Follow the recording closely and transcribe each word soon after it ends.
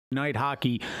Night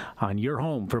hockey on your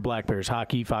home for Black Bears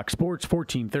hockey. Fox Sports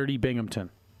 1430 Binghamton.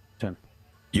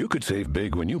 You could save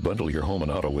big when you bundle your home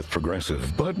and auto with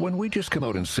Progressive, but when we just come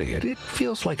out and say it, it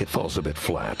feels like it falls a bit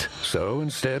flat. So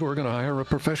instead, we're going to hire a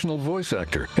professional voice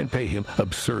actor and pay him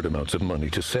absurd amounts of money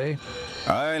to say,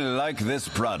 "I like this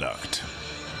product."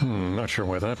 Not sure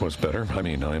why that was better. I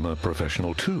mean, I'm a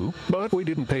professional too, but we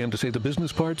didn't pay him to say the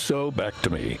business part, so back to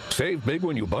me. Save big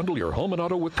when you bundle your home and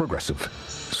auto with Progressive.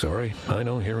 Sorry, I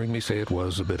know hearing me say it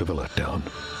was a bit of a letdown.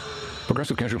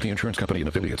 Progressive Casualty Insurance Company and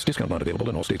affiliates. Discount not available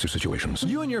in all states or situations.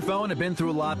 You and your phone have been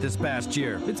through a lot this past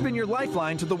year. It's been your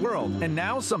lifeline to the world. And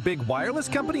now some big wireless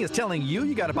company is telling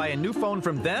you got to buy a new phone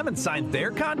from them and sign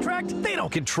their contract? They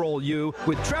don't control you.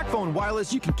 With TracFone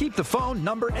Wireless, you can keep the phone,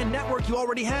 number, and network you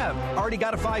already have. Already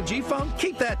got a 5G phone?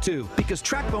 Keep that too. Because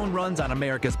TracFone runs on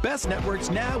America's best networks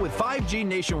now with 5G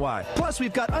nationwide. Plus,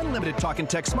 we've got unlimited talk and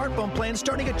text smartphone plans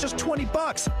starting at just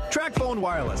 $20. TracFone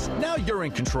Wireless. Now you're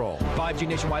in control. 5G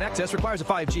nationwide access requires a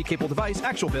 5G capable device.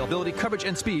 Actual availability, coverage,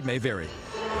 and speed may vary.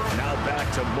 Now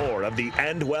back to more of the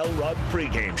End Well Rug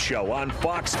pregame show on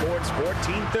Fox Sports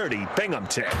 1430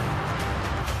 Binghamton.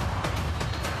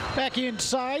 Back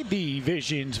inside the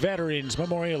Visions Veterans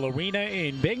Memorial Arena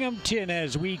in Binghamton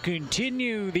as we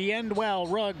continue the End Well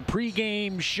Rug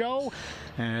pregame show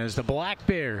as the Black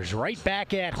Bears right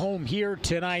back at home here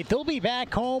tonight. They'll be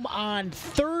back home on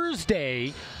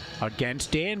Thursday against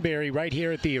Danbury right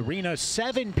here at the arena.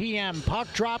 7 p.m. puck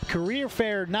drop career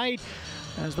fair night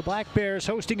as the Black Bears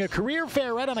hosting a career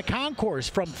fair right on the concourse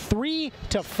from 3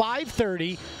 to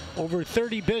 5:30. Over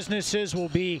 30 businesses will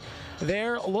be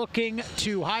there looking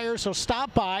to hire. So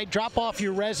stop by, drop off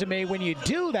your resume. When you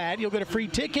do that, you'll get a free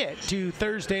ticket to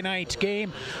Thursday night's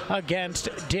game against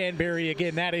Danbury.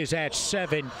 Again, that is at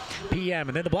 7 p.m.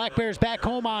 And then the Black Bears back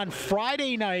home on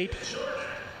Friday night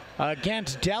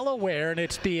against Delaware, and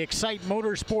it's the Excite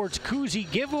Motorsports Koozie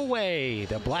giveaway.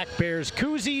 The Black Bears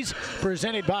koozies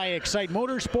presented by Excite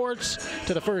Motorsports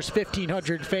to the first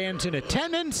 1,500 fans in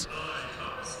attendance.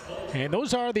 And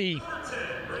those are the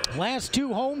last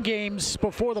two home games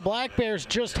before the Black Bears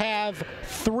just have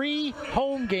 3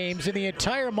 home games in the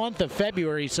entire month of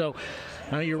February. So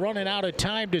you're running out of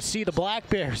time to see the Black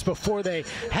Bears before they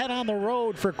head on the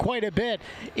road for quite a bit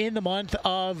in the month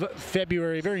of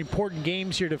February. Very important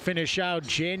games here to finish out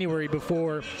January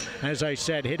before, as I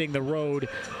said, hitting the road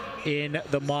in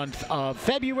the month of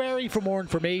February. For more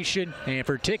information and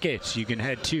for tickets, you can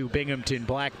head to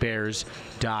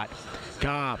binghamtonblackbears.com.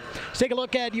 Let's take a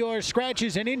look at your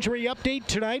scratches and injury update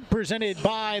tonight, presented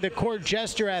by the Court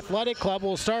Jester Athletic Club.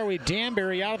 We'll start with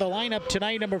Danbury. Out of the lineup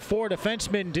tonight, number 4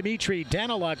 defenseman Dimitri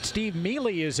Daniluk. Steve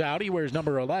Mealy is out. He wears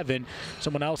number 11.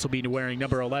 Someone else will be wearing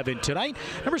number 11 tonight.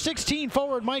 Number 16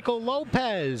 forward Michael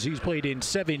Lopez. He's played in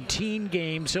 17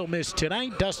 games. He'll miss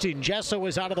tonight. Dustin Gesso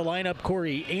is out of the lineup.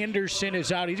 Corey Anderson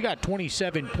is out. He's got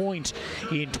 27 points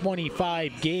in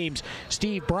 25 games.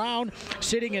 Steve Brown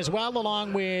sitting as well,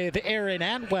 along with Aaron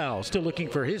Antwell, still looking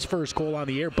for his first goal on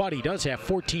the year, but he does have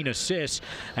 14 assists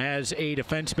as a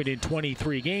defenseman in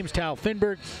 23 games. Tal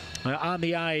Finberg on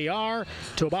the IAR.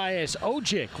 Tobias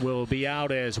Ojic will be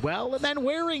out as well. And then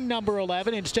wearing number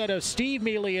 11, instead of Steve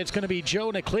Mealy, it's going to be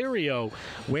Joe Niclerio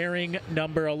wearing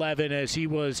number 11 as he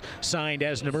was signed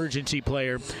as an emergency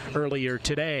player earlier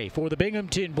today. For the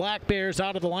Binghamton Black Bears,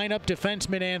 out of the lineup,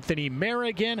 defenseman Anthony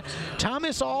Merrigan.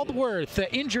 Thomas Aldworth,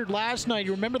 injured last night.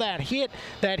 You remember that hit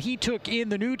that he took in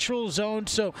the neutral zone,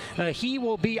 so he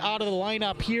will be out of the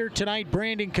lineup here tonight.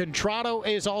 Brandon Contrato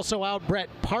is also out. Brett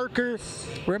Parker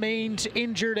remains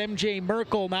injured. MJ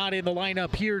Merkel not in the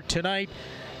lineup here tonight.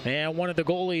 And one of the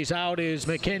goalies out is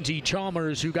Mackenzie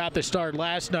Chalmers, who got the start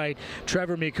last night.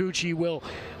 Trevor Mikucci will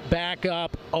back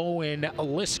up Owen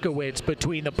Liskowitz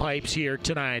between the pipes here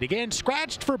tonight. Again,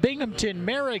 scratched for Binghamton,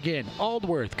 Merrigan,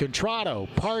 Aldworth, Contrato,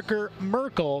 Parker,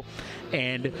 Merkel,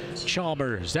 and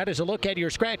Chalmers. That is a look at your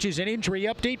scratches and injury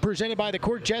update presented by the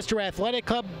Court Jester Athletic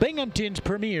Club, Binghamton's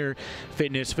premier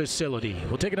fitness facility.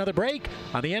 We'll take another break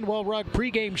on the End Well Rug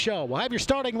pregame show. We'll have your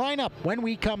starting lineup when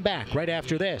we come back right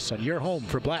after this on your home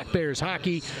for Black Bears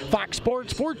hockey, Fox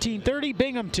Sports 1430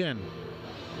 Binghamton.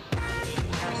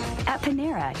 At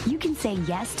Panera, you can say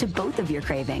yes to both of your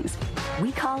cravings.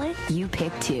 We call it You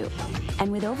Pick Two.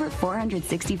 And with over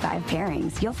 465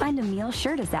 pairings, you'll find a meal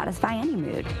sure to satisfy any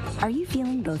mood. Are you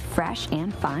feeling both fresh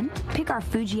and fun? Pick our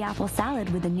Fuji apple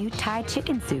salad with a new Thai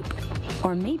chicken soup.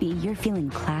 Or maybe you're feeling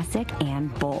classic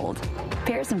and bold.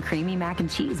 Pair some creamy mac and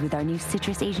cheese with our new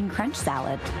Citrus Asian Crunch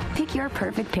salad. Pick your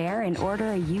perfect pair and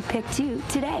order a You Pick Two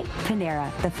today. Panera,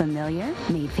 the familiar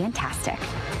made fantastic.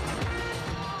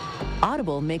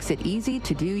 Audible makes it easy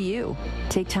to do you.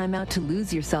 Take time out to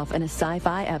lose yourself in a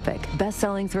sci-fi epic,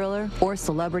 best-selling thriller, or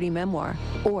celebrity memoir.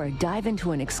 Or dive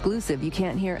into an exclusive you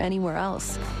can't hear anywhere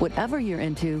else. Whatever you're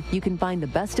into, you can find the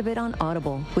best of it on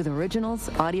Audible with originals,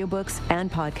 audiobooks,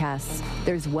 and podcasts.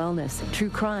 There's wellness, true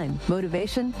crime,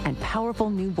 motivation, and powerful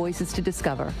new voices to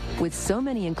discover. With so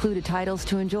many included titles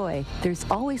to enjoy, there's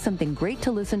always something great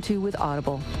to listen to with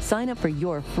Audible. Sign up for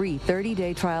your free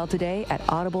 30-day trial today at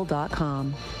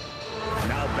audible.com.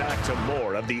 Now back to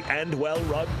more of the Endwell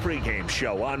Rug pregame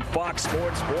show on Fox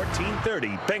Sports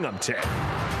 1430 Binghamton.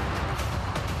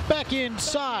 Back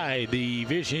inside the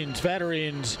Visions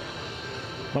Veterans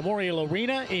Memorial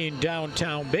Arena in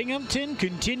downtown Binghamton,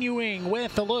 continuing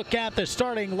with a look at the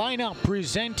starting lineup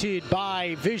presented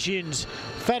by Visions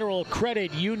Federal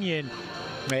Credit Union.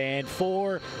 And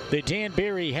for the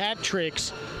Danbury Hat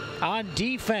Tricks, on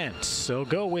defense, so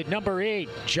go with number 8,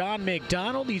 John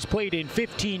McDonald. He's played in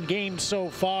 15 games so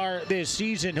far this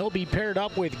season. He'll be paired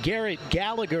up with Garrett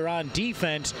Gallagher on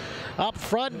defense. Up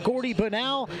front, Gordy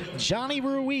Bunnell, Johnny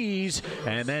Ruiz,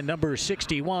 and then number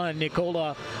 61,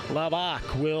 Nicola Lavac,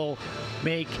 will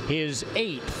make his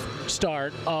 8th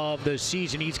start of the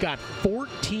season. He's got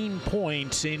 14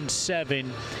 points in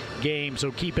 7 games,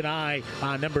 so keep an eye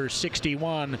on number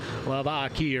 61,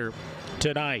 Lavac, here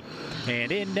tonight.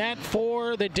 And in net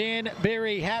for the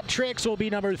Danbury Hat Tricks will be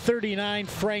number 39,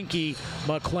 Frankie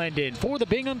McClendon. For the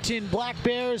Binghamton Black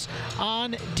Bears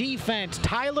on defense,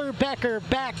 Tyler Becker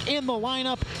back in the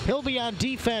lineup. He'll be on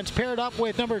defense paired up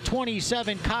with number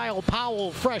 27, Kyle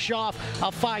Powell, fresh off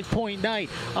a 5-point night.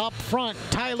 Up front,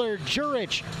 Tyler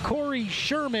Jurich, Corey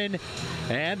Sherman,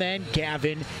 and then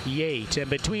Gavin Yates. And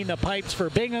between the pipes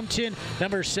for Binghamton,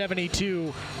 number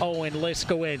 72, Owen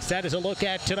Liskowitz. That is a look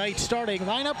at tonight's starting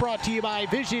lineup, brought to you by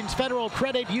Visions Federal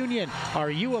Credit Union.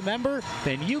 Are you a member?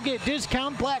 Then you get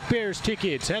discount Black Bears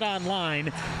tickets. Head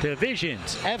online to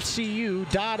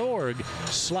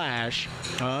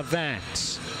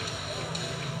visionsfcu.org/events.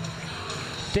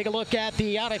 Take a look at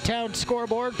the out-of-town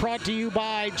scoreboard, brought to you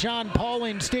by John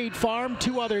Paulin State Farm.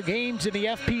 2 other games in the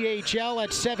FPHL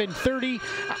at 7:30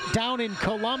 down in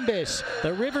Columbus.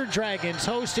 The River Dragons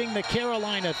hosting the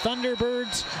Carolina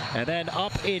Thunderbirds. And then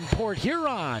up in Port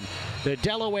Huron, the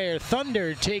Delaware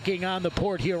Thunder taking on the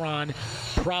Port Huron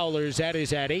Prowlers. That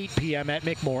is at 8 p.m. at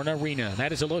McMorran Arena.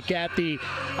 That is a look at the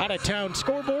out-of-town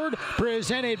scoreboard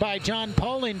presented by John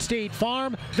Paulin State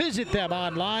Farm. Visit them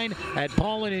online at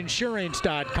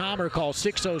paulininsurance.com or call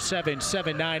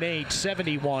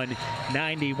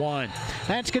 607-798-7191.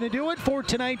 That's going to do it for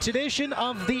tonight's edition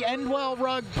of the Endwell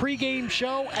Rug pregame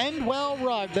show. Endwell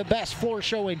Rug, the best floor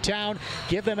show in town.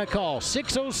 Give them a call,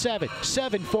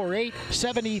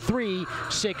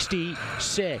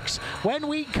 607-748-7366. When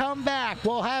we come back,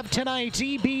 we'll have tonight's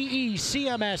EBE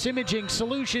CMS Imaging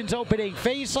Solutions opening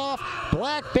face-off.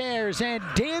 Black Bears and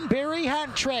Danbury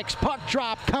Hat Tricks puck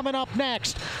drop coming up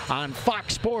next on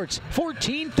Fox Sports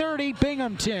 1430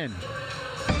 Binghamton.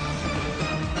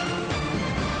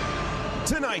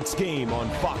 Tonight's game on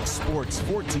Fox Sports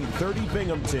 1430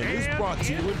 Binghamton is brought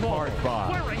to you in part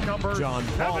by John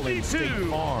Paulin State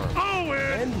Farm,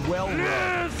 Endwell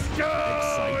Rug,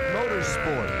 Excite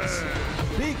Motorsports,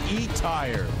 Big E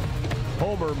Tire,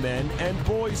 Homer Men and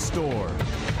Boys Store,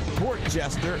 Port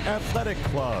Chester Athletic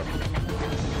Club,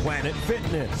 Planet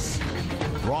Fitness,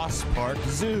 Ross Park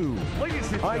Zoo,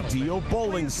 Ideal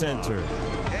Bowling Center,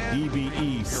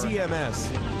 EBE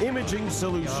CMS Imaging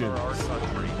Solutions,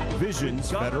 Visions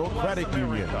Federal Credit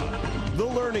Union, The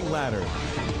Learning Ladder,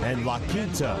 and La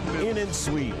Quinta Inn and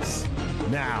Suites.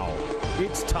 Now,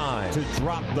 it's time to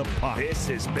drop the puck. This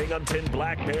is Binghamton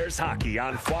Black Bears hockey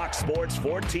on Fox Sports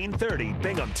 1430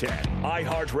 Binghamton,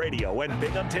 iHeartRadio, and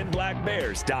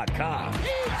BinghamtonBlackBears.com.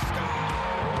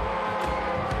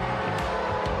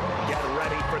 Get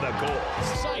ready for the goals.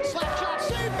 Side slap shot,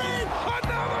 save made!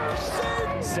 Another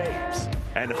save! Saves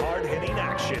and hard-hitting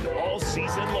action all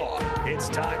season long. It's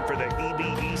time for the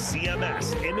EBE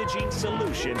CMS Imaging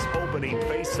Solutions opening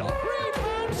face-off.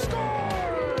 Rebound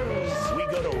scores! We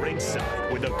go to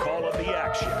ringside with a call of the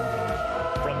action.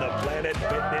 From the Planet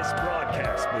Fitness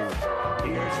broadcast booth,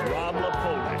 here's Rob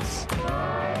Lapolis.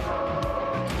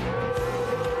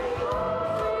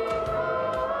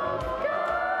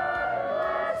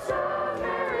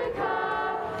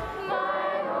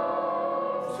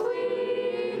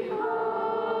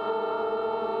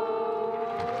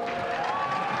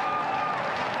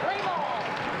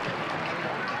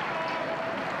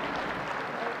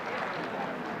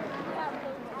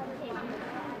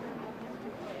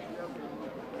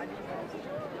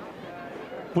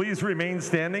 Please remain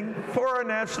standing for our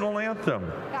national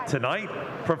anthem, tonight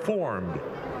performed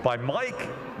by Mike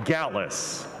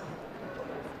Gallus.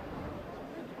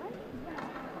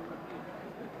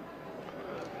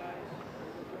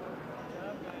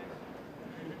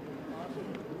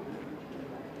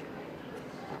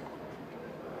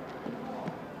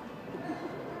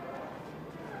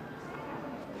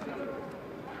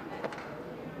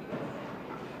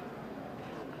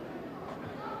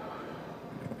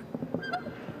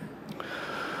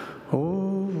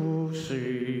 Oh,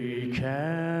 say,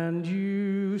 can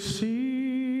you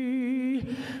see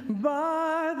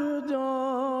by the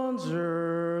dawn's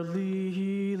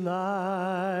early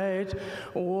light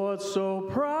what so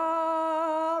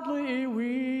proudly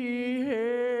we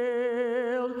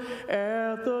hailed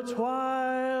at the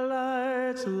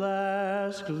twilight's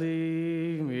last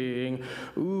gleaming,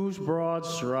 whose broad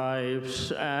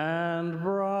stripes and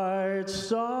bright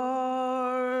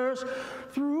stars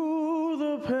through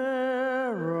the perilous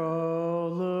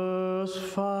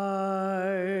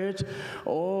fight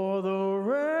o'er the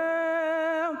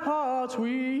ramparts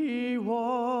we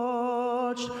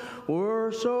watched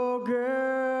were so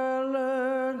gallantly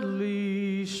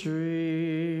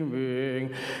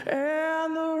streaming,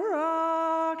 and the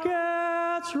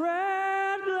rockets'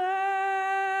 red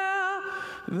glare,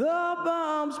 the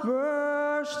bombs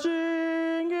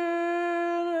bursting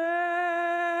in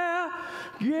air,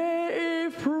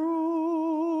 gave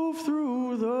proof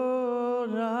through the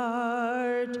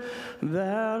night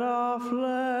that our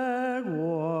flag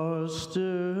was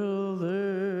still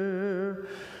there.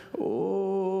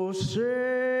 Oh,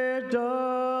 say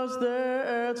does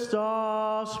that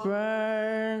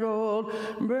star-spangled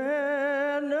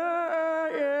banner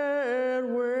yet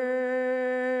wave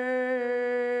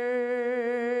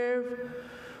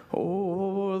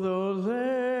over the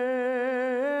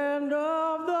land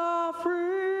of the free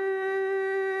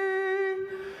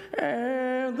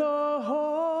and the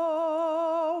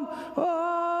home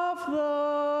of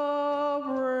the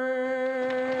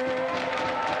brave?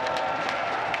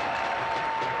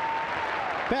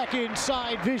 Back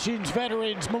inside Visions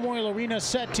Veterans Memorial Arena,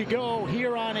 set to go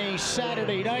here on a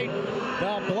Saturday night.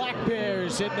 The Black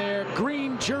Bears in their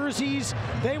green jerseys.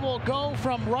 They will go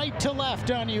from right to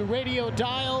left on your radio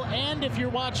dial, and if you're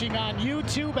watching on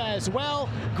YouTube as well.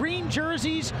 Green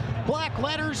jerseys, black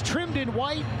letters trimmed in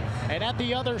white, and at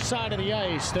the other side of the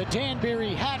ice, the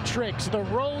Danbury Hat Tricks, the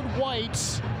Road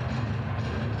Whites,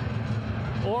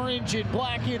 orange and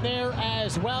black in there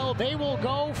as well. They will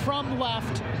go from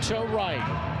left to right.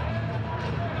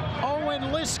 Owen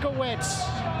Liskowitz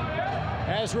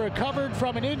has recovered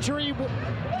from an injury.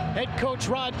 Head coach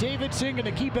Rod Davidson going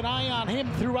to keep an eye on him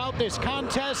throughout this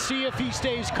contest, see if he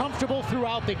stays comfortable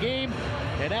throughout the game.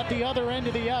 And at the other end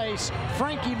of the ice,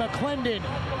 Frankie McClendon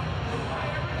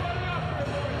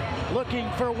looking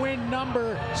for win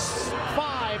number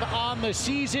 5 on the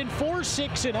season.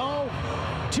 4-6-0.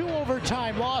 2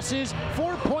 overtime losses,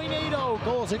 4.80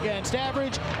 goals against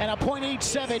average, and a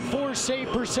 .874 save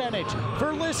percentage.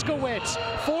 For Liskowitz,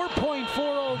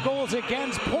 4.40 goals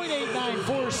against,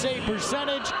 .894 save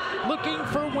percentage, looking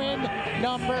for win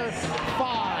number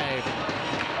 5.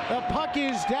 The puck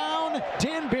is down.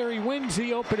 Danbury wins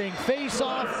the opening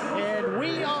faceoff, and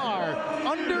we are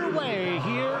underway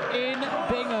here in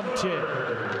Binghamton.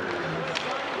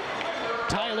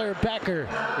 Tyler Becker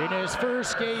in his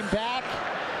first game back.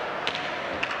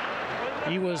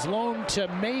 He was loaned to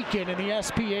Macon in the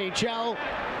SPHL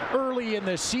early in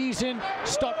the season,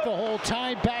 stuck the whole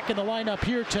time, back in the lineup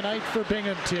here tonight for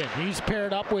Binghamton. He's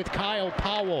paired up with Kyle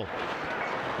Powell.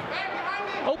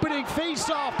 Opening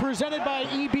face-off presented by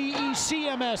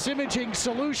EBE-CMS Imaging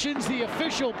Solutions, the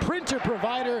official printer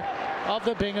provider of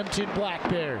the Binghamton Black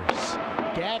Bears.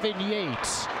 Gavin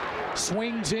Yates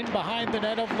swings in behind the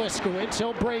net of Liskowitz.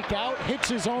 He'll break out, hits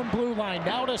his own blue line,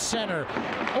 now to center.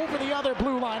 Over the other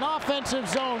blue line, offensive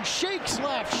zone, shakes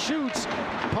left, shoots.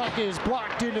 Puck is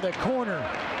blocked into the corner.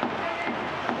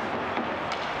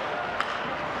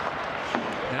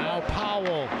 Now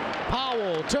Powell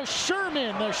to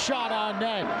Sherman, the shot on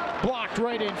net. Blocked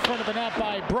right in front of the net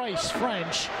by Bryce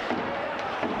French.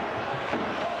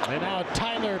 And now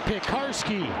Tyler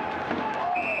Pekarsky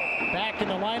back in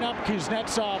the lineup.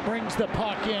 Kuznetsov brings the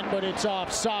puck in, but it's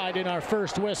offside, and our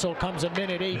first whistle comes 1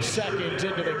 minute 8 seconds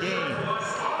into the game.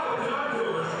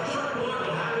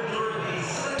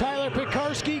 Tyler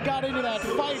Pekarsky got into that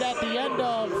fight at the end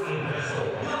of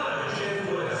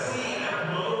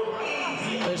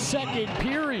the second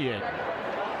period,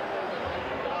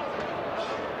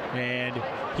 and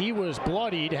he was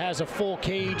bloodied, has a full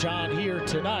cage on here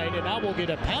tonight, and now we'll get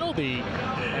a penalty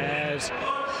as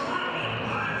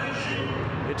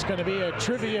it's going to be a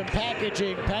Trivium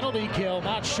Packaging penalty kill.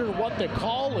 Not sure what the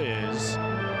call is.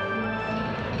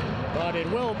 But it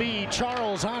will be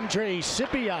Charles-Andre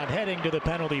Sipiot heading to the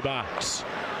penalty box.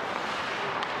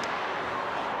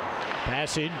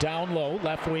 Pass in down low,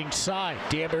 left wing side.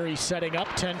 Danbury setting up,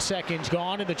 10 seconds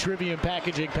gone in the Trivium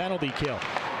Packaging penalty kill.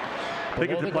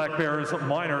 Binghamton Black Bears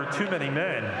minor, too many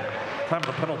men. Time of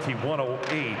the penalty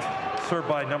 1:08. Served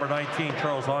by number 19,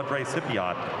 Charles-Andre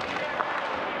Sipiot.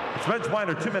 It's men's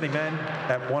minor, too many men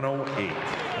at 1:08.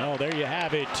 Oh, there you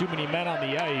have it. Too many men on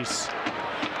the ice.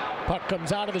 Puck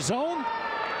comes out of the zone.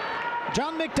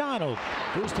 John McDonald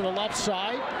goes to the left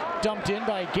side. Dumped in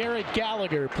by Garrett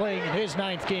Gallagher, playing in his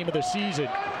 9th game of the season.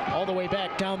 All the way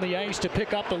back down the ice to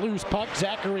pick up the loose puck,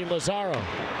 Zachary Lazaro.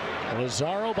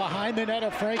 Lazaro behind the net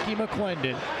of Frankie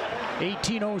McClendon.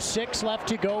 18:06 left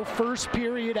to go. First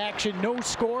period action, no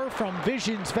score from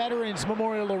Visions Veterans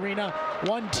Memorial Arena.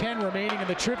 1:10 remaining in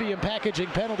the Trivium Packaging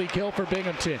penalty kill for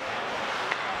Binghamton.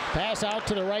 Pass out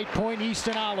to the right point,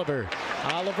 Easton Oliver.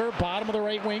 Oliver, bottom of the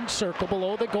right wing circle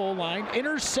below the goal line.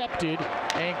 Intercepted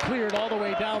and cleared all the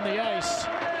way down the ice.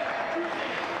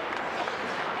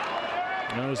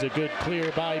 That was a good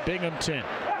clear by Binghamton.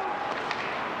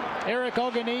 Eric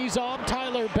Oganezov,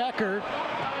 Tyler Becker.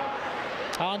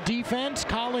 On defense,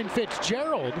 Colin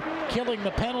Fitzgerald killing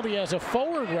the penalty as a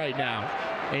forward right now.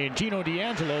 And Gino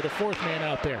D'Angelo, the 4th man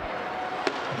out there.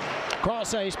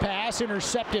 Cross-ice pass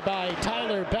intercepted by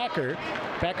Tyler Becker.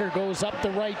 Becker goes up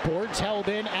the right boards, held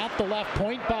in at the left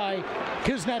point by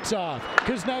Kuznetsov.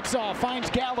 Kuznetsov finds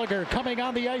Gallagher coming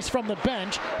on the ice from the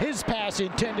bench. His pass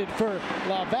intended for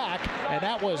Lavac, and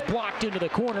that was blocked into the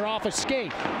corner off a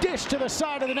skate. Dish to the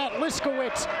side of the net.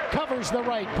 Liskowitz covers the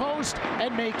right post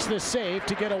and makes the save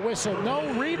to get a whistle. No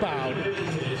rebound.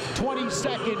 20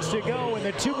 seconds to go, and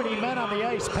the too many men on the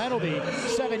ice penalty.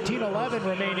 17:11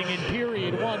 remaining in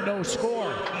period 1, no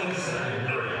score.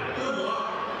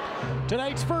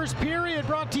 Tonight's first period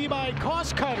brought to you by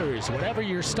Cost Cutters. Whatever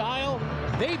your style,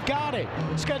 they've got it.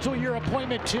 Schedule your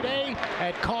appointment today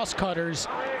at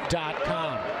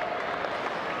costcutters.com.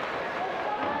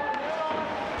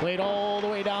 Played all the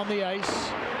way down the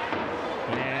ice.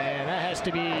 And that has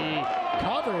to be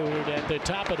covered at the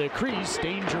top of the crease.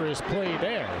 Dangerous play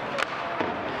there.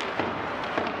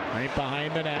 Right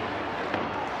behind the net.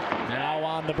 Now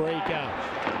on the breakout.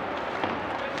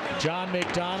 John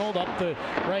McDonald up the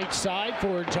right side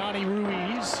for Johnny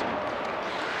Ruiz.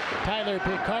 Tyler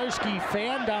Pekarsky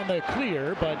fanned on the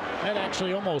clear, but that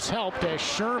actually almost helped as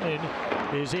Sherman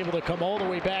is able to come all the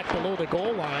way back below the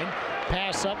goal line.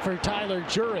 Pass up for Tyler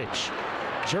Jurich.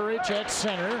 Jurich at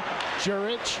center.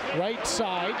 Jurich right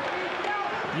side.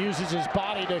 Uses his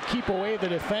body to keep away the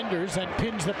defenders and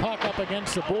pins the puck up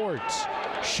against the boards.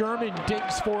 Sherman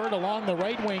digs for it along the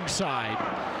right wing side.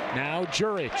 Now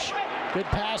Jurich. Good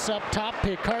pass up top,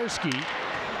 Pekarsky.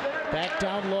 Back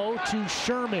down low to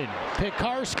Sherman.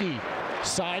 Pekarsky,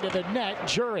 side of the net,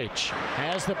 Jurich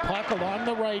has the puck along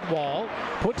the right wall,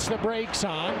 puts the brakes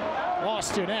on,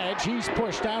 lost an edge. He's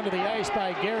pushed down to the ice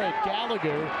by Garrett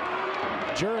Gallagher.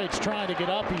 Jurich trying to get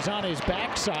up, he's on his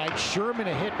backside. Sherman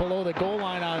a hit below the goal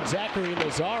line on Zachary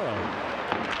Lazaro.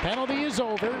 Penalty is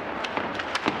over.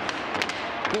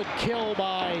 Good kill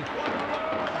by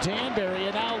Danbury,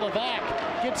 and now Lavac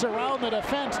gets around the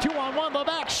defense. 2-on-1,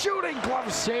 Lavac shooting,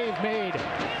 glove save made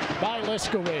by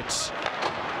Liskowitz.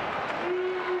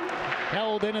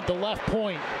 Held in at the left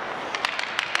point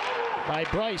by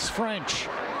Bryce French.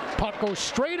 Puck goes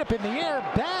straight up in the air,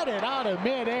 batted out of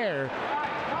midair.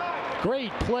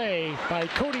 Great play by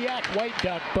Kodiak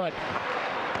Whiteduck, but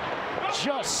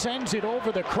just sends it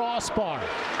over the crossbar.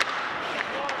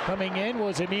 Coming in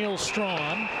was Emil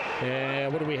Strawn.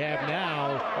 What do we have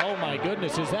now? Oh my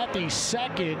goodness, is that the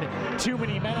second too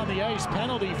many men on the ice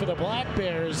penalty for the Black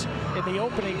Bears in the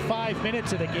opening 5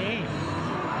 minutes of the game?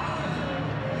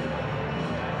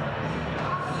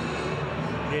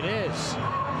 It is.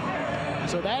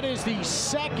 So that is the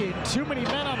second too many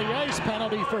men on the ice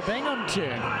penalty for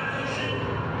Binghamton.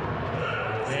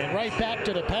 And right back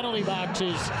to the penalty box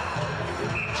is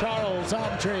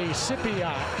Charles-Andre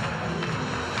Sipiot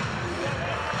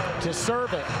to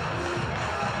serve it.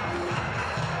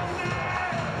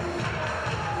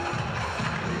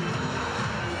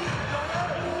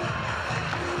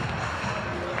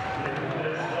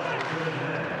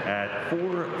 At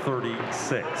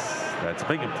 4:36, that's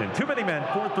Binghamton. Too many men,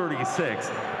 4:36,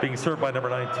 being served by number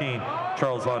 19,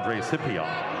 Charles-Andre Sipiot.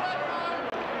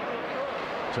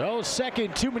 So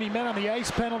second too many men on the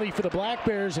ice penalty for the Black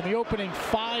Bears in the opening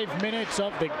 5 minutes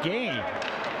of the game.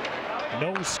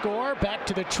 No score, back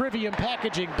to the Trivium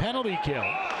Packaging penalty kill.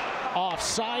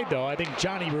 Offside though, I think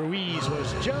Johnny Ruiz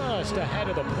was just ahead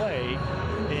of the play,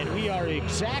 and we are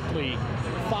exactly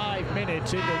 5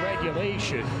 minutes into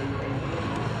regulation.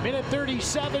 Minute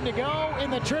 37 to go in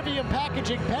the Trivium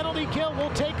Packaging penalty kill. We'll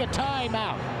take a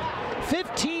timeout.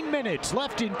 15 minutes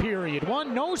left in period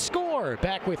one. No score.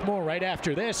 Back with more right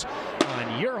after this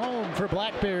on your home for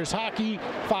Black Bears hockey,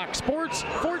 Fox Sports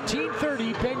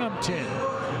 1430 Binghamton.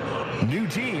 New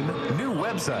team, new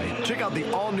website. Check out the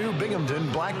all-new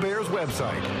Binghamton Black Bears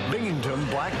website,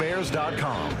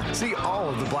 binghamtonblackbears.com. See all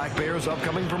of the Black Bears'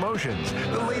 upcoming promotions,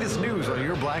 the latest news on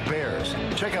your Black Bears.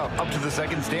 Check out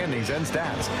up-to-the-second standings and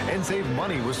stats, and save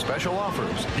money with special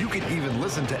offers. You can even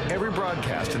listen to every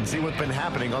broadcast and see what's been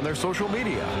happening on their social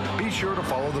media. Be sure to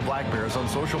follow the Black Bears on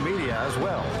social media as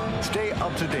well. Stay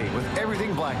up to date with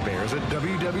everything Black Bears at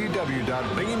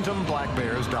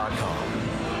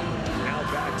www.binghamtonblackbears.com.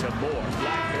 Back to more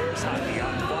Black Bears hockey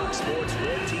on Fox Sports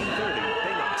 1430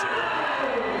 Binghamton.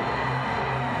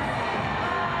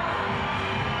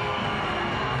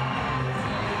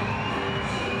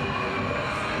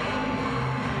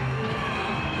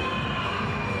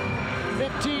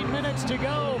 Minutes to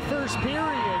go, first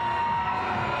period.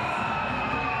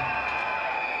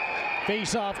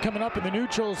 Face-off coming up in the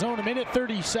neutral zone. A minute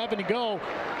 37 to go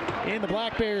in the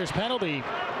Black Bears penalty.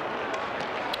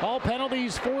 All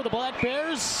penalties for the Black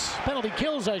Bears, penalty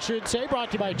kills I should say, brought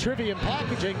to you by Trivium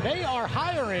Packaging. They are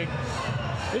hiring.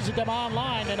 Visit them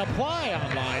online and apply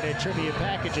online at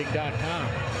triviumpackaging.com.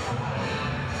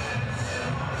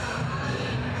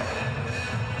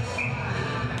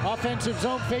 Offensive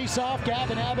zone face-off.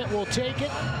 Gavin Abbott will take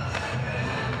it.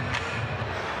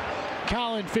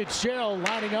 Colin Fitzgerald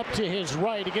lining up to his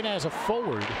right, again as a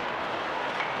forward.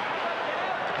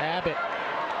 Abbott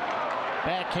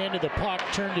backhanded the puck,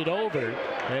 turned it over,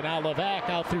 and now Levac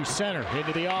out through center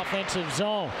into the offensive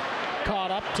zone.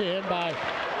 Caught up to him by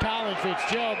Colin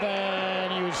Fitzgerald,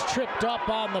 and he was tripped up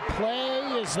on the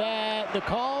play. Is that the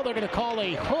call? They're going to call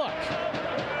a hook.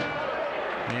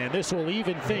 And this will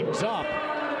even things up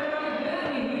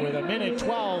with a minute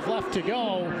 12 left to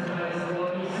go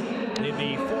in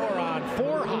the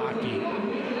 4-on-4 hockey.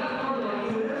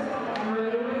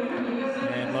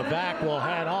 And Levac will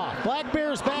head off. Black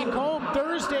Bears back home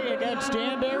Thursday against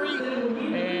Danbury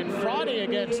and Friday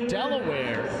against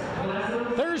Delaware.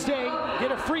 Thursday,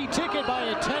 get a free ticket by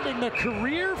attending the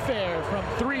career fair from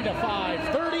 3 to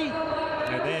 5:30.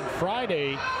 And then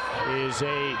Friday is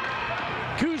a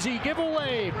koozie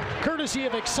giveaway courtesy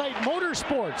of Excite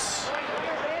Motorsports.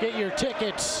 Get your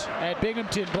tickets at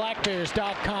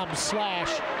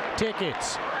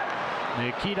binghamtonblackbears.com/tickets.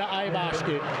 Nikita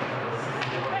Ivashkin.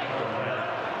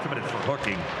 2 minutes for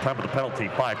hooking. Time of the penalty,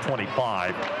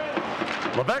 5:25.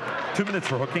 Levac, 2 minutes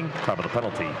for hooking. Time of the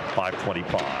penalty,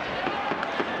 5:25.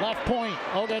 Left point,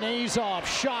 Oganezov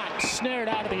shot, snared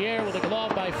out of the air with a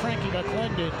glove by Frankie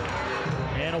McClendon.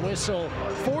 And a whistle.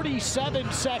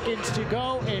 47 seconds to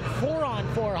go in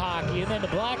 4-on-4 hockey. And then the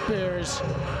Black Bears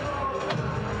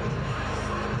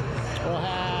will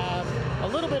have a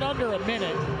little bit under a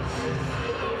minute.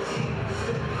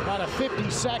 About a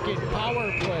 50-second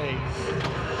power play.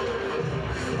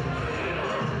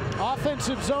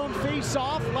 Offensive zone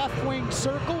face-off, left wing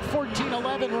circle,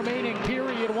 14:11 remaining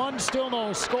period one, still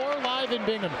no score, live in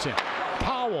Binghamton.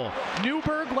 Powell,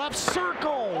 Newberg left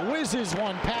circle, whizzes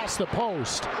one past the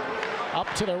post. Up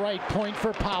to the right point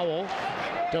for Powell.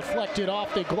 Deflected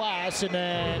off the glass, and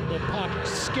then the puck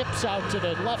skips out to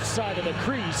the left side of the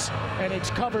crease, and it's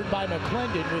covered by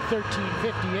McClendon with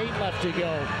 13:58 left to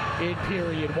go in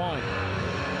period one.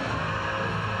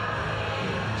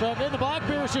 So again, the Black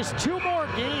Bears just 2 more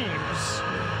games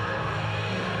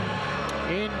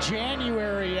in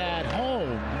January at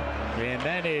home, and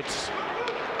then it's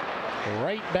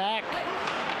right back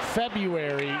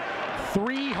February.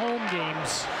 3 home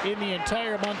games in the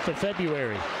entire month of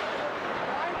February.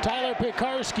 Tyler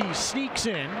Pekarsky sneaks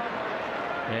in,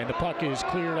 and the puck is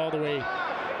cleared all the way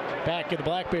back in the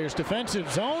Black Bears defensive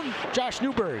zone. Josh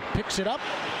Newberg picks it up,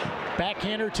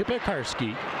 backhander to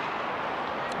Pekarsky.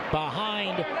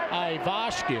 Behind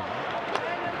Ivashkin.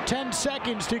 10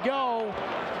 seconds to go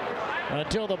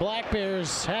until the Black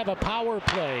Bears have a power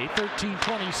play.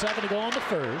 13:27 to go in the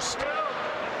first.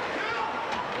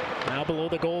 Now below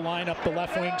the goal line, up the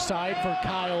left wing side for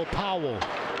Kyle Powell.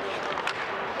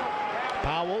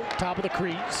 Powell, top of the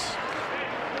crease.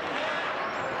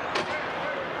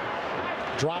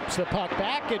 Drops the puck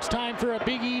back. It's time for a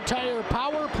Big E Tire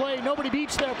power play. Nobody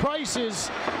beats their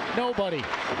prices. Nobody.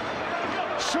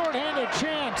 Short-handed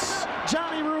chance.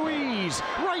 Johnny Ruiz,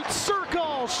 right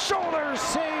circle, shoulder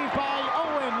save by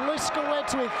Owen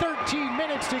Liskowitz with 13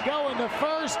 minutes to go in the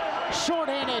first.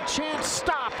 Short-handed chance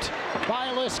stopped by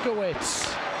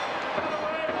Liskowitz.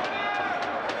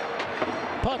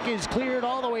 Puck is cleared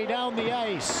all the way down the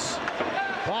ice.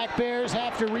 Black Bears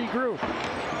have to regroup.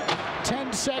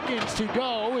 10 seconds to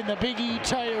go in the Big E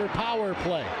Tire power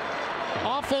play.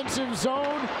 Offensive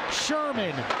zone,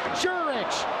 Sherman,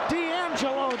 Jurich,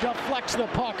 D'Angelo deflects the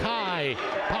puck high.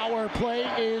 Power play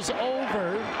is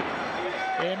over.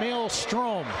 Emil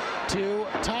Strom to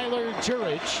Tyler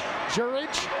Jurich.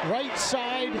 Jurich, right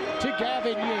side to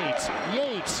Gavin Yates.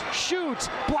 Yates shoots,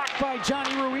 blocked by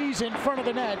Johnny Ruiz in front of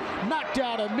the net. Knocked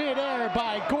out of midair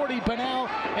by Gordy Bonnell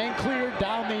and cleared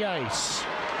down the ice.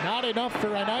 Not enough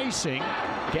for an icing.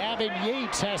 Gavin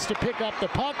Yates has to pick up the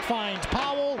puck, finds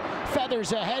Powell,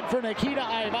 feathers ahead for Nikita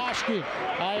Ivashkin.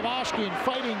 Ivashkin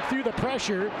fighting through the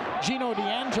pressure. Gino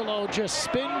D'Angelo just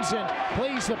spins and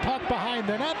plays the puck behind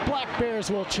the net. Black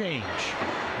Bears will change.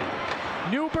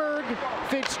 Newberg,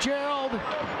 Fitzgerald,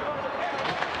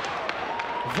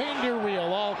 Vanderweel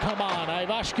all come on.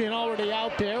 Ivashkin already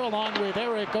out there along with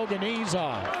Eric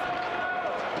Oganezov.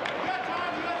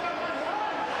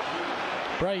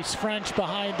 Bryce French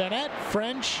behind the net.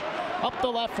 French up the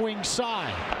left wing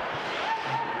side.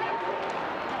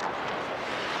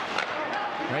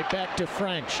 Right back to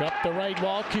French. Up the right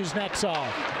wall, Kuznetsov.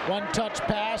 One touch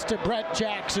pass to Brett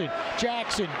Jackson.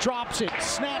 Jackson drops it.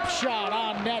 Snapshot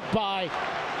on net by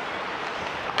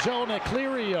Jonah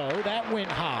Cleario. That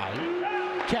went high.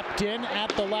 Kept in at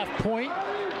the left point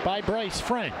by Bryce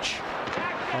French.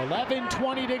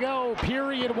 11:20 to go.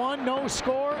 Period one. No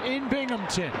score in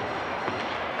Binghamton.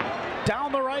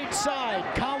 Down the right side,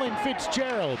 Colin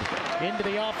Fitzgerald into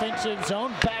the offensive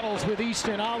zone, battles with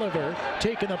Easton Oliver.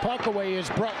 Taking the puck away is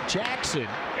Brett Jackson.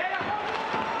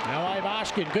 Now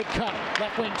Ivashkin, good cut,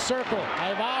 left wing circle.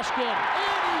 Ivashkin,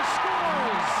 and he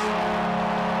scores!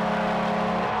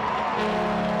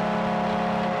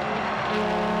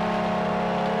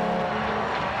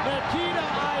 Nikita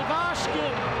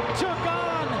Ivashkin took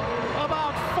on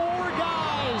about 4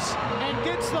 guys and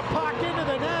gets the puck into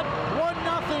the net.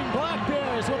 1-0 Black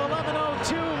Bears with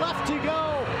 11:02 left to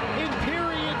go in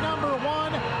period number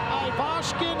 1.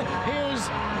 Ivashkin, his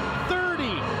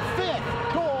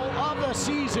 35th goal of the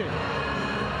season.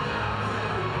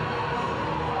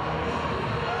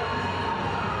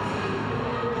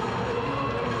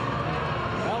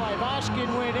 Well, Ivashkin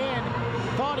went in,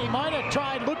 thought he might have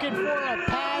tried looking for a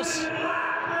pass.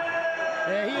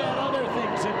 Yeah, he had other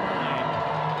things in mind.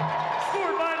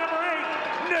 Scored by number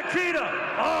 8, Nikita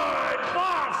Ivashkin.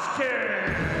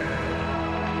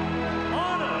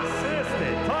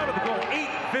 Unassisted. Time of the goal,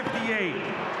 8:58.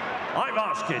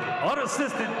 Ivashkin,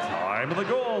 unassisted. Time of the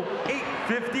goal,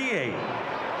 8:58.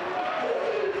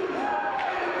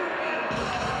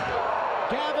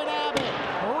 Gavin Abbott,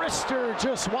 wrister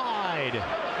just wide.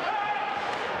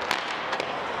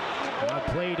 Now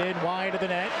played in wide of the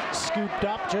net, scooped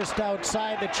up just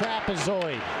outside the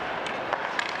trapezoid.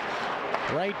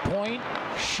 Right point,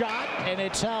 shot, and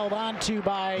it's held onto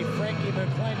by Frankie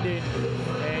McClendon,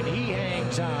 and he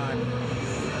hangs on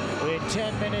with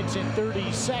 10 minutes and 30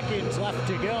 seconds left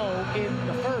to go in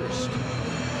the first.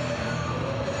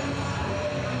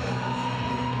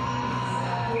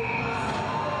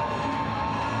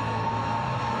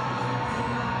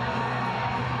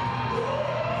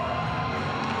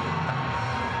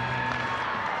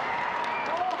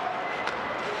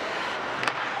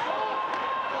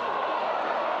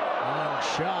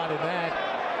 Shot, and that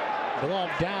glove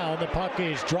down. The puck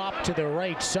is dropped to the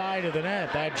right side of the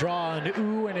net. That draw an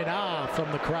ooh and an ah from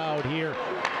the crowd here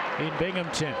in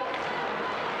Binghamton.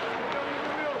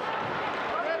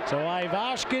 So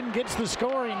Ivashkin gets the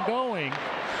scoring going.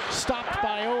 Stopped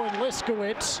by Owen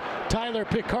Liskowitz. Tyler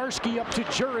Pekarsky up to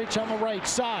Jurich on the right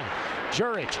side.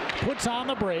 Jurich puts on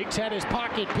the brakes, had his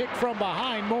pocket picked from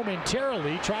behind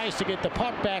momentarily, tries to get the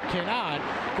puck back, cannot.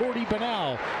 Gordy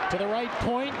Bonnell to the right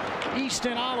point,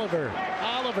 Easton Oliver.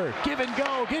 Oliver, give and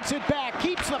go, gets it back,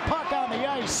 keeps the puck on the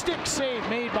ice, stick save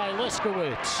made by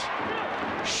Liskowitz.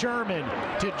 Sherman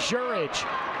to Jurich.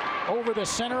 Over the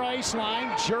center ice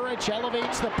line, Jurich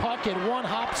elevates the puck and one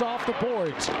hops off the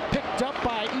boards. Picked up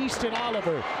by Easton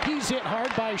Oliver. He's hit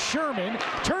hard by Sherman.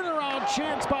 Turnaround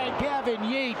chance by Gavin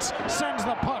Yates. Sends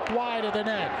the puck wide of the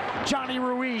net. Johnny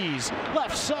Ruiz,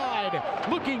 left side,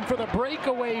 looking for the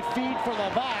breakaway feed for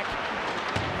Levac.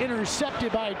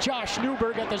 Intercepted by Josh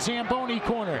Newberg at the Zamboni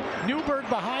corner. Newberg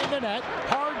behind the net.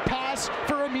 Hard pass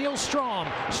for Emil Strom.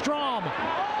 Strom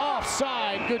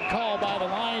offside. Good call by the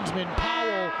linesman.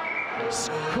 Powell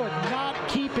could not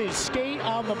keep his skate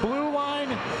on the blue line.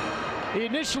 He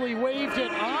initially waved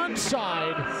it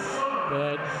onside,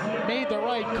 but made the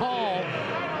right call.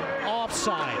 left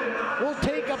side. We'll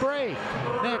take a break.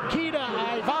 Nikita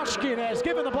Ivashkin has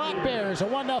given the Black Bears a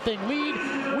 1-0 lead.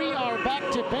 We are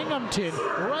back to Binghamton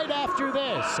right after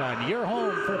this on your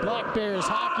home for Black Bears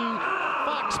hockey,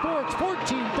 Fox Sports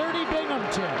 1430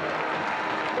 Binghamton.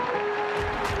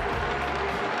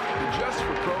 The Just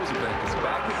for Pros event is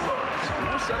back at Lowe's.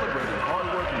 We're celebrating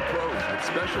hard-working pros with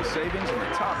special savings on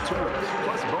the top tools,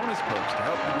 plus bonus perks to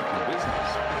help you with your business.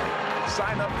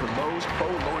 Sign up for Lowe's Pro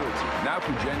Loyalty now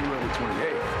through January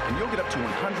 28th, and you'll get up to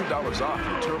 $100 off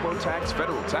your TurboTax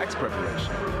federal tax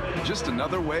preparation. Just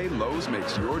another way Lowe's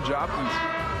makes your job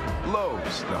easier.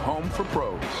 Lowe's, the home for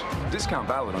pros. Discount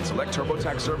valid on select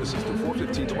TurboTax services through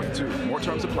 4/15/22. More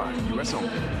terms apply. U.S.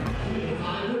 only.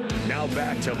 Now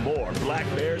back to more Black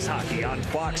Bears hockey on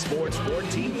Fox Sports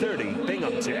 1430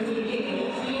 Binghamton.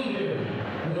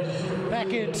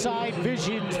 Back inside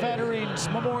Visions Veterans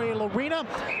Memorial Arena.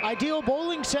 Ideal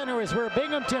Bowling Center is where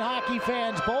Binghamton hockey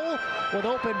fans bowl, with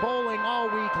open bowling all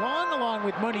week long, along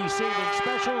with money-saving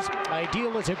specials.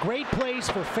 Ideal is a great place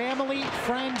for family,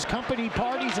 friends, company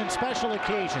parties, and special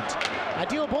occasions.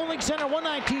 Ideal Bowling Center,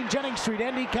 119 Jennings Street,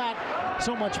 Endicott.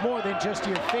 So much more than just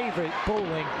your favorite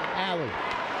bowling alley.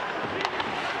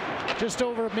 Just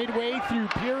over midway through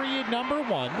period number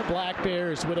 1, the Black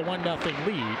Bears with a 1-0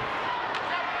 lead.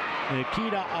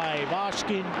 Nikita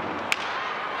Ivashkin.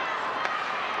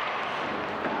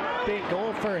 Big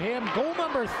goal for him. Goal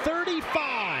number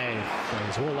 35,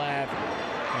 as we'll have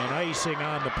an icing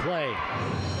on the play.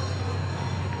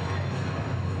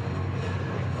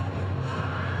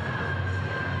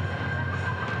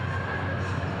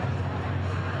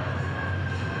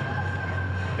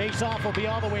 Face-off will be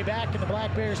all the way back in the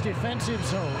Black Bears defensive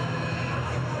zone.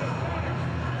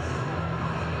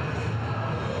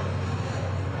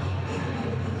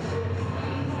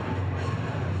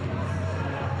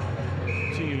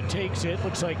 See who takes it.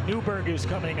 Looks like Newberg is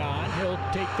coming on. He'll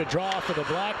take the draw for the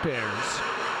Black Bears.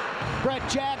 Brett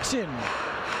Jackson.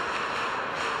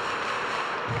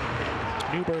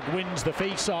 Newberg wins the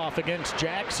face-off against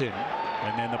Jackson.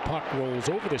 And then the puck rolls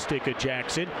over the stick of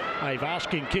Jackson.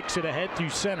 Ivashkin kicks it ahead through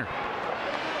center.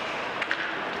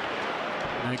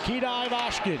 Nikita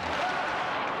Ivashkin.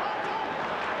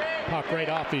 Puck right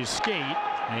off his skate.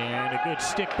 And a good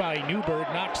stick by Newberg.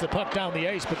 Knocks the puck down the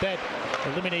ice, but that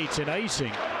eliminates an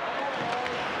icing.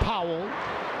 Powell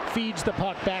feeds the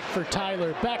puck back for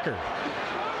Tyler Becker.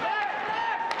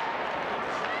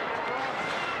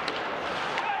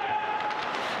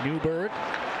 Newberg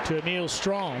to Emil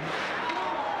Strong.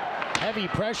 Heavy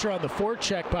pressure on the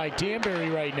forecheck by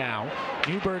Danbury right now.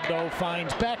 Newberg, though,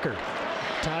 finds Becker.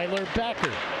 Tyler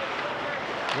Becker.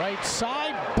 Right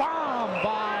side, bomb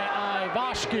by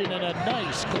Ivashkin, and a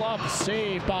nice glove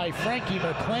save by Frankie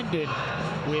McClendon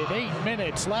with 8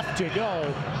 minutes left to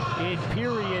go in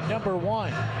period number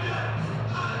 1.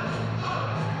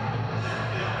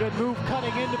 Good move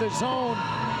cutting into the zone.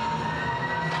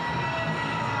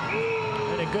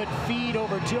 And a good feed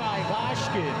over to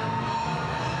Ivashkin.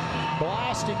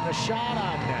 Blasting the shot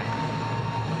on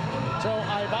net. So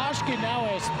Ivashkin now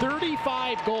has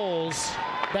 35 goals.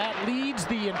 That leads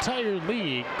the entire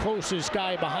league. Closest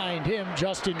guy behind him,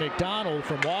 Justin McDonald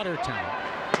from Watertown.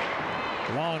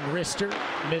 Long wrister,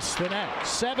 missed the net.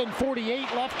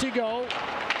 7:48 left to go.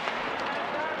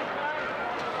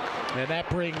 And that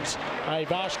brings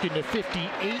Ivashkin to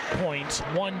 58 points,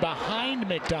 one behind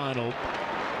McDonald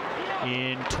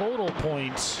in total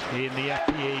points in the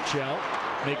FPHL.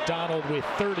 McDonald with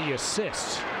 30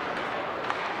 assists.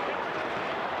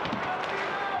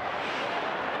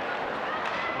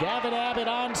 Gavin Abbott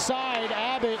onside.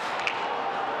 Abbott.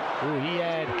 Ooh, he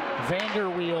had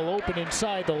Vanderweel open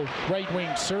inside the right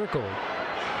wing circle.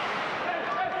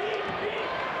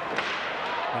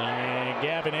 And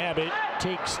Gavin Abbott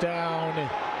takes down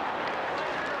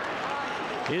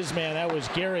his man. That was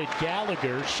Garrett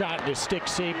Gallagher. Shot to stick,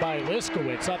 saved by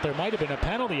Liskowitz. Thought there might have been a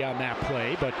penalty on that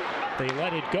play, but they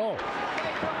let it go.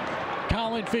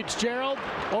 Colin Fitzgerald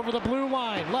over the blue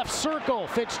line. Left circle.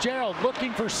 Fitzgerald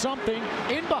looking for something.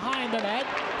 In behind the net.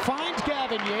 Finds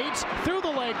Gavin Yates. Through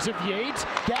the legs of Yates.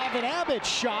 Gavin Abbott's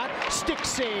shot. Stick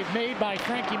save made by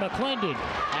Frankie McClendon.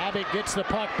 Abbott gets the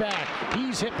puck back.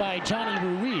 He's hit by Johnny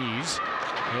Ruiz.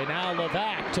 And now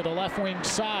Levac to the left wing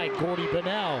side. Gordy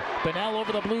Bunnell. Bunnell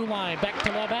over the blue line. Back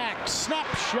to Levac.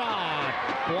 Snap shot.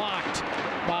 Blocked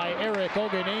by Eric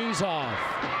Oganezov.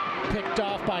 Picked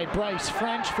off by Bryce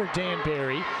French for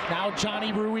Danbury. Now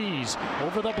Johnny Ruiz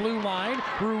over the blue line.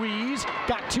 Ruiz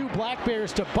got two Black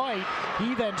Bears to bite.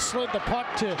 He then slid the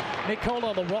puck to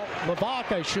Nikola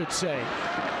Levac, I should say.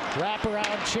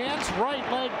 Wraparound chance. Right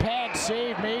leg pad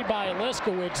save made by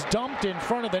Liskowitz. Dumped in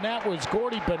front of the net was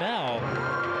Gordy Bunnell.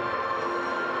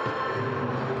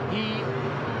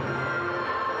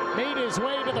 his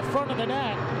way to the front of the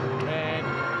net. And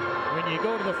when you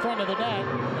go to the front of the net,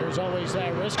 there's always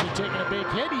that risk of taking a big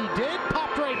hit. He did.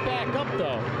 Popped right back up,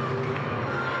 though.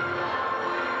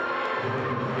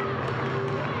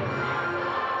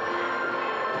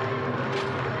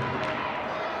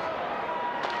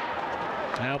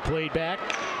 Now played back.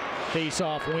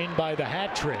 Face-off win by the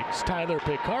Hat Tricks. Tyler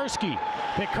Pekarsky.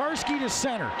 Pekarsky to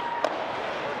center.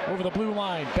 Over the blue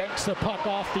line. Banks the puck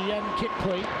off the end kick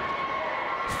plate.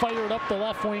 Fired up the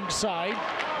left wing side.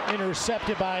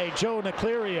 Intercepted by Joe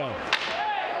Niclerio.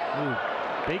 Ooh,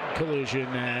 big collision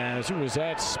as who was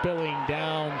that spilling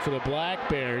down for the Black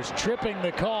Bears. Tripping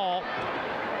the call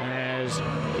as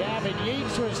Gavin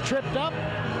Yates was tripped up.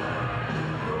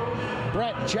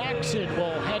 Brett Jackson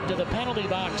will head to the penalty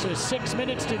box with 6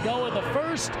 minutes to go in the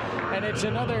first, and it's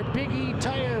another Biggie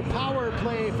Tire power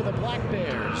play for the Black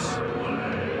Bears.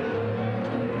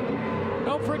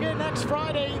 Don't forget, next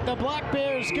Friday, the Black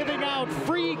Bears giving out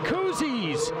free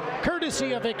koozies,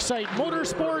 courtesy of Excite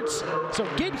Motorsports. So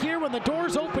get here when the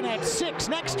doors open at 6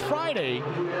 next Friday.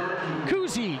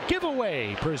 Koozie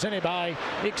giveaway presented by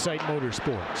Excite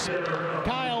Motorsports.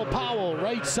 Kyle Powell,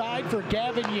 right side for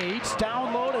Gavin Yates.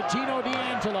 Down low to Gino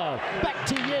D'Angelo. Back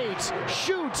to Yates.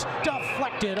 Shoots,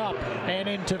 deflected up and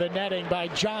into the netting by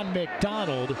John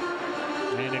McDonald.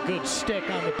 And a good stick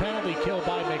on the penalty kill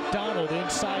by McDonald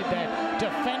inside that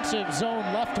defensive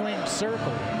zone left wing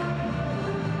circle.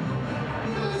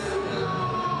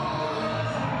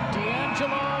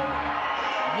 D'Angelo,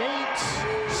 Yates,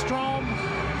 Strom,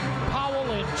 Powell,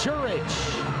 and Jurich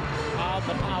on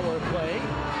the power play.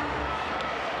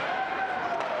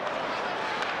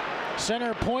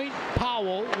 Center point,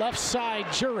 Powell, left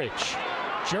side, Jurich.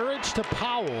 Jurich to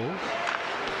Powell.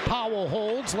 Powell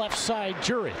holds, left side,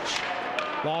 Jurich.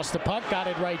 Lost the puck, got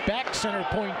it right back. Center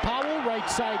point Powell, right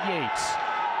side Yates.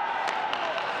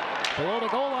 Below the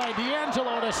goal line,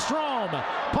 D'Angelo to Strom.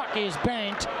 Puck is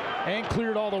banked and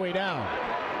cleared all the way down.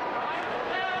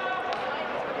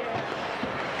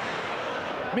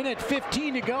 Minute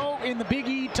 15 to go in the Big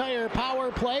E Tire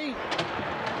power play.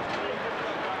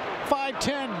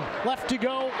 5:10 left to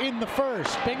go in the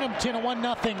first. Binghamton a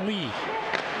 1-0 lead.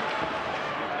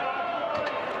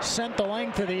 Sent the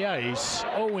length of the ice,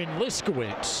 Owen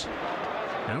Liskowitz.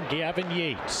 Now Gavin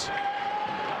Yates.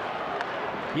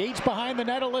 Yates behind the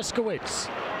net of Liskowitz.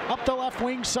 Up the left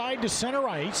wing side to center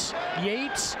ice.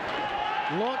 Yates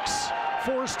looks,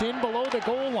 forced in below the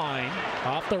goal line.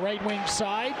 Off the right wing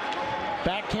side.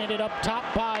 Backhanded up top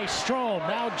by Strom.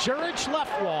 Now Jurich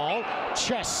left wall.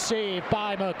 Chest save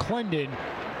by McClendon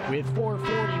with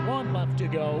 4:41 left to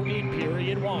go in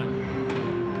period one.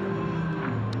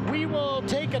 We will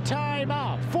take a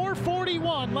timeout.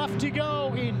 4:41 left to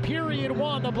go in period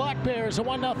one. The Black Bears a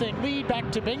 1-0 lead. Back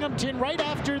to Binghamton right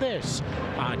after this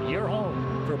on your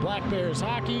home for Black Bears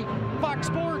hockey. Fox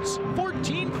Sports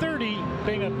 1430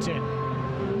 Binghamton.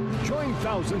 Join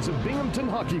thousands of Binghamton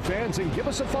hockey fans and give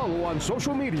us a follow on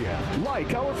social media.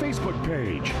 Like our Facebook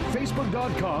page,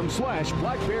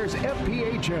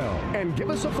 facebook.com/BlackBearsFPHL. And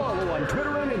give us a follow on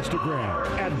Twitter and Instagram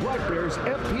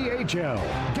 @BlackBearsFPHL.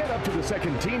 Get up to the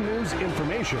second team news,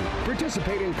 information,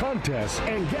 participate in contests,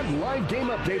 and get live game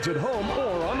updates at home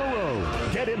or on the road.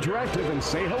 Get interactive and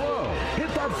say hello.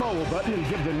 Hit that follow button and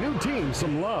give the new team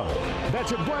some love.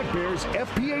 That's at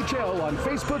BlackBearsFPHL on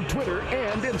Facebook, Twitter,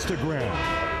 and Instagram.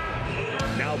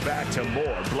 Now back to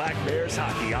more Black Bears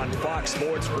hockey on Fox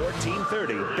Sports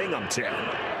 1430 Binghamton.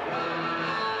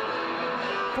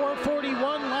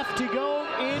 4:41 left to go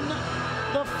in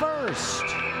the first.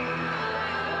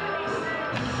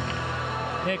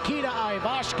 Nikita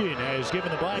Ivashkin has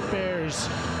given the Black Bears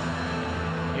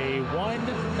a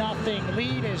 1-0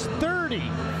 lead, his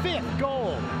 35th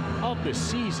goal of the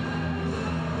season.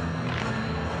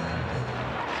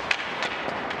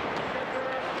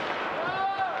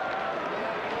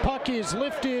 Puck is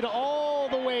lifted all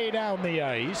the way down the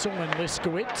ice. Owen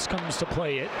Liskowitz comes to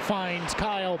play it. Finds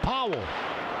Kyle Powell.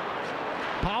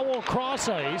 Powell cross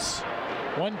ice.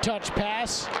 One-touch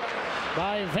pass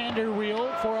by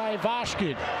Vanderweel for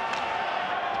Ivashkin.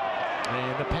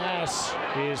 And the pass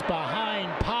is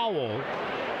behind Powell.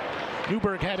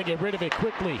 Newberg had to get rid of it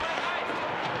quickly.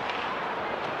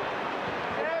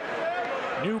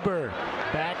 Newberg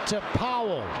back to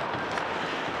Powell.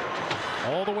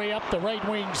 All the way up the right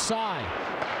wing side.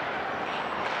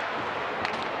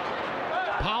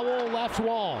 Powell left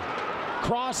wall.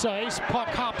 Cross ice. Puck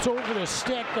hops over the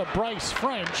stick of Bryce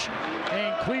French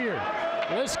and cleared.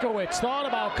 Liskowitz thought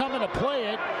about coming to play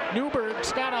it.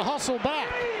 Newberg's got to hustle back.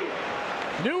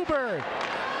 Newberg,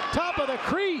 top of the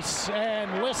crease, and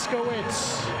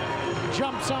Liskowitz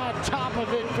jumps on top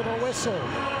of it for the whistle.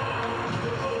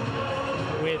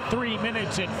 with 3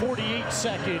 minutes and 48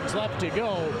 seconds left to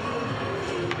go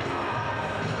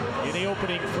in the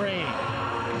opening frame.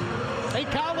 Hey,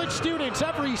 college students,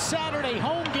 every Saturday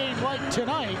home game like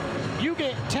tonight, you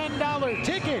get $10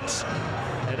 tickets.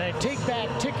 And then take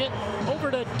that ticket over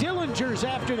to Dillinger's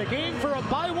after the game for a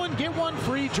buy one, get one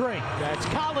free drink. That's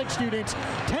college students,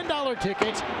 $10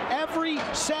 tickets every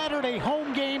Saturday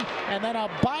home game, and then a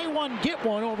buy one, get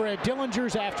one over at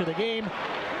Dillinger's after the game.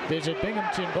 Visit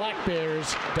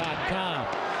BinghamtonBlackBears.com.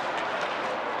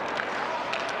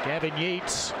 Gavin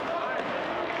Yates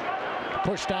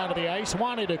pushed onto the ice,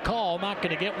 wanted a call, not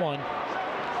going to get one.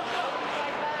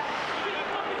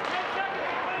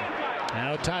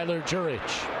 Now Tyler Jurich.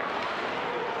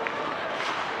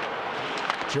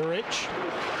 Jurich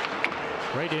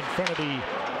right in front of the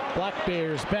Black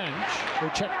Bears bench. Or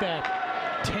check that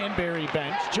Danbury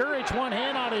bench. Jurich one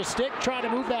hand on his stick, trying to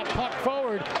move that puck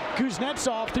forward.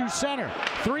 Kuznetsov through center.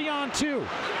 3-on-2.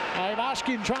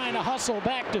 Ivashkin trying to hustle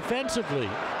back defensively.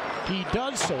 He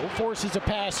does so, forces a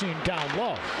pass in down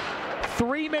low.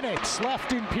 3 minutes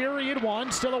left in period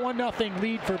one. Still a 1-0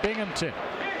 lead for Binghamton.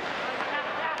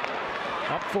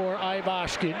 Up for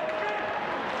Ivashkin.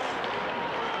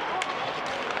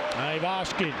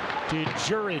 Ivashkin to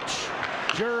Jurich.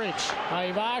 Jurich,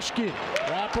 Ivashkin,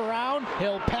 wrap around.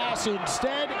 He'll pass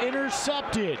instead.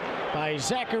 Intercepted by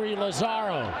Zachary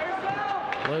Lazaro.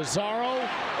 Lazaro,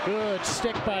 good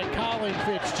stick by Colin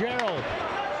Fitzgerald.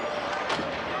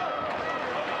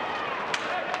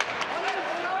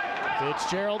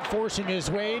 Fitzgerald forcing his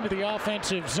way into the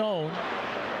offensive zone.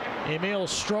 Emil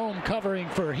Strom covering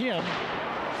for him.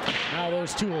 Now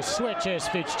those two will switch as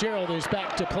Fitzgerald is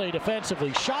back to play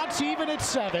defensively. Shots even at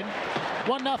 7.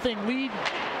 1-0 lead,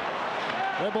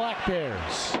 the Black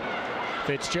Bears.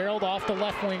 Fitzgerald off the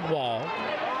left wing wall.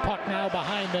 Puck now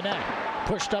behind the net.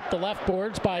 Pushed up the left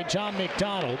boards by John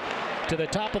McDonald. To the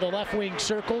top of the left wing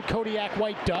circle, Kodiak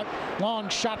White Duck. Long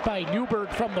shot by Newberg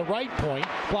from the right point.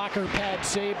 Blocker pad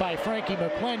save by Frankie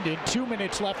McClendon. 2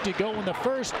 minutes left to go in the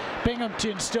first.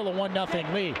 Binghamton still a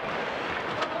 1-0 lead.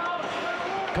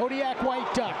 Kodiak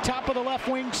White Duck, top of the left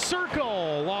wing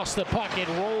circle. Lost the puck. It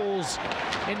rolls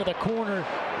into the corner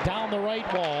down the right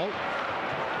wall.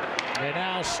 And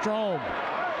now Strom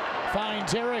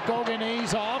finds Eric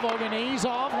Oganezov.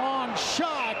 Oganezov, long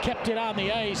shot, kept it on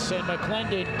the ice, and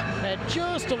McClendon had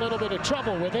just a little bit of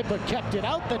trouble with it, but kept it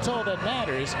out. That's all that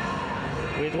matters.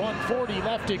 With 1:40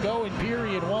 left to go in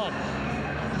period one.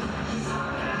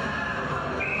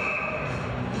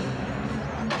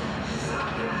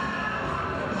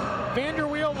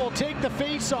 Vanderweel will take the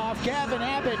face-off. Gavin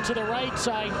Abbott to the right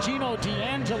side. Gino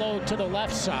D'Angelo to the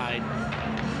left side.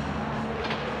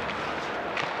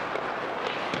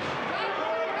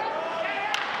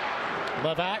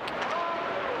 Levac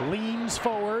leans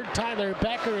forward. Tyler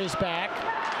Becker is back.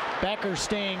 Becker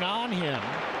staying on him.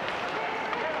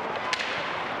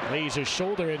 Lays his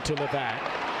shoulder into Levac.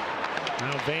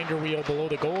 Now Vanderweel below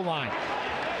the goal line.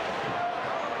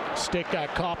 Stick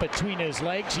got caught between his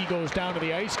legs. He goes down to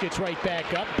the ice, gets right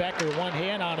back up. Becker, one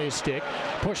hand on his stick,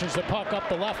 pushes the puck up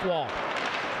the left wall.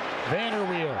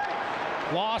 Vanderweel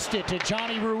lost it to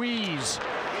Johnny Ruiz.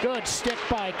 Good stick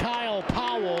by Kyle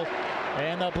Powell.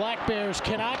 And the Black Bears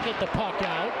cannot get the puck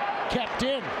out. Kept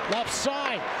in, left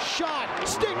side, shot,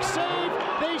 stick save,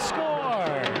 they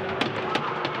score.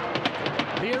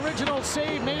 The original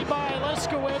save made by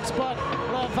Leskowitz, but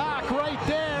Levac right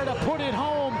there to put it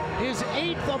home. His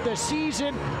 8th of the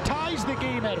season, ties the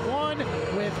game at 1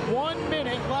 with 1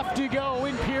 minute left to go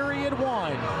in period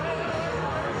one.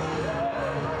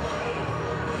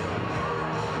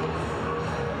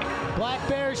 Black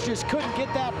Bears just couldn't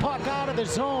get that puck out of the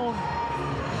zone.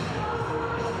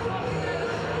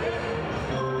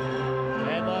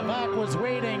 And Levac was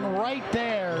waiting right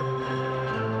there.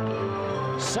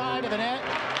 Side of the net,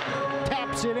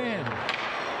 taps it in.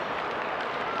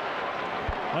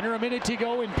 Under a minute to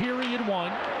go in period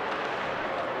one.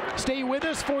 Stay with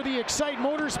us for the Excite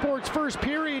Motorsports first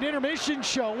period intermission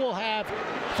show. We'll have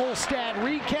full stat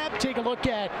recap, take a look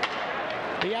at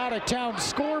the out-of-town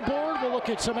scoreboard. We'll look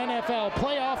at some NFL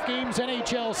playoff games,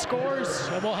 NHL scores,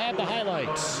 and we'll have the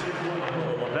highlights.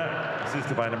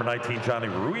 Assisted by number 19, Johnny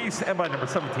Ruiz, and by number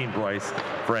 17, Bryce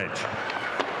French.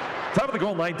 Time of the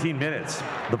goal, 19 minutes.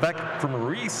 Levac from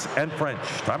Ruiz and French.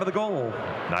 Time of the goal,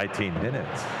 19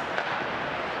 minutes.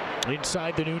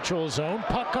 Inside the neutral zone,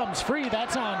 puck comes free.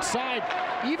 That's onside.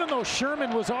 Even though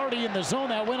Sherman was already in the zone,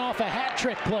 that went off a hat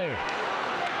trick player.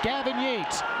 Gavin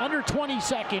Yates, under 20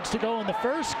 seconds to go in the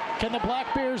first. Can the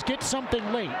Black Bears get something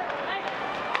late?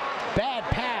 Bad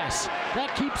pass pass.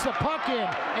 That keeps the puck in,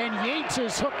 and Yates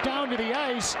is hooked down to the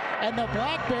ice, and the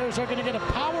Black Bears are going to get a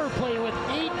power play with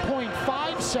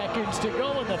 8.5 seconds to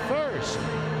go in the first.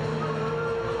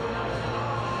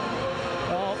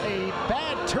 Well, a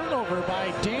bad turnover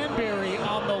by Danbury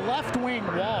on the left wing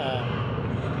wall.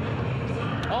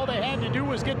 All they had to do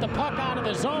was get the puck out of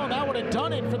the zone. That would have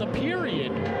done it for the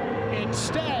period.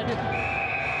 Instead,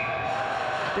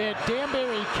 that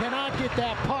Danbury cannot get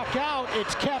that puck out.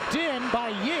 It's kept in by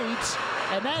Yates,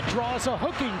 and that draws a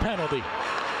hooking penalty.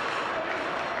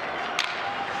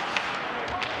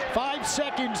 5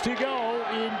 seconds to go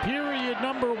in period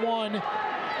number 1,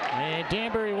 and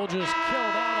Danbury will just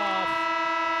kill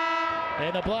that off.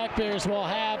 And the Black Bears will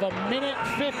have a minute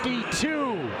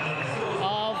 52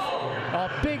 of a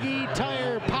Big E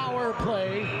Tire power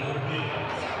play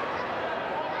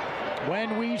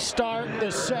when we start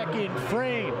the second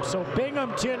frame. So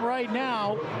Binghamton right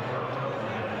now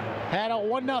had a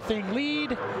 1-0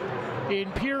 lead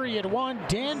in period 1.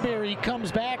 Danbury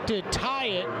comes back to tie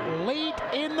it late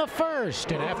in the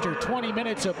first. And after 20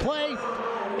 minutes of play,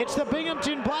 it's the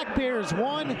Binghamton Black Bears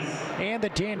 1 and the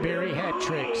Danbury Hat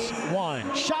Tricks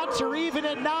 1. Shots are even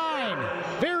at 9.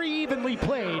 Very evenly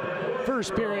played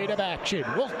first period of action.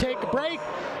 We'll take a break.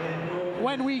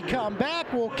 When we come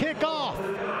back, we'll kick off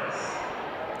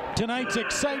tonight's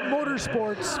Excite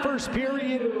Motorsports first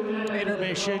period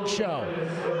intermission show.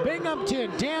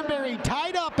 Binghamton, Danbury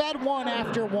tied up at 1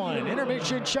 after 1.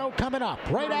 Intermission show coming up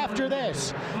right after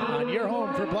this on your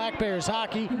home for Black Bears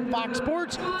hockey, Fox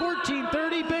Sports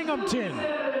 1430 Binghamton.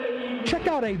 Check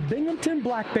out a Binghamton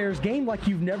Black Bears game like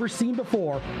you've never seen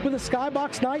before with a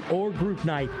skybox night or group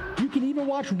night. You can even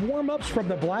watch warm-ups from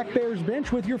the Black Bears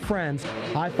bench with your friends,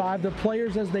 high-five the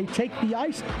players as they take the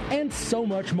ice, and so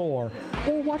much more.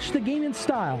 Or watch the game in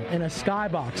style in a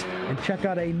skybox and check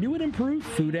out a new and improved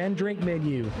food and drink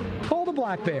menu. Call the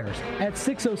Black Bears at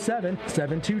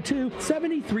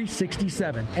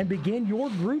 607-722-7367 and begin your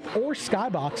group or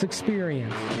skybox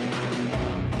experience.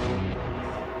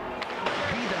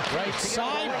 Right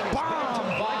side, bomb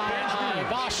by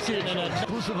Voshkin. And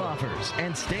exclusive offers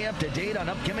and stay up to date on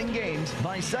upcoming games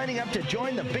by signing up to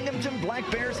join the Binghamton Black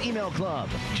Bears email club.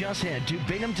 Just head to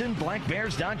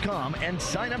binghamtonblackbears.com and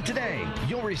sign up today.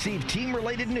 You'll receive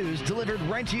team-related news delivered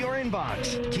right to your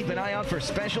inbox. Keep an eye out for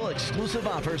special exclusive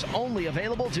offers only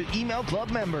available to email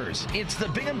club members. It's the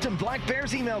Binghamton Black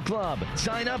Bears email club.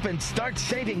 Sign up and start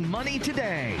saving money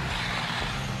today.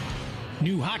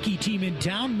 New hockey team in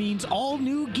town means all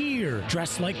new gear.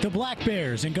 Dress like the Black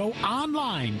Bears and go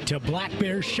online to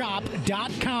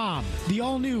blackbearshop.com. The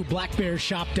all-new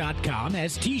blackbearshop.com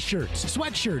has t-shirts,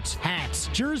 sweatshirts, hats,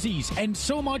 jerseys, and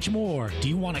so much more. Do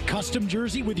you want a custom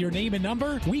jersey with your name and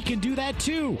number? We can do that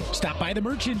too. Stop by the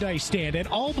merchandise stand at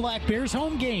all Black Bears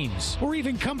home games, or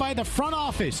even come by the front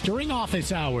office during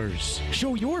office hours.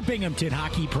 Show your Binghamton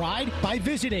hockey pride by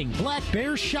visiting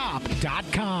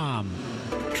blackbearshop.com.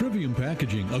 Trivium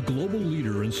Packaging, a global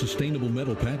leader in sustainable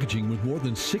metal packaging with more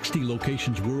than 60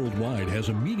 locations worldwide, has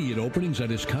immediate openings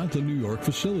at its Conklin, New York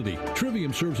facility.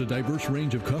 Trivium serves a diverse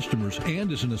range of customers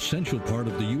and is an essential part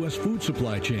of the U.S. food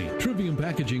supply chain. Trivium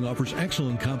Packaging offers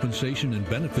excellent compensation and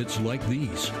benefits like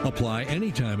these. Apply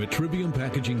anytime at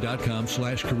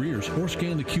triviumpackaging.com/careers or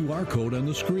scan the QR code on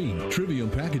the screen. Trivium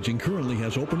Packaging currently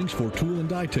has openings for tool and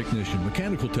die technician,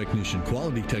 mechanical technician,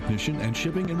 quality technician, and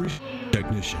shipping and receiving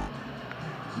technician.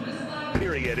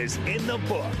 Period is in the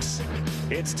books.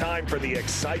 It's time for the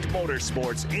Excite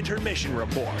Motorsports Intermission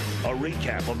Report. A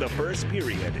recap of the first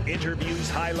period, interviews,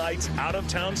 highlights,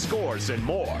 out-of-town scores, and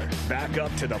more. Back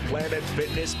up to the Planet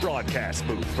Fitness broadcast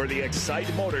booth for the Excite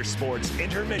Motorsports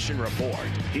Intermission Report.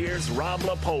 Here's Rob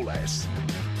Lapolis.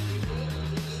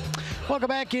 Welcome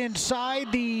back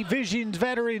inside the Visions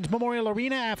Veterans Memorial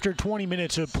Arena after 20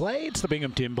 minutes of play. It's the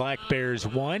Binghamton Black Bears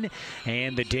 1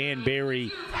 and the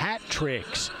Danbury Hat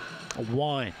Tricks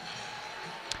 1.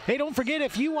 Hey, don't forget,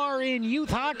 if you are in youth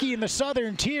hockey in the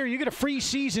Southern Tier, you get a free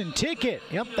season ticket.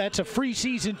 Yep, that's a free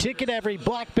season ticket every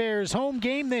Black Bears home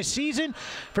game this season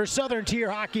for Southern Tier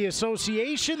Hockey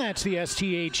Association. That's the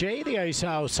STHA, the Ice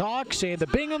House Hawks, and the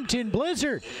Binghamton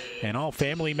Blizzard. And all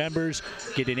family members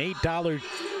get an $8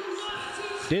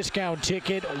 discount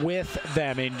ticket with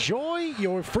them. Enjoy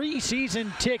your free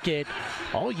season ticket,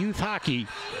 all youth hockey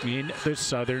in the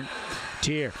Southern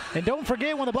Tier. And don't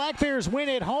forget, when the Black Bears win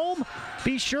at home,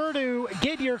 be sure to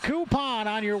get your coupon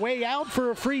on your way out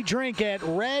for a free drink at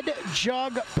Red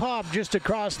Jug Pub just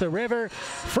across the river.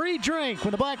 Free drink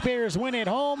when the Black Bears win at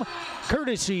home,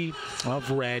 courtesy of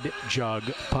Red Jug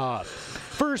Pub.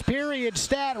 First period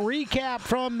stat recap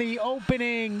from the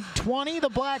opening 20. The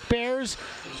Black Bears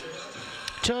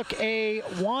took a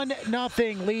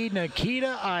 1-0 lead.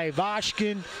 Nikita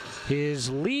Ivashkin, his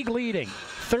league-leading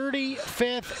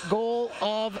 35th goal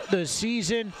of the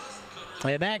season.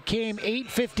 And that came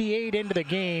 8:58 into the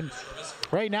game.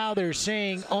 Right now they're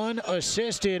saying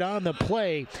unassisted on the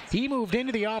play. He moved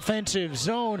into the offensive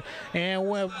zone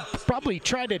and probably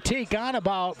tried to take on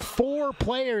about 4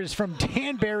 players from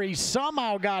Danbury.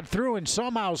 Somehow got through and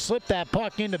somehow slipped that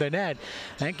puck into the net.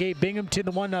 That gave Binghamton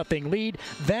the 1-0 lead.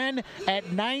 Then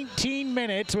at 19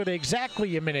 minutes, with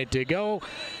exactly a minute to go,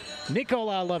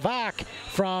 Nicola Levac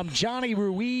from Johnny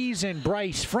Ruiz and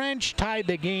Bryce French tied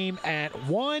the game at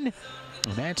 1.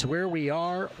 And that's where we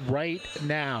are right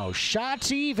now.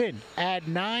 Shots even at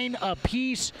 9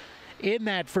 apiece in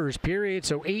that first period,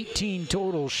 so 18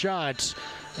 total shots.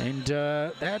 And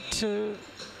that's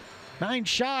 9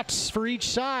 shots for each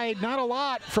side. Not a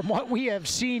lot from what we have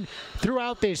seen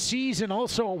throughout this season.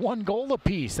 Also a 1 goal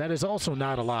apiece. That is also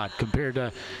not a lot compared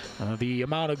to the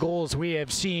amount of goals we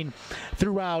have seen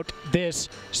throughout this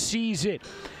season.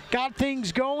 Got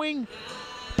things going.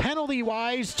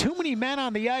 Penalty-wise, too many men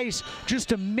on the ice.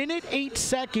 Just a minute, 8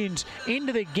 seconds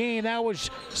into the game. That was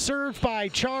served by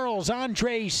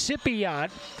Charles-Andre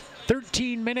Sipiot.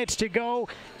 13 minutes to go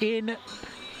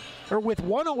with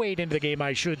 1:08 into the game,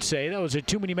 I should say. That was a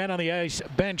too many men on the ice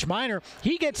bench minor.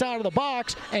 He gets out of the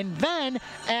box, and then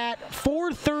at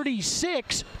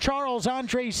 4:36,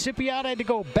 Charles-Andre Sipiot had to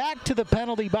go back to the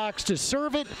penalty box to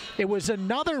serve it. It was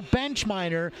another bench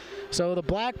minor, so the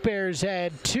Black Bears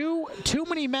had too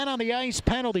many men on the ice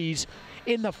penalties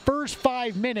in the first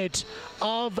 5 minutes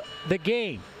of the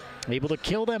game. Able to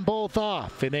kill them both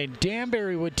off. And then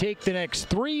Danbury would take the next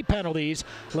 3 penalties.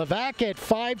 Levac at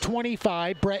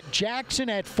 5:25. Brett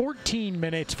Jackson at 14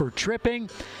 minutes for tripping.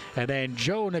 And then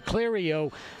Joe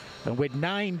Niclario with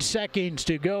 9 seconds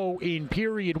to go in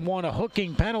period 1, a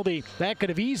hooking penalty. That could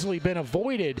have easily been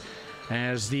avoided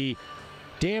as the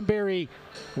Danbury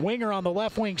winger on the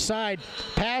left wing side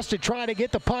passed to try to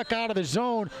get the puck out of the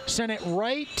zone, sent it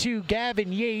right to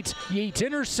Gavin Yates. Yates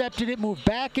intercepted it, moved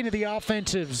back into the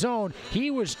offensive zone. He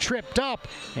was tripped up,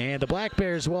 and the Black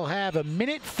Bears will have a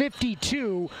minute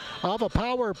 52 of a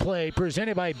power play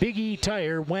presented by Big E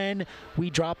Tire when we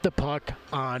drop the puck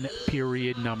on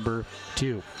period number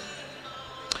 2.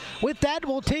 With that,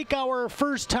 we'll take our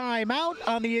first time out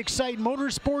on the Excite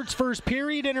Motorsports first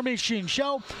period intermission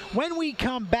show. When we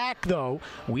come back, though,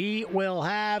 we will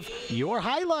have your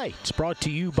highlights brought to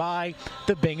you by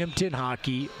the Binghamton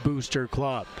Hockey Booster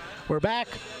Club. We're back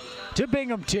to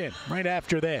Binghamton right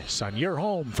after this on your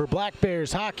home for Black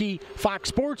Bears hockey, Fox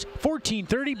Sports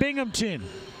 1430 Binghamton.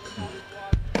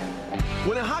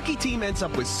 When a hockey team ends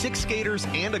up with 6 skaters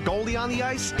and a goalie on the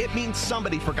ice, it means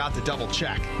somebody forgot to double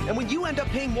check. And when you end up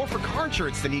paying more for car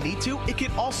insurance than you need to, it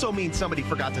can also mean somebody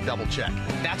forgot to double check.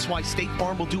 That's why State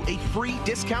Farm will do a free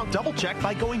discount double check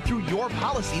by going through your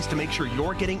policies to make sure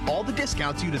you're getting all the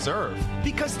discounts you deserve.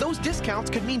 Because those discounts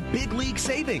could mean big league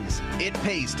savings. It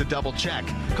pays to double check.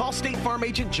 Call State Farm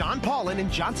agent John Paulin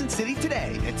in Johnson City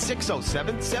today at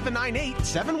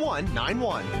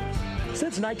 607-798-7191.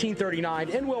 Since 1939,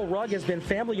 Inwell Rug has been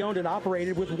family-owned and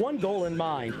operated with one goal in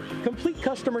mind: complete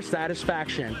customer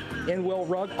satisfaction. Inwell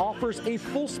Rug offers a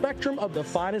full spectrum of the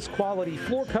finest quality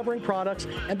floor covering products,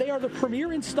 and they are the premier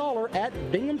installer at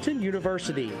Binghamton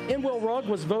University. Inwell Rug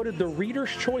was voted the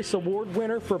Reader's Choice Award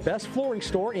winner for Best Flooring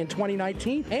Store in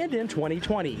 2019 and in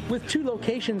 2020. With 2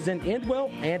 locations in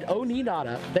Inwell and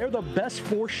Oneonta, they're the best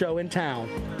floor show in town.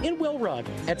 Inwell Rug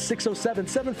at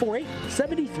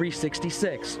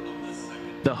 607-748-7366.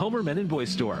 The Homer Men and Boys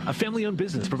Store, a family-owned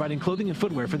business providing clothing and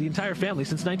footwear for the entire family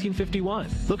since 1951.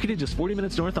 Located just 40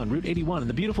 minutes north on Route 81 in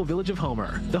the beautiful village of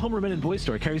Homer. The Homer Men and Boys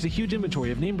Store carries a huge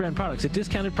inventory of name brand products at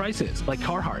discounted prices like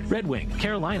Carhartt, Red Wing,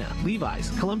 Carolina,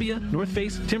 Levi's, Columbia, North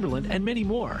Face, Timberland, and many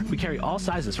more. We carry all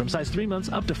sizes from size 3 months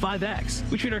up to 5X.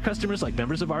 We treat our customers like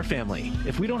members of our family.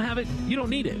 If we don't have it, you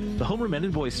don't need it. The Homer Men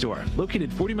and Boys Store,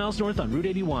 located 40 miles north on Route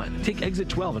 81. Take exit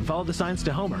 12 and follow the signs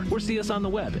to Homer, or see us on the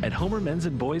web at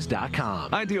homermensandboys.com.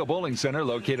 Ideal Bowling Center,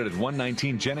 located at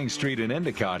 119 Jennings Street in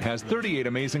Endicott, has 38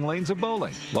 amazing lanes of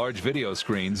bowling, large video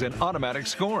screens, and automatic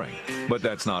scoring. But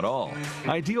that's not all.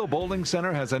 Ideal Bowling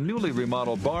Center has a newly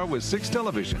remodeled bar with 6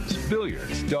 televisions,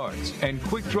 billiards, darts, and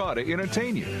quick draw to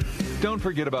entertain you. Don't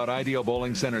forget about Ideal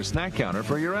Bowling Center's snack counter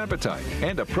for your appetite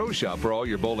and a pro shop for all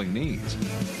your bowling needs.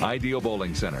 Ideal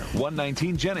Bowling Center,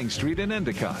 119 Jennings Street in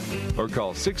Endicott, or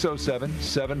call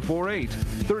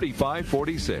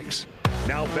 607-748-3546.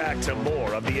 Now back to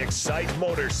more of the Excite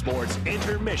Motorsports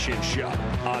Intermission Show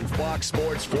on Fox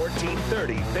Sports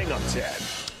 1430 Binghamton.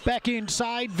 Back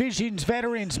inside Visions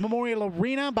Veterans Memorial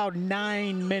Arena, about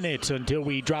 9 minutes until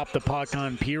we drop the puck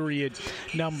on period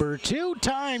number 2.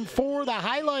 Time for the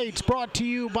highlights, brought to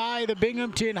you by the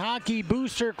Binghamton Hockey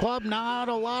Booster Club. Not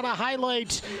a lot of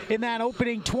highlights in that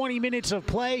opening 20 minutes of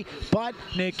play, but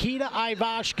Nikita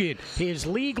Ivashkin, his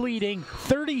league-leading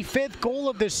 35th goal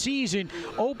of the season,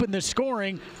 opened the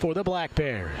scoring for the Black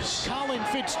Bears. Colin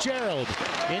Fitzgerald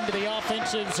into the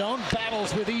offensive zone,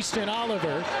 battles with Easton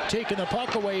Oliver, taking the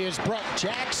puck away is Brett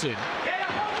Jackson.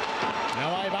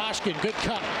 Now Ivashkin, good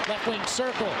cut, left wing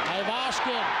circle.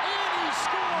 Ivashkin, and he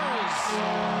scores!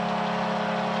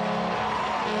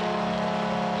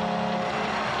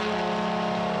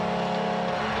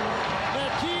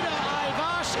 Nikita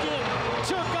Ivashkin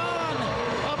took on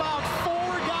about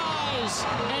 4 guys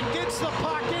and gets the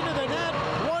puck into the net.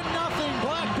 1-0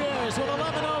 Black Bears with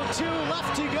 11:02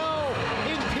 left to go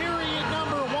in period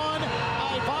number 1.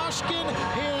 Ivashkin,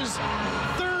 his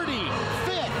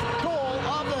 35th goal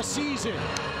of the season.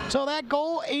 So that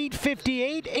goal,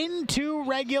 8:58 into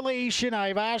regulation.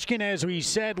 Ivashkin, as we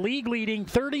said, league-leading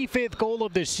 35th goal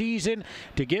of the season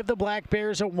to give the Black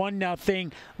Bears a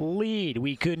 1-0 lead.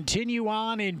 We continue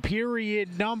on in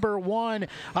period number 1.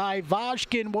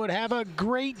 Ivashkin would have a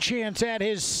great chance at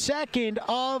his second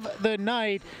of the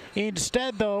night.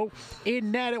 Instead, though,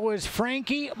 in net it was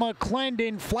Frankie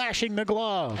McClendon flashing the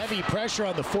glove. Heavy pressure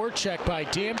on the forecheck by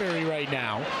Danbury right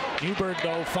now. Newberg,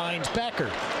 though, finds Becker.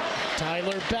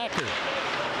 Tyler Becker,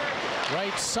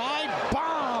 right side,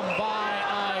 bomb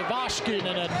by Ivashkin,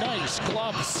 and a nice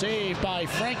glove save by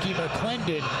Frankie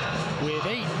McClendon with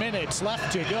 8 minutes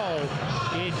left to go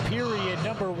in period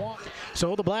number 1.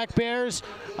 So the Black Bears,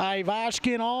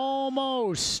 Ivashkin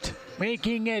almost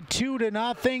making it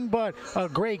 2-0, but a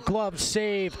great glove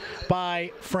save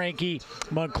by Frankie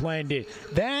McClendon.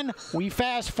 Then we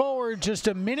fast forward just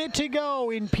a minute to go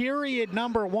in period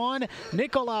number 1.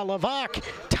 Nikola Levac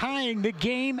tying the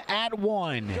game at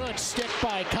 1. Good stick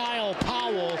by Kyle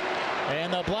Powell,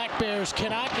 and the Black Bears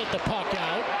cannot get the puck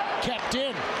out. Kept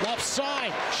in, left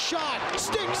side, shot,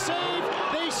 stick save,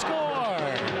 they score.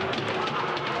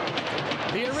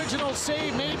 The original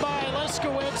save made by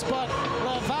Leskowitz, but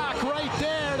Levac right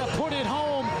there to put it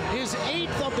home. His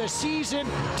 8th of the season,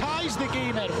 ties the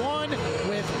game at 1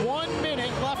 with 1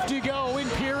 minute left to go in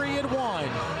period 1.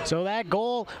 So that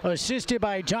goal assisted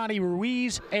by Johnny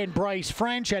Ruiz and Bryce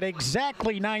French at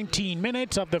exactly 19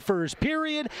 minutes of the first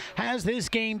period has this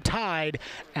game tied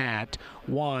at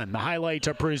 1. The highlights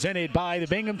are presented by the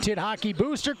Binghamton Hockey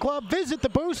Booster Club. Visit the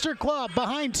Booster Club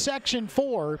behind Section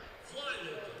 4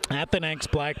 at the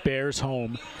next Black Bears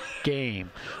home game.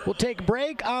 We'll take a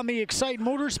break on the Excite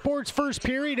Motorsports first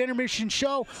period intermission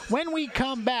show. When we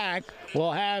come back,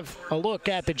 we'll have a look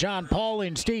at the John Paul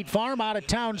and State Farm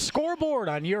out-of-town scoreboard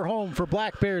on your home for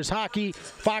Black Bears hockey.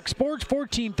 Fox Sports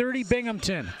 1430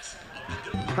 Binghamton.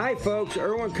 Hi folks,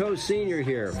 Erwin Coe Sr.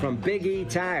 here from Big E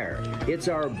Tire. It's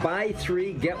our buy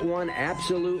 3, get 1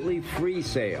 absolutely free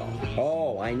sale.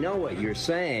 Oh, I know what you're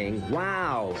saying.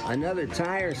 Wow, another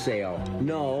tire sale.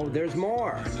 No, there's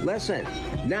more. Listen,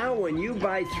 now when you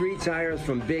buy 3 tires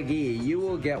from Big E, you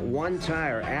will get 1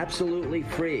 tire absolutely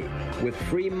free with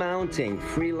free mounting,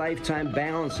 free lifetime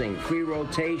balancing, free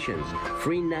rotations,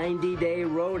 free 90-day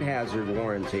road hazard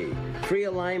warranty, free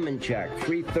alignment check,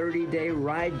 free 30-day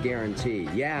ride guarantee.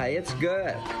 Yeah, it's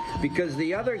good because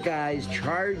the other guys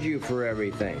charge you for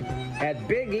everything. At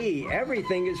Big E,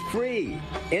 everything is free.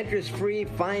 Interest-free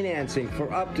financing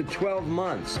for up to 12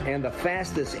 months and the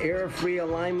fastest error-free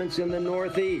alignments in the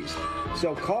Northeast.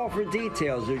 So call for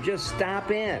details or just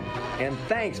stop in. And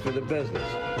thanks for the business.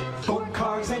 For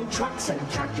cars and trucks and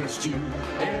tractors too,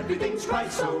 everything's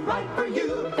right, so right for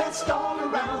you. Best all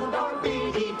around our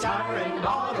Big E Tire and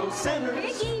Auto Centers.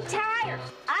 Big E Tire.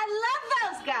 I love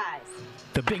those guys.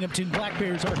 The Binghamton Black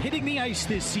Bears are hitting the ice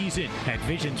this season at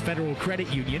Visions Federal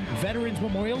Credit Union, Veterans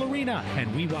Memorial Arena,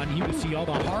 and we want you to see all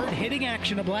the hard-hitting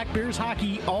action of Black Bears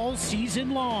hockey all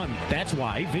season long. That's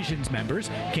why Visions members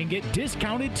can get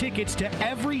discounted tickets to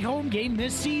every home game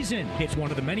this season. It's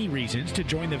one of the many reasons to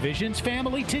join the Visions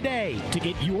family today. To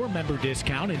get your member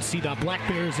discount and see the Black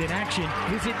Bears in action,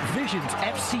 visit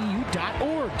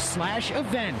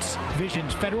visionsfcu.org/events.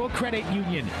 Visions Federal Credit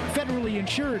Union, federally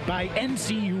insured by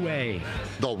NCUA.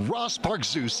 The Ross Park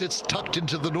Zoo sits tucked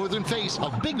into the northern face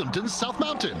of Binghamton's South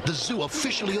Mountain. The zoo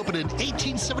officially opened in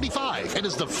 1875 and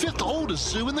is the 5th oldest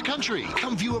zoo in the country.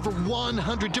 Come view over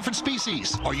 100 different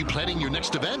species. Are you planning your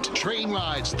next event? Train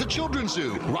rides, the Children's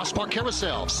Zoo, Ross Park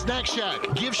Carousel, Snack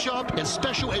Shack, Gift Shop, and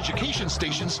special education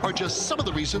stations are just some of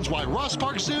the reasons why Ross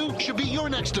Park Zoo should be your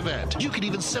next event. You can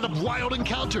even set up wild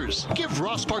encounters. Give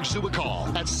Ross Park Zoo a call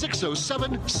at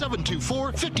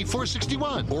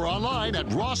 607-724-5461 or online at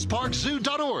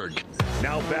rossparkzoo.org.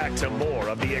 Now back to more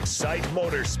of the Excite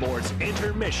Motorsports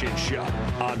Intermission Show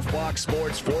on Fox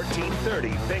Sports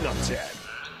 1430 Binghamton.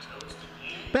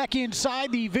 Back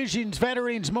inside the Visions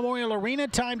Veterans Memorial Arena,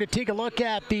 time to take a look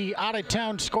at the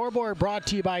out-of-town scoreboard brought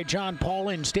to you by John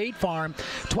Paulin State Farm.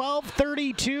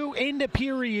 12:32 into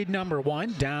period number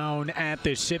 1 down at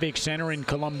the Civic Center in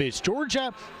Columbus,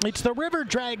 Georgia. It's the River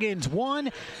Dragons 1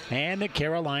 and the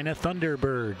Carolina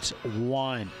Thunderbirds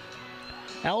 1.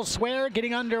 Elsewhere,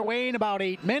 getting underway in about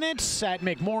 8 minutes at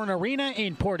McMorran Arena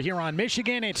in Port Huron,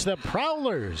 Michigan. It's the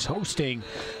Prowlers hosting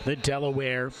the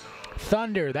Delaware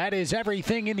Thunder. That is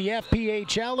everything in the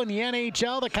FPHL and the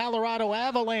NHL. The Colorado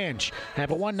Avalanche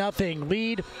have a 1-0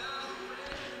 lead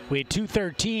with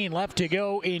 2:13 left to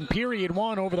go in period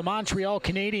 1 over the Montreal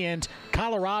Canadiens.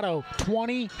 Colorado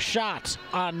 20 shots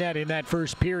on net in that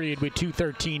first period with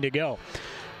 2:13 to go.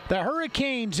 The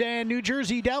Hurricanes and New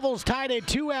Jersey Devils tied at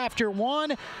 2 after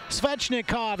 1.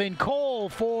 Svechnikov and Cole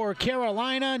for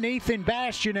Carolina. Nathan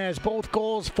Bastian has both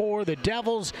goals for the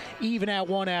Devils, even at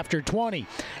 1 after 20.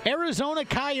 Arizona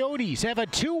Coyotes have a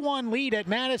 2-1 lead at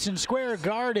Madison Square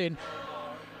Garden.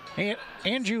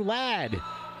 Andrew Ladd,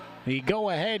 the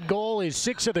go-ahead goal, is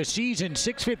 6th of the season,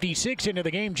 6:56 into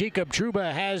the game. Jacob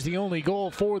Trouba has the only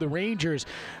goal for the Rangers.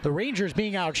 The Rangers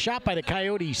being outshot by the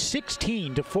Coyotes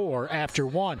 16-4 after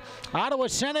 1. Ottawa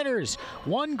Senators,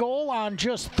 1 goal on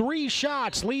just 3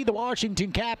 shots, lead the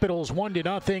Washington Capitals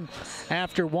 1-0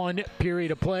 after 1 period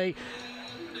of play.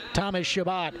 Thomas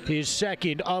Chabot, his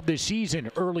 2nd of the season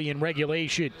early in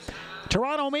regulation.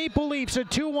 Toronto Maple Leafs a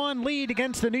 2-1 lead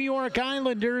against the New York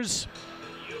Islanders.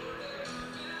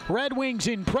 Red Wings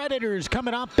and Predators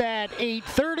coming up at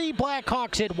 8:30.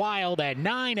 Blackhawks at Wild at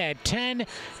 9 at 10.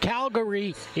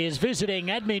 Calgary is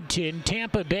visiting Edmonton.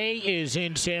 Tampa Bay is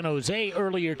in San Jose.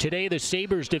 Earlier today, the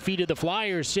Sabres defeated the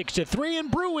Flyers 6-3,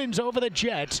 and Bruins over the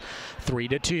Jets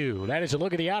 3-2. That is a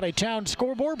look at the out-of-town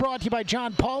scoreboard brought to you by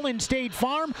John Paulin State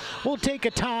Farm. We'll take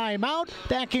a timeout.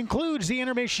 That concludes the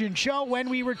intermission show. When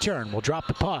we return, we'll drop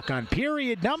the puck on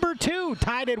period number 2,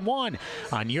 tied at 1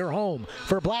 on your home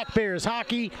for Black Bears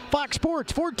hockey. Fox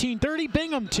Sports 1430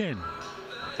 Binghamton.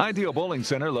 Ideal Bowling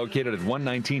Center, located at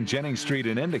 119 Jennings Street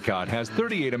in Endicott, has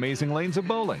 38 amazing lanes of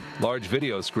bowling, large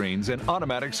video screens, and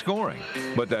automatic scoring.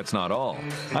 But that's not all.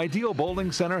 Ideal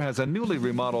Bowling Center has a newly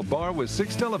remodeled bar with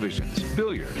 6 televisions,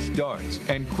 billiards, darts,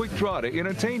 and quick draw to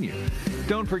entertain you.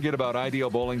 Don't forget about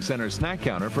Ideal Bowling Center's snack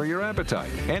counter for your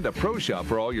appetite and a pro shop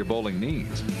for all your bowling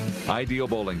needs. Ideal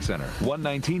Bowling Center,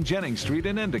 119 Jennings Street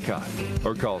in Endicott,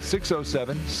 or call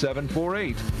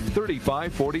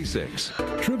 607-748-3546.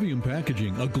 Trivium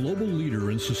Packaging, a global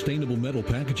leader in sustainable metal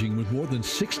packaging with more than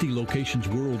 60 locations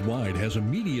worldwide, has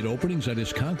immediate openings at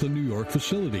its Conklin, New York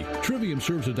facility. Trivium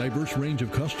serves a diverse range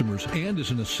of customers and is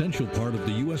an essential part of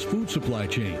the U.S. food supply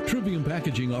chain. Trivium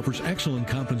Packaging offers excellent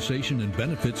compensation and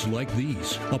benefits like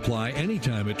these. Apply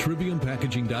anytime at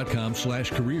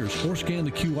triviumpackaging.com/careers or scan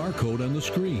the QR code on the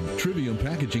screen. Trivium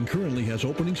Packaging currently has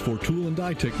openings for tool and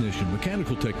die technician,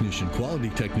 mechanical technician, quality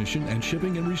technician, and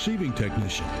shipping and receiving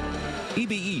technician.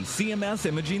 EBE CMS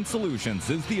Imaging Solutions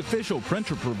is the official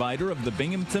printer provider of the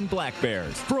Binghamton Black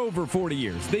Bears. For over 40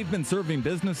 years, they've been serving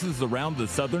businesses around the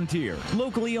southern tier.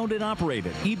 Locally owned and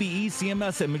operated, EBE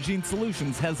CMS Imaging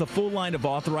Solutions has a full line of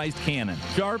authorized Canon,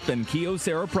 Sharp, and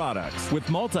Kyocera products. With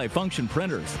multi-function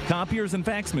printers, copiers, and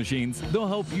fax machines, they'll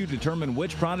help you determine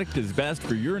which product is best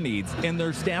for your needs, and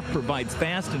their staff provides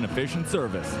fast and efficient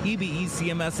service. EBE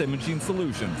CMS Imaging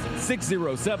Solutions,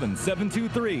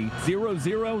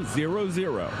 607-723-0000.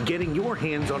 Getting your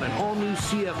hands on an all-new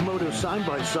CF Moto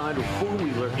side-by-side or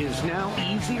four-wheeler is now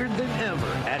easier than ever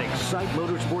at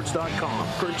ExciteMotorsports.com.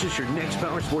 Purchase your next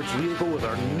power sports vehicle with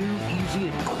our new, easy,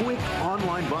 and quick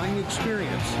online buying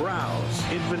experience. Browse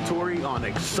inventory on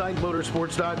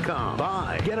ExciteMotorsports.com.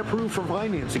 Buy, get approved for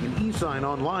financing and e-sign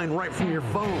online right from your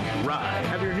phone. Ride,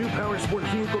 have your new power sports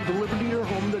vehicle delivered to your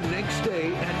home the next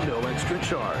day at no extra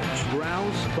charge.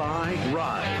 Browse, buy,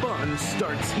 ride. Fun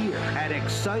starts here at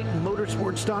ExciteMotorsports.com.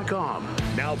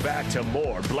 Now back to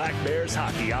more Black Bears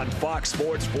hockey on Fox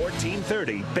Sports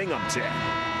 1430 Binghamton.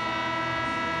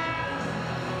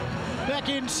 Back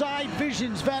inside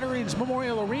Visions Veterans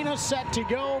Memorial Arena, set to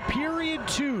go. Period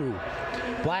 2.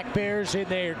 Black Bears in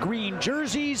their green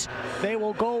jerseys. They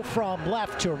will go from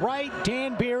left to right.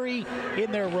 Danbury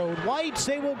in their road whites.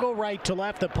 They will go right to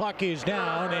left. The puck is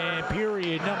down, and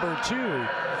period number 2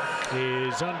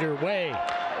 is underway.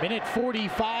 Minute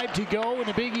 45 to go in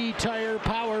the Big E Tire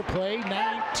power play.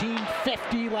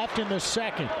 19:50 left in the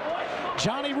second.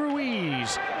 Johnny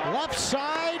Ruiz, left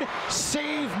side,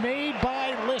 save made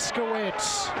by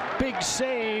Liskowitz. Big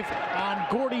save on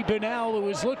Gordy Bunnell, who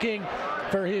is looking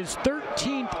for his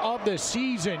 13th of the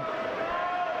season.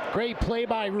 Great play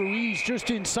by Ruiz just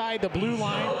inside the blue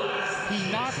line.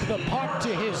 He knocked the puck to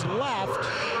his left,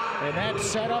 and that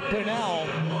set up Bunnell.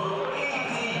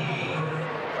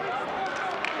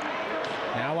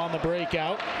 Now on the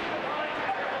breakout,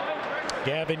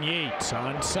 Gavin Yates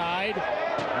onside.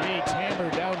 Yates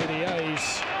hammered down to the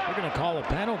ice. We're going to call a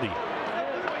penalty.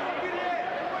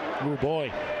 Oh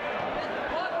boy.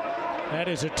 That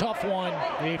is a tough one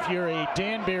if you're a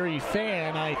Danbury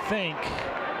fan, I think.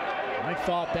 I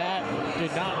thought that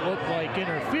did not look like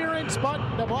interference, but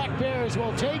the Black Bears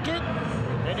will take it.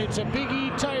 And it's a Big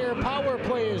E Tire power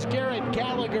play as Garrett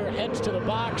Gallagher heads to the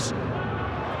box.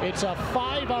 It's a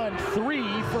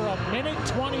 5-on-3 for a minute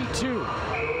 22.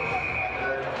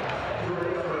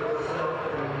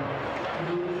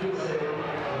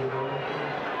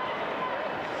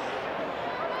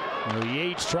 Well,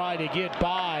 Yates tried to get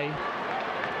by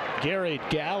Garrett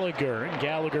Gallagher, and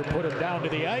Gallagher put him down to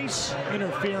the ice.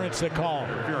 Interference the call.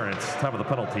 Interference, time of the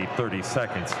penalty, 30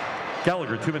 seconds.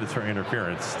 Gallagher, 2 minutes for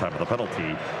interference, time of the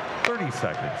penalty, 30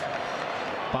 seconds.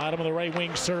 Bottom of the right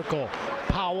wing circle.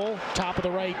 Powell, top of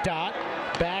the right dot.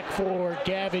 Back for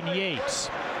Gavin Yates.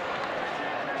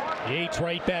 Yates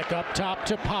right back up top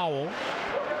to Powell.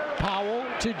 Powell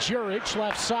to Jurich,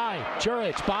 left side.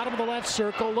 Jurich, bottom of the left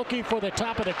circle, looking for the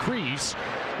top of the crease.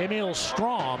 Emil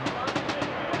Strom.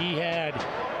 He had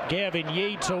Gavin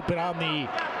Yates open on the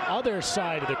other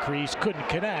side of the crease, couldn't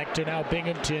connect, and now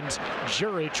Binghamton's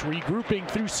Jurich regrouping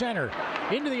through center.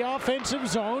 Into the offensive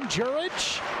zone,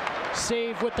 Jurich,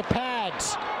 save with the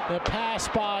pads. The pass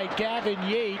by Gavin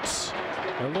Yates,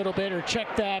 a little bit, or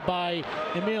check that by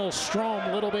Emil Strom,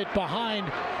 a little bit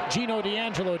behind Gino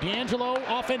D'Angelo. D'Angelo,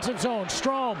 offensive zone,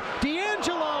 Strom,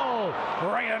 D'Angelo,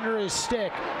 right under his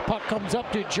stick. Puck comes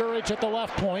up to Jurich at the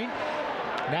left point.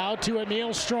 Now to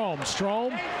Emil Strom.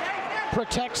 Strom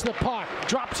protects the puck,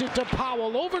 drops it to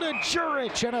Powell, over to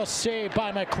Jurich, and a save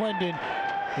by McClendon.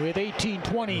 With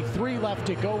 18:23 left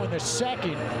to go in the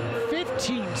second,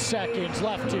 15 seconds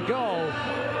left to go.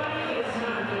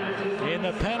 In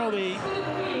the penalty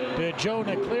to Joe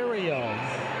Niclerio.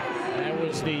 That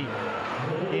was the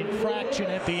infraction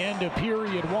at the end of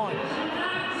period 1.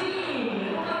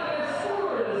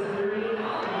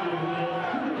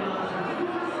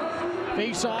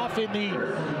 Face off in the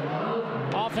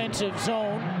offensive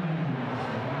zone.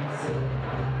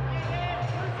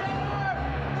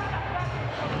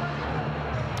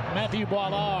 Matthew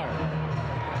Boilard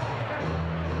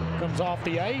comes off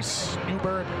the ice.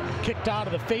 Newberg kicked out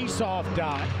of the face-off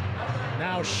dot.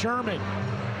 Now Sherman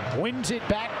wins it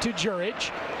back to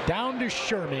Jurich. Down to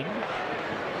Sherman.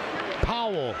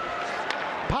 Powell.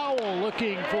 Powell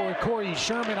looking for Corey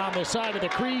Sherman on the side of the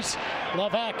crease.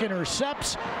 Levac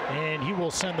intercepts, and he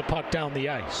will send the puck down the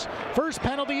ice. First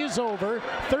penalty is over.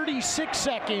 36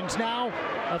 seconds now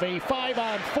of a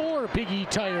 5-on-4 Big E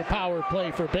Tire power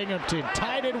play for Binghamton.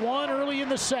 Tied at 1 early in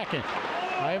the second.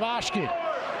 Ivashkin,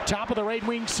 top of the right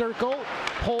wing circle,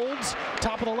 holds,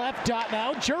 top of the left dot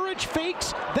now. Jurich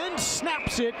fakes, then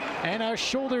snaps it, and a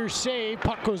shoulder save.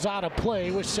 Puck goes out of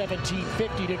play with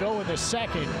 17:50 to go in the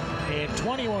second, and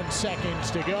 21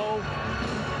 seconds to go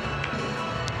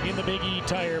in the Big E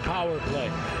Tire power play.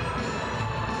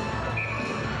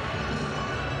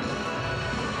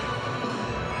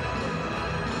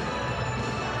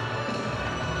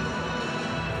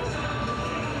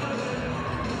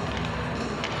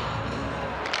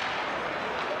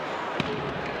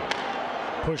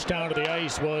 Pushed down to the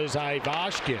ice was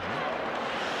Ivashkin.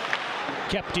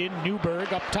 Kept in,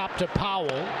 Newberg up top to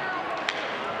Powell.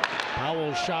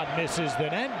 Powell's shot misses the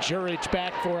net. Jurich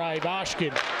back for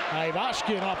Ivashkin.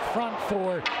 Ivashkin up front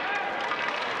for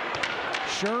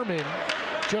Sherman,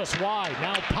 just wide.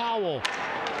 Now Powell.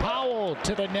 Powell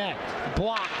to the net.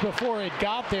 Blocked before it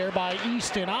got there by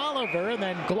Easton Oliver, and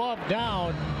then gloved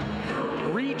down.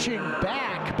 Reaching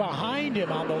back behind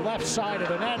him on the left side of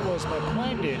the net was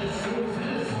McClendon.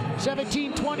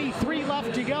 17:23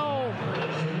 left to go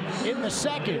in the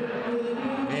second.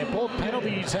 And both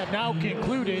penalties have now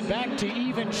concluded, back to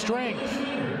even strength.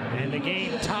 And the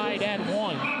game tied at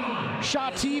 1.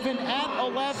 Shots even at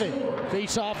 11.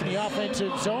 Face off in the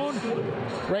offensive zone.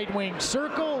 Right wing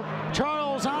circle.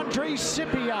 Charles Andre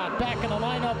Sipiot back in the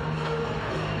lineup.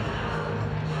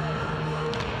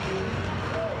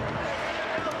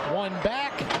 One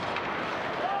back.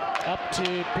 Up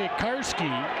to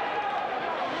Pikarski.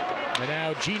 And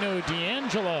now Gino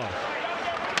D'Angelo.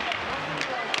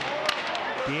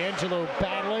 D'Angelo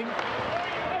battling.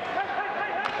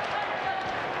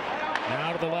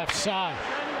 Now to the left side.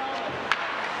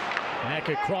 Back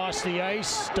across the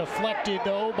ice. Deflected,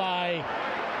 though, by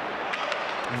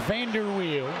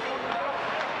Vanderweel.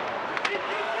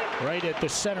 Right at the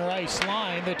center ice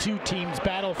line, the two teams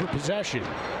battle for possession.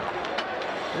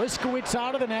 Liskowitz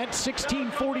out of the net,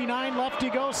 16:49 left to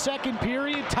go, second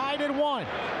period, tied at 1.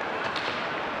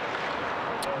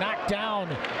 Knocked down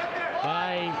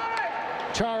by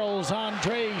Charles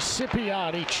Andre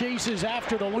Sipiot. He chases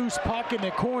after the loose puck in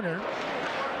the corner,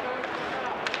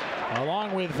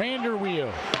 along with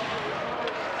Vanderweel.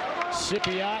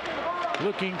 Sipiot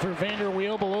looking for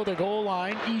Vanderweel below the goal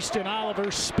line. Easton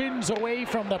Oliver spins away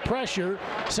from the pressure,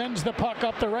 sends the puck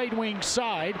up the right wing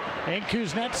side, and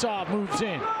Kuznetsov moves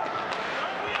in.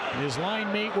 His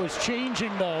line mate was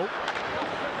changing, though.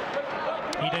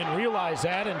 He didn't realize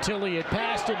that until he had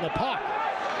passed him the puck.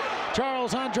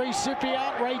 Charles Andre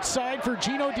Sipiot, right side for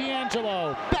Gino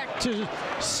D'Angelo. Back to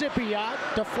Sipiot,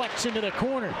 deflects into the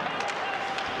corner.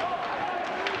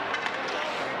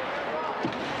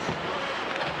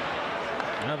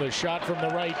 Another shot from the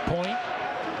right point.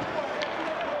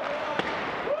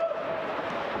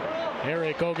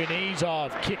 Eric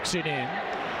Oganezov kicks it in.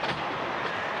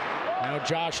 Now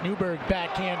Josh Newberg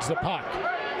backhands the puck.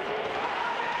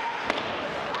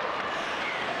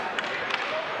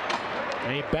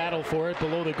 They battle for it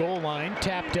below the goal line.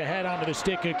 Tapped ahead onto the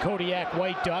stick of Kodiak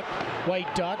White-Duck.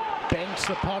 White-Duck banks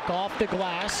the puck off the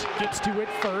glass. Gets to it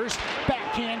first.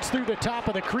 Backhands through the top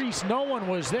of the crease. No one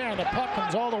was there, and the puck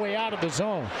comes all the way out of the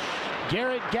zone.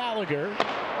 Garrett Gallagher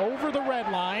over the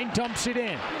red line, dumps it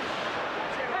in.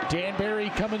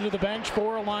 Danbury coming to the bench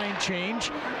for a line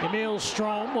change. Emil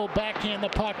Strom will backhand the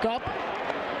puck up.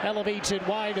 Elevates it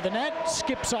wide of the net.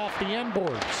 Skips off the end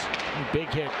boards. Big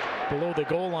hit below the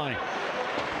goal line.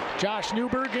 Josh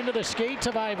Newberg into the skates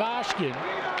of Ivashkin.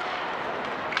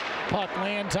 Puck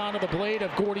lands onto the blade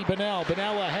of Gordy Bonnell.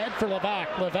 Bonnell ahead for Levac.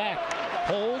 Levac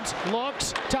holds,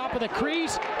 looks, top of the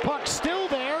crease. Puck still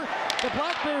there. The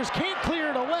Black Bears can't clear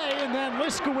it away, and then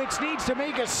Liskowitz needs to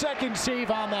make a second save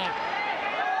on that.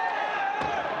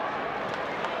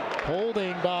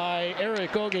 Holding by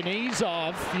Eric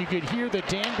Oganezov. You could hear the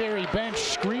Danbury bench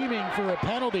screaming for a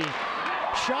penalty.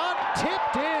 Shot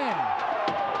tipped in.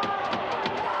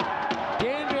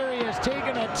 Danbury has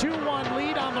taken a 2-1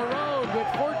 lead on the road with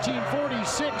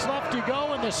 14:46 left to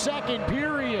go in the second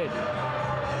period.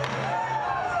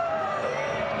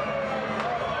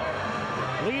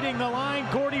 Leading the line,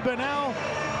 Gordy Bonnell,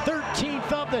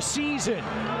 13th of the season.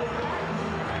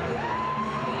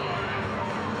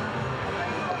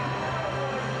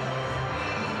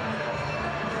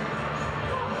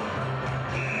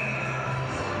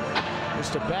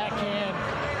 Just a backhand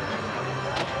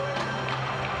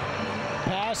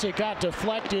pass. It got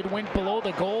deflected, went below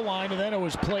the goal line, and then it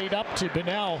was played up to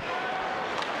Bonnell,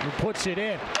 who puts it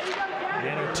in.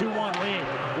 And a 2-1 lead.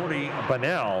 Gordy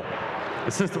Bonnell,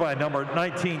 assisted by number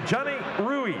 19, Johnny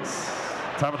Ruiz.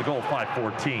 Time of the goal,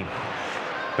 5:14.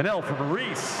 Bonnell for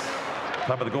Ruiz.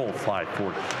 Time of the goal,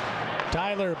 5:40.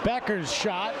 Tyler Becker's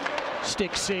shot.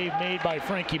 Stick save made by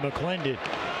Frankie McClendon.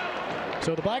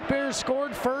 So the Black Bears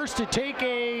scored first to take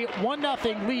a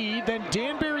 1-0 lead. Then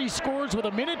Danbury scores with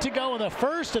a minute to go in the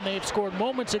first, and they've scored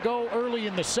moments ago early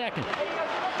in the second.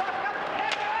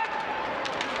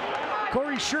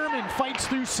 Corey Sherman fights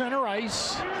through center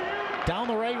ice, down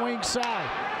the right wing side.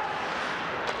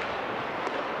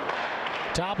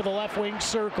 Top of the left wing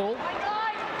circle.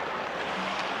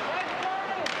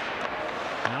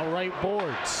 Now right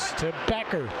boards to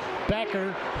Becker.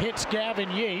 Becker hits Gavin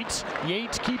Yates.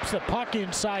 Yates keeps the puck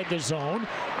inside the zone.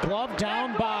 Glove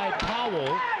down by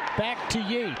Powell. Back to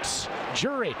Yates.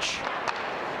 Jurich.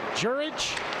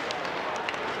 Jurich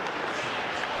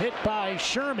hit by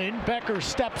Sherman. Becker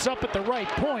steps up at the right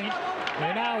point.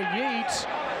 And now Yates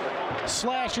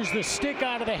slashes the stick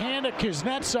out of the hand of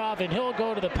Kuznetsov, and he'll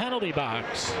go to the penalty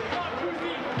box.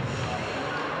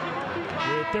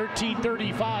 With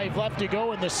 13:35 left to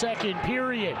go in the second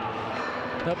period.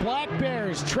 The Black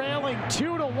Bears trailing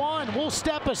 2-1 will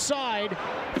step aside.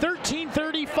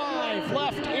 13:35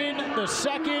 left in the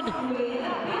second.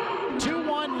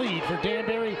 2-1 lead for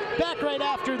Danbury. Back right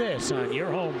after this on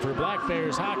your home for Black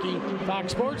Bears hockey.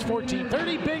 Fox Sports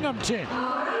 1430 Binghamton.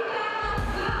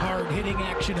 Hard-hitting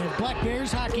action of Black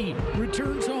Bears hockey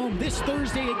returns home this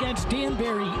Thursday against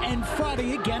Danbury and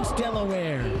Friday against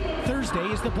Delaware. Thursday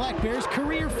is the Black Bears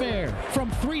Career Fair from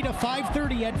 3 to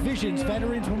 5:30 at Visions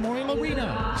Veterans Memorial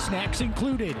Arena. Snacks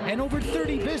included and over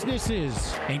 30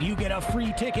 businesses. And you get a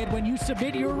free ticket when you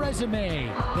submit your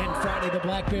resume. Then Friday, the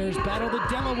Black Bears battle the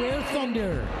Delaware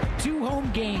Thunder. 2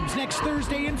 home games next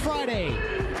Thursday and Friday.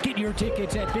 Get your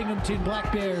tickets at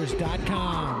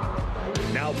BinghamtonBlackBears.com.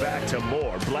 Now back to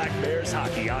more Black Bears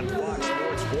hockey on Fox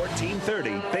Sports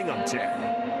 1430 Binghamton.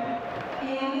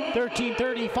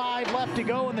 13:35 left to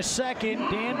go in the second.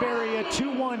 Danbury a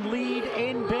 2-1 lead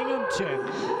in Binghamton.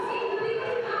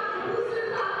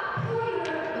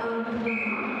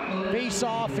 Face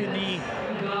off in the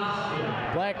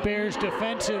Black Bears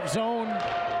defensive zone.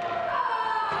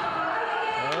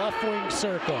 Left wing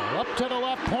circle, up to the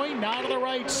left point, now to the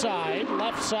right side,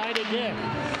 left side again.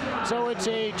 So it's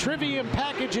a Trivium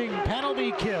Packaging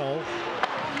penalty kill.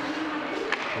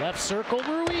 Left circle,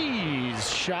 Ruiz,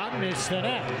 shot missed the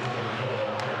net.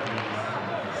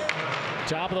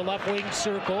 Top of the left wing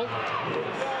circle.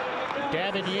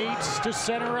 Gavin Yates to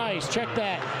center ice, check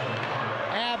that.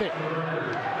 Abbott.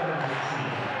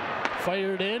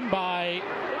 Fired in by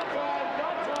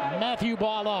Matthew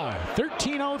Ballard.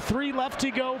 13:03 left to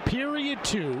go, period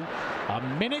 2.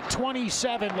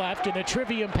 1:27 left in the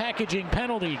Trivium Packaging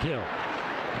penalty kill.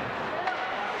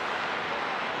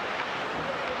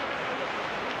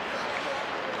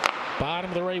 Bottom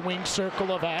of the right wing circle,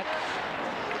 Levac.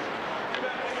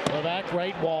 Levac,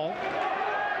 right wall.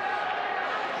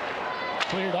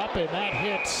 Cleared up, and that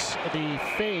hits the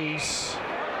face.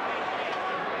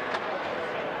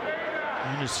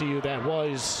 I'm going to see who that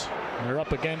was. They're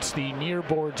up against the near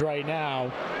boards right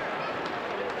now.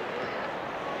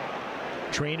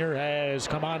 Trainer has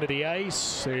come onto the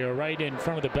ice. They are right in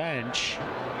front of the bench.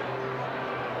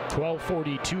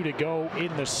 12:42 to go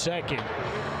in the second.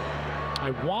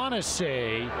 I want to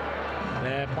say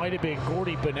that might have been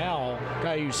Gordy Bunnell,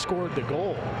 guy who scored the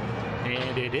goal.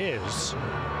 And it is.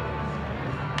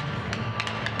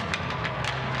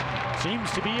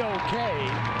 Seems to be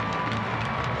okay.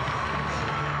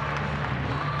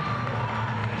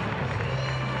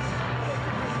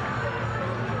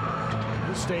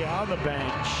 Stay on the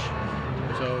bench,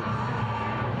 so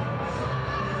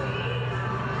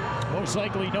most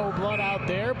likely no blood out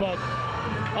there, but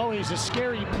always a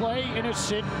scary play.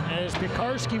 Innocent as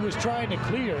Piekarski was trying to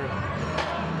clear.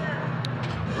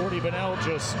 Gordy Bunnell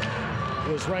just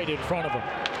was right in front of him.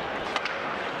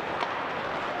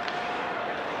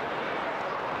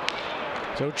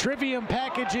 So Trivium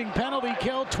Packaging penalty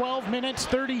kill, 12 minutes,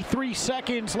 33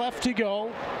 seconds left to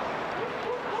go.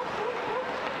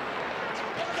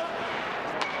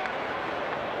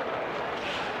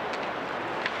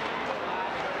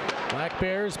 Black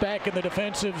Bears back in the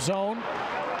defensive zone.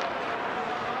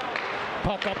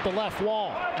 Puck up the left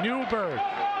wall. Newberg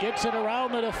gets it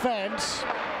around the defense.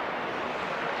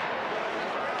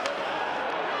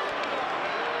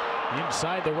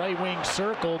 Inside the right wing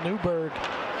circle, Newberg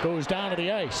goes down to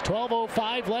the ice.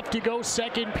 12:05 left to go,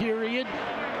 second period.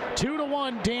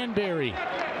 2-1 Danbury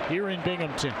here in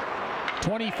Binghamton.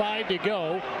 25 to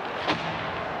go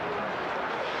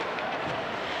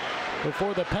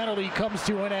before the penalty comes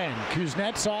to an end.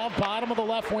 Kuznetsov, bottom of the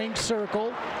left wing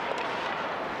circle.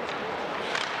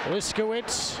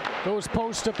 Liskowitz goes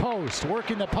post to post,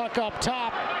 working the puck up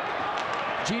top.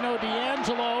 Gino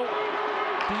D'Angelo.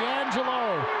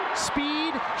 D'Angelo,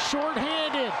 speed,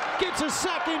 shorthanded, gets a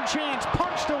second chance,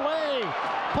 punched away.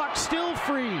 Puck still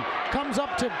free, comes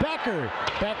up to Becker.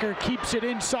 Becker keeps it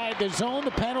inside the zone.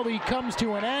 The penalty comes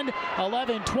to an end.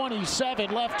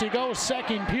 11:27 left to go,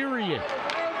 second period.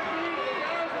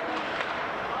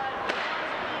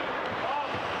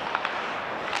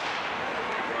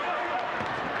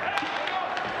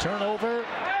 Turnover,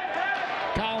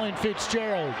 Colin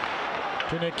Fitzgerald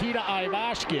to Nikita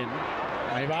Ivashkin.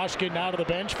 Ivashkin now to the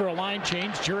bench for a line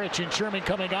change. Jurich and Sherman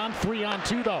coming on,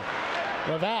 3-on-2 though.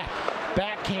 Levac,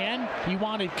 backhand, he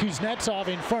wanted Kuznetsov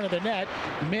in front of the net,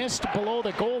 missed below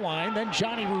the goal line. Then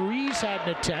Johnny Ruiz had an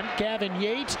attempt. Gavin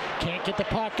Yates can't get the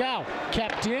puck out.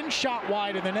 Kept in, shot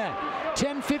wide of the net.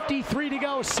 10:53 to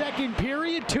go, second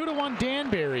period, 2-1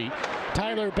 Danbury.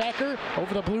 Tyler Becker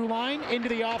over the blue line into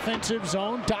the offensive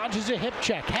zone, dodges a hip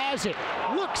check, has it,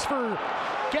 looks for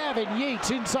Gavin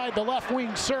Yates inside the left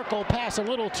wing circle, pass a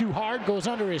little too hard, goes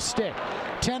under his stick.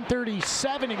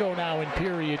 10:37 to go now in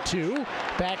period 2.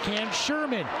 Backhand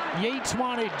Sherman. Yates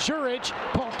wanted Jurich,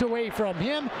 poked away from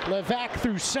him. Levac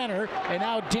through center, and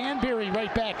now Danbury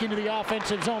right back into the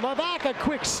offensive zone. Levac, a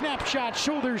quick snapshot,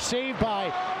 shoulder save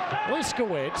by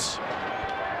Liskowitz.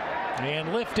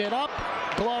 And lifted up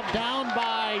Glove down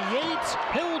by Yates.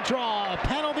 He'll draw a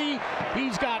penalty.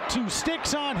 He's got 2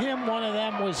 sticks on him. One of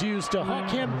them was used to hook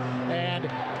him. And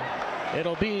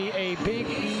it'll be a Big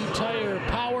E Tire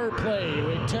power play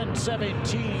with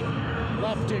 10:17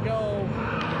 left to go.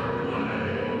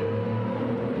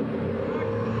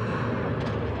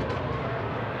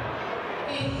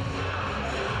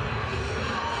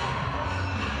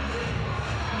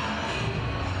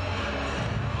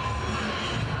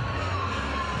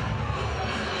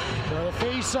 So the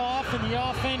face-off in the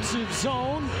offensive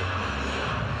zone.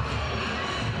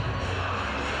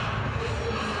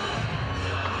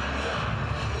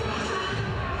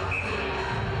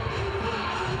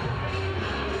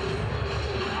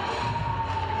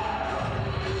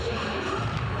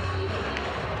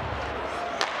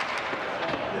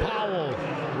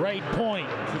 Right point.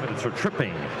 2 minutes for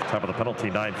tripping. Time of the penalty,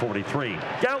 9:43.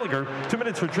 Gallagher, 2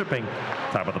 minutes for tripping.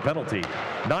 Time of the penalty,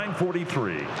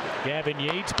 9:43. Gavin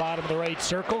Yates, bottom of the right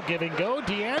circle, give and go.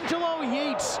 D'Angelo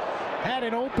Yates had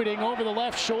an opening over the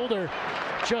left shoulder,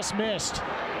 just missed.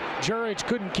 Jurich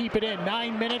couldn't keep it in.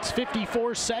 9 minutes,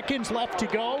 54 seconds left to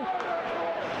go.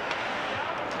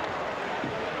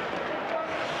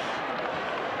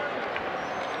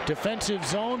 Defensive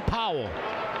zone, Powell.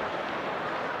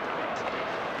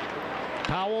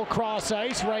 Powell cross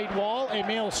ice, right wall.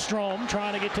 Emil Strom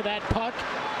trying to get to that puck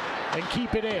and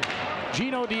keep it in.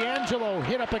 Gino D'Angelo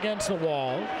hit up against the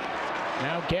wall.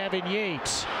 Now Gavin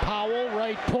Yates. Powell,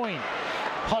 right point.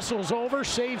 Hustles over,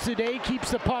 saves the day,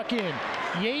 keeps the puck in.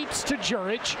 Yates to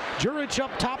Jurich. Jurich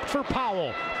up top for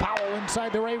Powell. Powell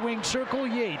inside the right wing circle.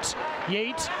 Yates.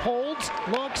 Yates holds,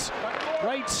 looks,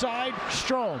 right side,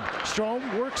 Strom. Strom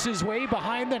works his way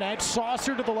behind the net.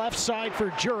 Saucer to the left side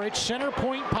for Jurich. Center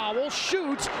point, Powell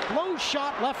shoots. Low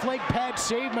shot, left leg pad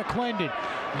save, McClendon.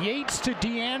 Yates to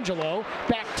D'Angelo.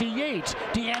 Back to Yates.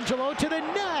 D'Angelo to the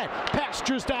net. Pass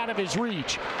just out of his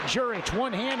reach. Jurich,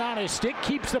 one hand on his stick,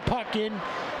 keeps the puck in.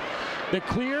 The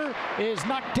clear is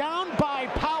knocked down by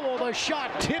Powell. The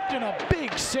shot tipped and a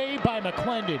big save by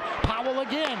McClendon. Powell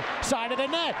again, side of the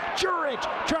net. Jurich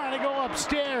trying to go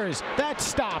upstairs. That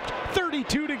stopped.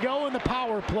 32 to go in the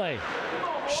power play.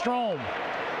 Strom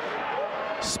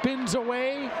spins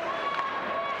away.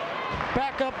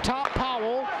 Back up top,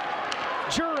 Powell.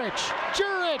 Jurich.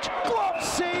 Glove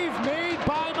save made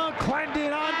by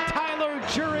McClendon on Tyler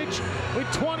Jurich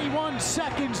with 21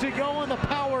 seconds to go in the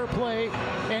power play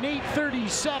and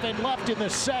 8:37 left in the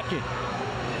second.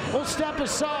 We'll step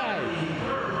aside.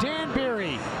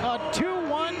 Danbury, a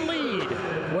 2-1 lead.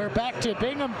 We're back to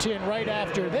Binghamton right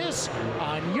after this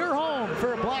on your home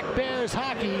for Black Bears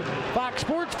hockey. Fox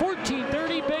Sports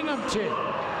 1430 Binghamton.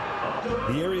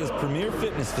 The area's premier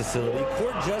fitness facility,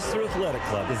 Court Jester Athletic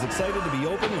Club, is excited to be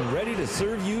open and ready to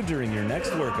serve you during your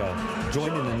next workout.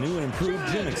 Join in the new and improved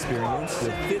gym experience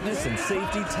with fitness and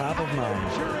safety top of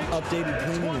mind. Updated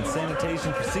cleaning and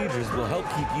sanitation procedures will help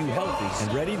keep you healthy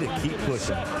and ready to keep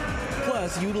pushing.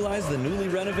 Plus, utilize the newly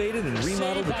renovated and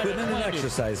remodeled equipment and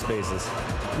exercise spaces.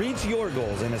 Reach your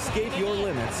goals and escape your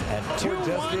limits at Court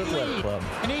Jester Athletic Club,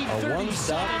 a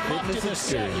one-stop fitness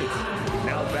experience.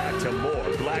 Now back to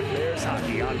more Black Bears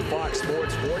hockey on Fox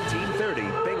Sports 1430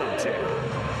 Binghamton.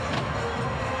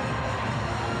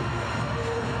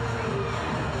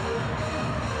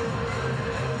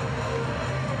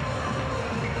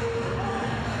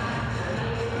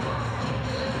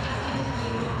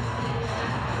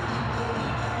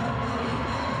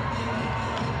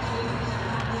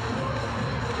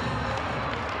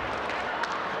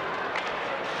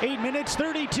 Eight minutes,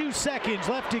 32 seconds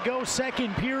left to go,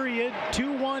 second period.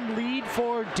 2-1 lead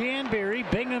for Danbury.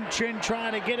 Binghamton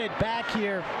trying to get it back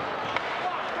here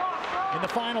in the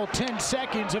final 10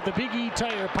 seconds of the Big E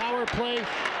Tire power play.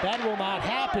 That will not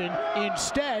happen.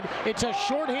 Instead, it's a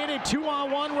shorthanded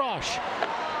 2-on-1 rush.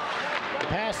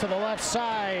 Pass to the left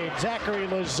side. Zachary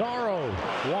Lazaro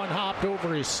one-hopped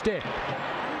over his stick.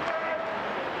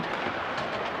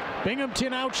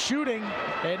 Binghamton out shooting,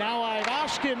 and now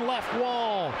Ivashkin left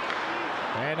wall.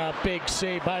 And a big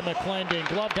save by McClendon.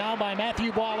 Glove down by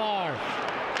Matthew Boilard.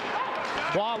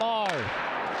 Boilard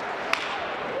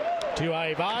to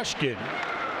Ivashkin.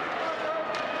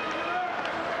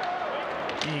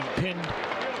 Being pinned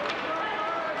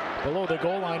below the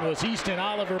goal line was Easton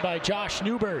Oliver by Josh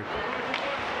Newberg.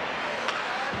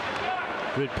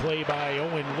 Good play by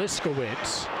Owen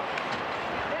Liskowitz.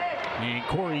 And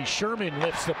Corey Sherman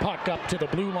lifts the puck up to the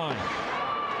blue line.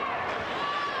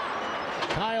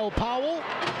 Kyle Powell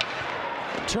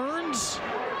turns,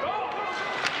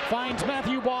 finds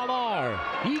Matthew Boilard.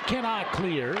 He cannot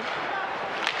clear.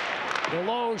 The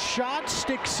low shot,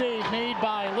 stick save made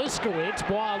by Liskowitz.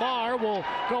 Boilard will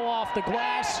go off the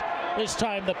glass. This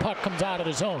time the puck comes out of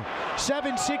the zone.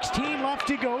 7:16 left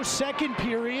to go, second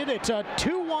period. It's a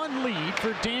 2-1 lead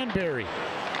for Danbury.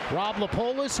 Rob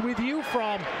Lapolis with you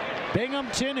from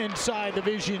Binghamton inside the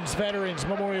Visions Veterans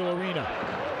Memorial Arena.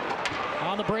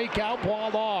 On the breakout,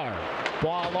 Boilard.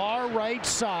 Boilard right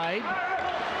side.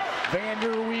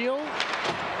 Vanderweel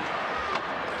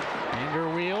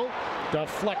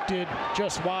deflected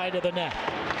just wide of the net.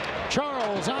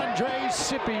 Charles Andre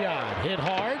Sipiad hit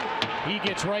hard. He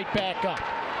gets right back up.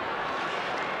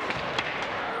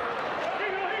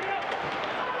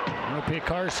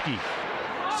 Piekarski.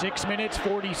 6 minutes,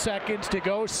 40 seconds to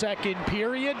go, second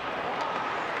period.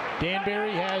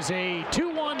 Danbury has a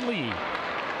 2-1 lead.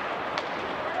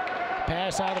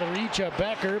 Pass out of the reach of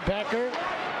Becker. Becker.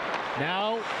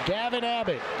 Now Gavin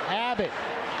Abbott. Abbott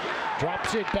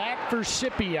drops it back for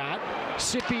Sipiat.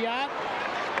 Sipiat.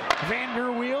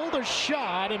 Vanderweel, the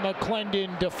shot, and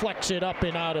McClendon deflects it up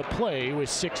and out of play with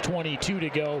 6:22 to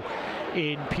go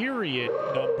in period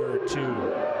number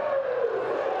 2.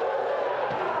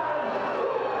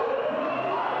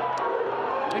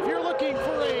 If you're looking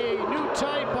for a new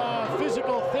type of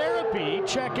physical therapy,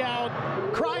 check out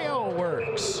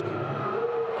CryoWorks.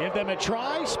 Give them a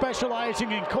try.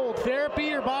 Specializing in cold therapy,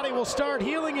 your body will start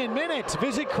healing in minutes.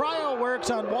 Visit CryoWorks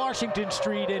on Washington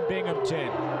Street in Binghamton.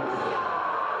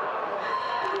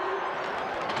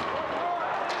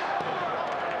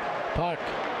 Puck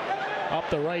up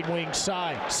the right wing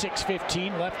side.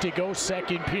 6:15 left to go,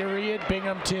 second period.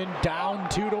 Binghamton down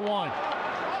 2-1.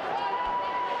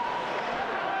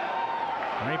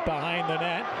 Right behind the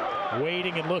net,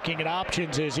 waiting and looking at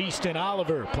options is Easton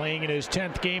Oliver, playing in his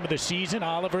 10th game of the season.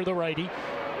 Oliver, the righty,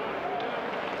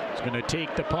 is going to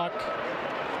take the puck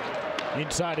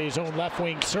inside his own left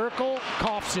wing circle,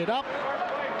 coughs it up,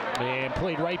 and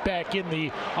played right back in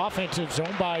the offensive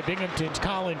zone by Binghamton's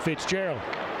Colin Fitzgerald.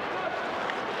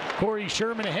 Corey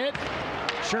Sherman a hit.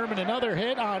 Sherman another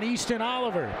hit on Easton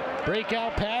Oliver.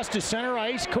 Breakout pass to center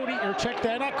ice.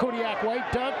 Kodiak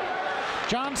White, Doug.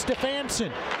 John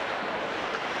Stefansson.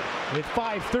 With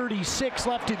 5:36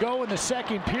 left to go in the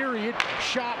second period.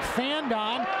 Shot fanned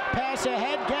on. Pass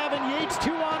ahead. Gavin Yates,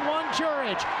 2-on-1.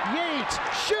 Jurich. Yates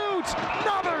shoots.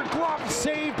 Another glove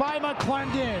save by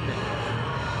McClendon.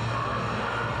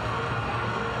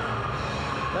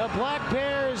 The Black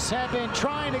Bears have been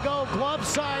trying to go glove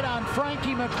side on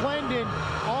Frankie McClendon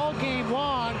all game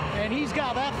long, and he's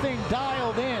got that thing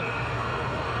dialed in.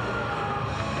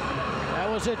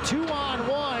 That was a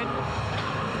 2-on-1.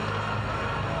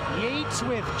 Yates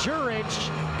with Jurich.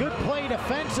 Good play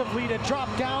defensively to drop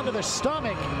down to the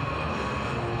stomach.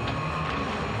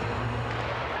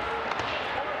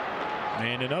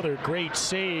 And another great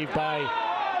save by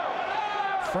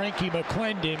Frankie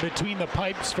McClendon between the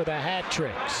pipes for the hat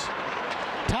tricks.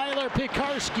 Tyler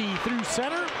Piekarski through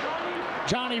center.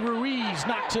 Johnny Ruiz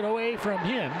knocks it away from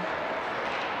him.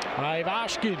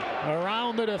 Ivashkin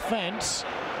around the defense.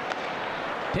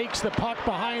 Takes the puck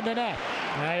behind the net.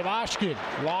 Ivashkin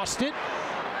lost it.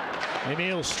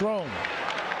 Emil Strome.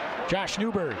 Josh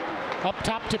Newberg up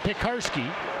top to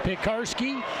Piekarski.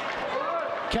 Piekarski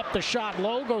kept the shot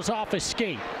low, goes off his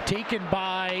skate. Taken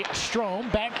by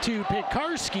Strome, back to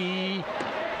Piekarski.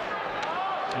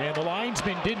 And the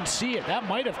linesman didn't see it. That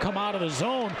might have come out of the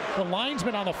zone. The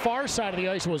linesman on the far side of the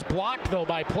ice was blocked, though,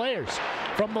 by players.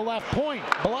 From the left point,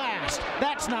 blast.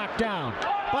 That's knocked down.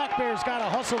 Black Bears got to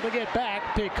hustle to get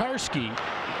back. Piekarski.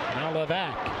 Now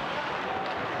Levac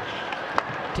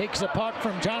takes the puck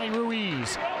from Johnny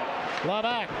Ruiz.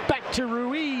 Levac back to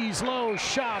Ruiz. Low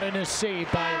shot and a save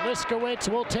by Liskowitz.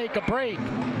 We'll take a break.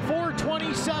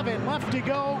 4:27 left to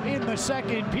go in the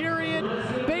second period.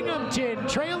 Binghamton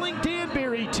trailing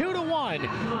Danbury 2-1.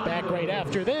 Back right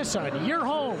after this on your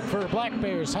home for Black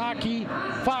Bears hockey.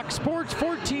 Fox Sports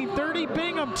 1430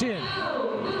 Binghamton.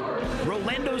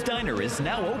 Rolando's Diner is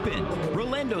now open.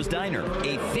 Rolando's Diner,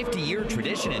 a 50-year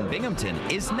tradition in Binghamton,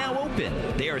 is now open.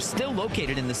 They are still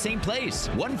located in the same place,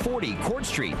 140 Court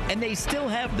Street, and they still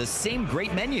have the same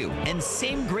great menu and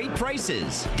same great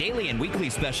prices. Daily and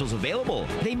weekly specials available.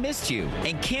 They missed you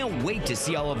and can't wait to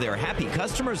see all of their happy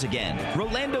customers again.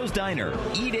 Rolando's Diner.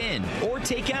 Eat in or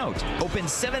take out. Open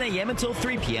 7 a.m. until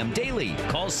 3 p.m. daily.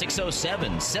 Call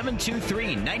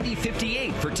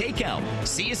 607-723-9058 for takeout.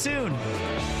 See you soon.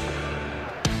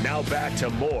 Now back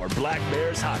to more Black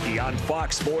Bears hockey on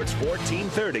Fox Sports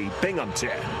 1430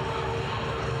 Binghamton.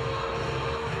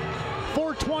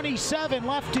 4:27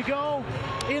 left to go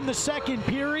in the second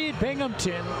period.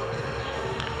 Binghamton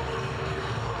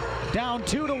down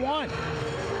 2-1.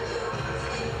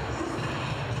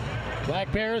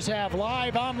 Black Bears have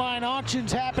live online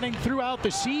auctions happening throughout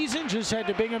the season. Just head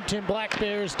to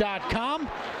BinghamtonBlackBears.com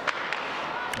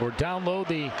or download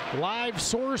the Live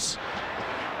Source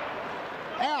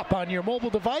app on your mobile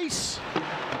device.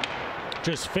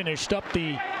 Just finished up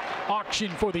the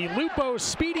auction for the Lupo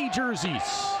Speedy jerseys.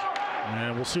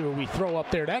 And we'll see what we throw up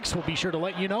there next. We'll be sure to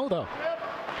let you know, though.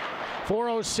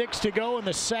 4:06 to go in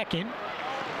the second.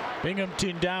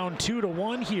 Binghamton down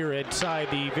 2-1 here inside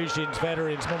the Visions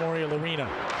Veterans Memorial Arena.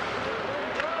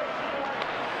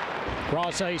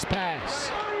 Cross ice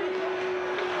pass.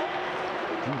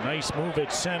 Ooh, nice move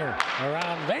at center.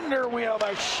 Around Vanderweel,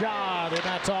 a shot, and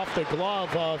that's off the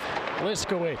glove of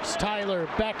Liskowitz. Tyler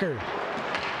Becker.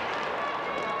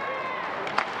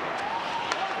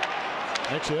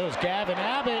 Actually, that was Gavin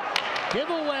Abbott.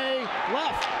 Giveaway,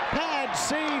 left pad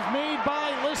save made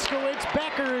by Liskowitz.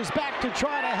 Becker is back to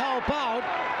try to help out.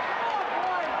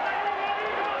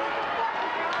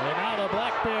 And now the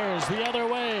Black Bears the other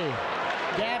way.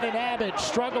 Gavin Abbott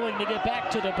struggling to get back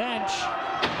to the bench.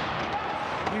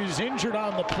 He was injured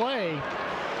on the play.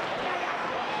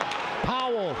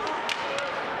 Powell,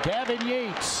 Gavin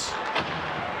Yates.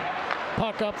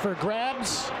 Puck up for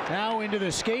grabs. Now into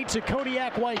the skates of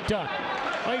Kodiak White Duck.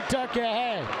 White Duck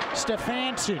ahead.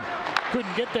 Stefansson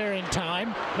couldn't get there in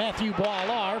time. Matthew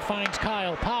Boilar finds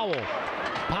Kyle Powell.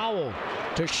 Powell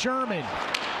to Sherman.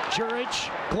 Jurich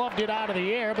gloved it out of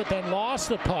the air, but then lost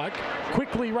the puck.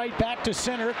 Quickly right back to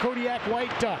center, Kodiak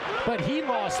White Duck. But he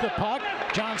lost the puck.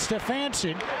 John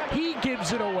Stefansson, he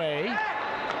gives it away.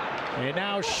 And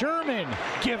now Sherman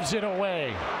gives it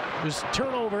away. There's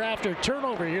turnover after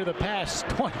turnover here the past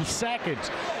 20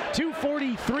 seconds.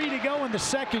 2:43 to go in the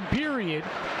second period.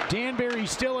 Danbury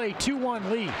still a 2-1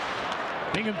 lead.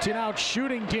 Binghamton out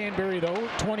shooting Danbury, though,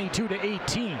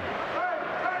 22-18.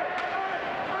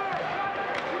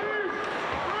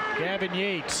 Gavin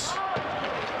Yates.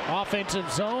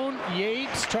 Offensive zone.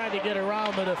 Yates tried to get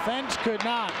around the defense. Could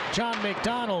not. John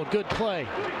McDonald, good play.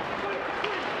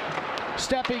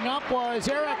 Stepping up was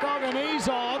Eric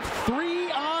Oganezov,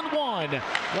 3-on-1.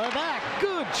 Levac,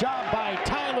 good job by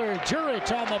Tyler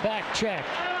Jurich on the back check.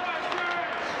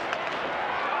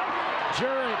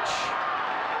 Jurich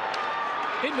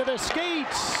into the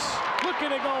skates, looking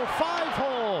to go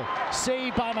 5-hole.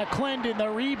 Saved by McClendon. The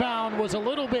rebound was a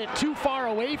little bit too far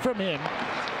away from him.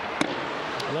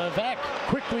 Levac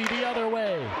quickly the other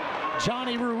way.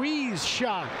 Johnny Ruiz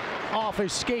shot off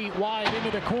his skate wide into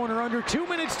the corner. Under 2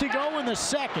 minutes to go in the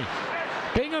second.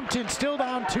 Binghamton still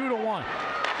down 2-1.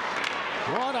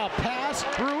 What a pass.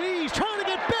 Ruiz trying to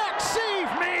get back.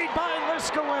 Save made by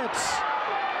Liskowitz.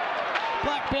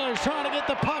 Black Bears trying to get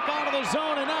the puck out of the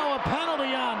zone, and now a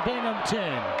penalty on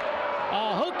Binghamton.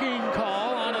 A hooking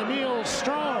call on Emil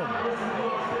Strom.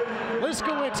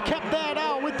 Liskowitz kept that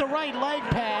out with the right leg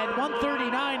pad.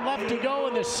 1:39 left to go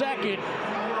in the second.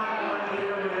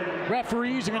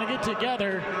 Referees are going to get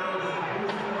together.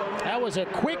 That was a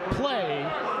quick play.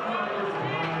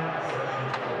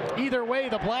 Either way,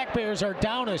 the Black Bears are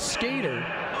down a skater.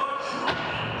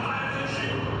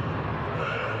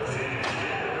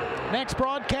 Next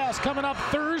broadcast coming up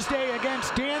Thursday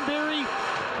against Danbury.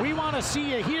 We want to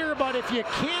see you here, but if you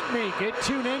can't make it,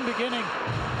 tune in beginning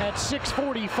at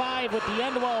 6:45 with the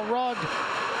Endwell Rug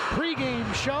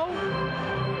pregame show.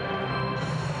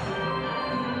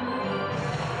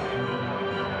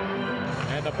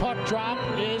 And the puck drop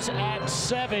is at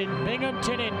 7.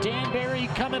 Binghamton and Danbury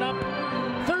coming up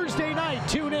Thursday night.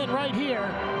 Tune in right here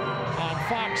on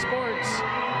Fox Sports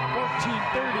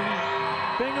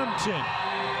 1430 Binghamton.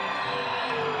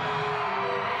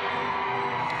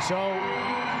 So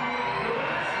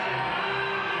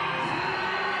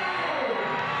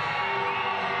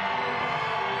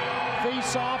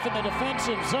face off in the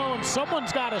defensive zone.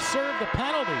 Someone's got to serve the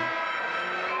penalty.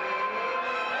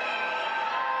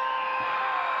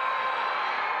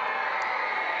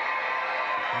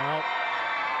 Well,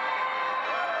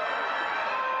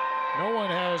 no one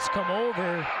has come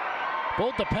over.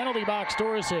 Both the penalty box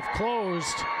doors have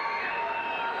closed.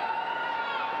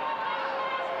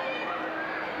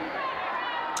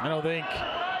 I don't think.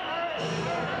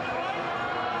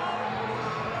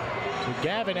 So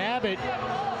Gavin Abbott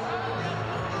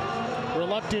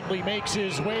reluctantly makes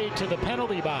his way to the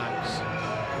penalty box.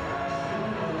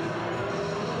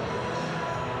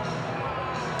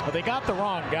 Well, they got the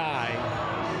wrong guy.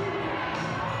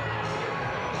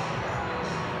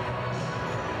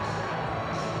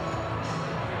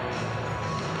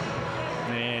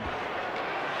 And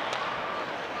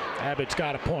Abbott's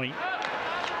got a point.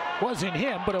 Wasn't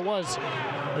him, but it was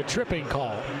a tripping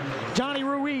call. Johnny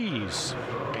Ruiz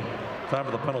Time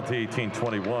of the penalty,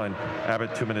 18-21.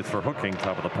 Abbott, 2 minutes for hooking.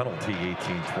 Time of the penalty,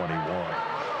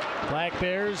 18-21. Black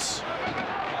Bears,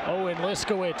 Owen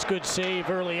Liskowitz, good save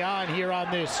early on here on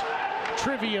this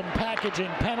Trivium Packaging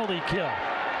penalty kill.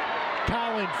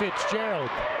 Colin Fitzgerald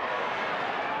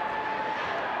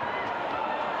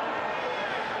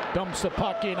dumps the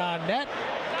puck in on net.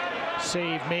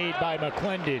 Save made by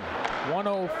McClendon.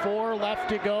 1:04 left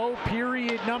to go,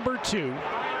 period number 2.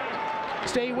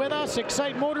 Stay with us.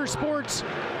 Excite Motorsports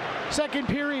second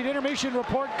period intermission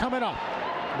report coming up.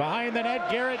 Behind the net,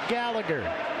 Garrett Gallagher.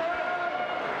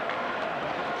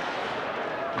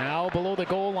 Now below the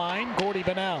goal line, Gordy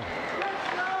Bonnell.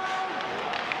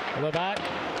 Levat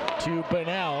to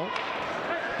Bonnell.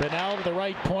 Bonnell to the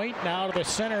right point, now to the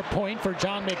center point for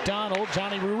John McDonald.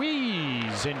 Johnny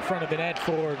Ruiz in front of the net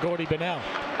for Gordy Bonnell.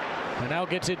 Bonnell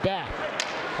gets it back.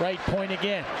 Right point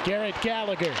again, Garrett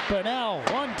Gallagher. Bonnell,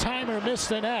 one-timer, missed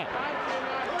the net.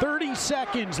 30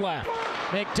 seconds left.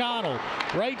 McDonald,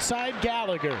 right side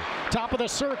Gallagher. Top of the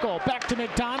circle, back to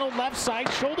McDonald, left side,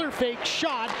 shoulder fake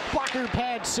shot. Blocker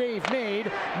pad save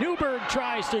made. Newberg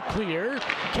tries to clear,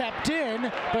 kept in,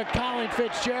 but Colin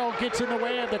Fitzgerald gets in the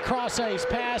way of the cross-ice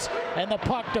pass, and the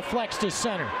puck deflects to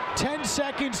center. 10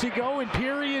 seconds to go in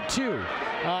period 2.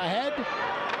 Ahead,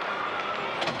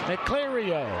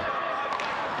 McClario.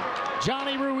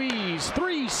 Johnny Ruiz,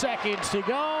 3 seconds to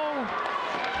go.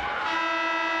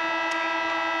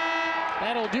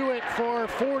 That'll do it for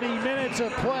 40 minutes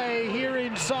of play here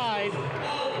inside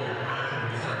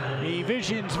the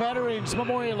Visions Veterans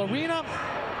Memorial Arena.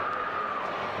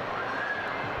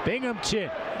 Binghamton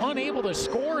unable to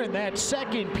score in that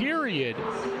second period.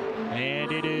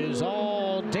 And it is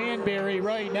all Danbury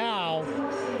right now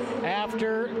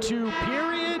after 2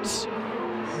 periods.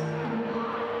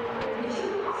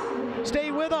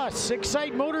 Stay with us.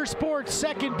 Excite Motorsports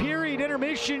second period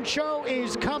intermission show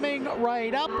is coming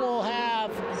right up. We'll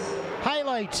have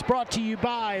highlights brought to you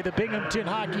by the Binghamton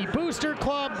Hockey Booster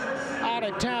Club, out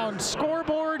of town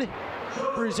scoreboard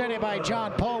presented by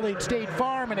John Paulin State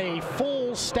Farm, and a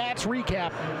full stats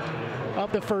recap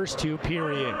of the first 2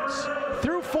 periods.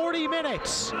 Through 40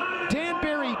 minutes,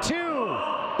 Danbury 2,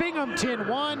 Binghamton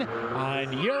 1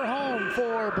 on your home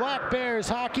for Black Bears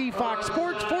hockey. Fox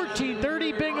Sports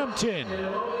 1430 Binghamton.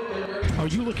 Are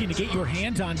you looking to get your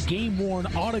hands on game-worn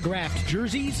autographed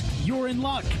jerseys? You're in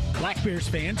luck. Black Bears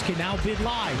fans can now bid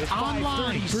live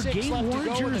online for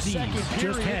game-worn jerseys.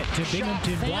 Just head to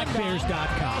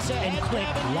BinghamtonBlackBears.com and click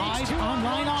Live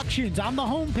Online Auctions on the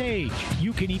homepage.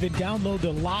 You can even download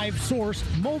the Live Source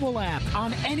mobile app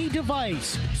on any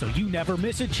device, so you never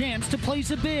miss a chance to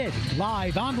place a bid.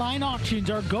 Live online auctions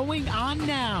are going on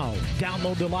now.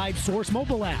 Download the Live Source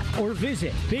mobile app or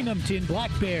visit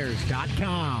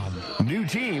BinghamtonBlackBears.com. New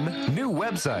team, new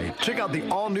website. Check out the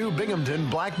all-new Binghamton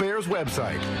Black Bears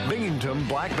website,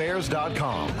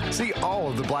 BinghamtonBlackBears.com. See all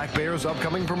of the Black Bears'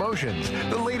 upcoming promotions,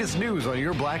 the latest news on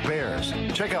your Black Bears.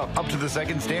 Check out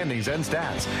up-to-the-second standings and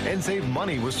stats, and save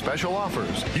money with special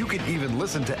offers. You can even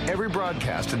listen to every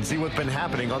broadcast and see what's been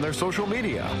happening on their social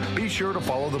media. Be sure to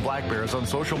follow the Black Bears on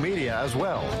social media as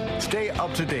well. Stay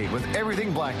up to date with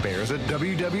everything Black Bears at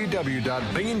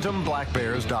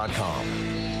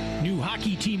www.BinghamtonBlackBears.com. New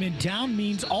hockey team in town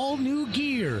means all new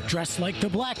gear. Dress like the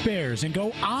Black Bears and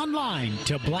go online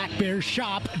to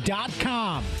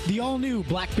blackbearshop.com. The all-new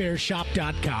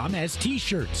blackbearshop.com has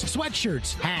t-shirts,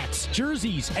 sweatshirts, hats,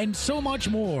 jerseys, and so much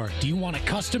more. Do you want a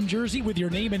custom jersey with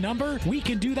your name and number? We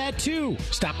can do that too.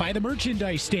 Stop by the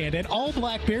merchandise stand at all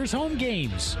Black Bears home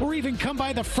games, or even come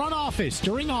by the front office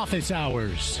during office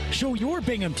hours. Show your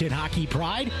Binghamton hockey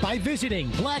pride by visiting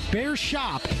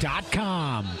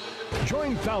blackbearshop.com.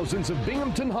 Join thousands of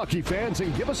Binghamton hockey fans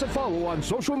and give us a follow on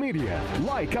social media.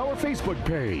 Like our Facebook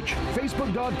page,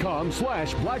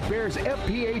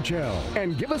 facebook.com/BlackBearsFPHL.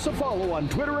 And give us a follow on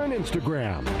Twitter and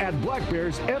Instagram at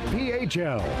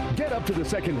BlackBearsFPHL. Get up to the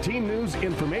second team news,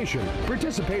 information,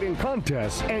 participate in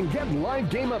contests, and get live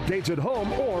game updates at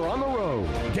home or on the road.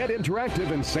 Get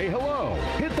interactive and say hello.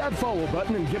 Hit that follow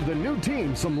button and give the new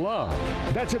team some love.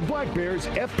 That's at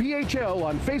BlackBearsFPHL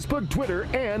on Facebook, Twitter,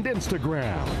 and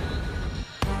Instagram.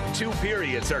 2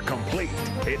 periods are complete.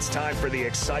 It's time for the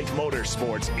Excite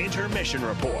Motorsports Intermission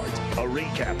Report. A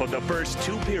recap of the first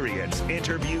 2 periods,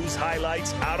 interviews,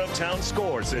 highlights, out-of-town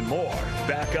scores, and more.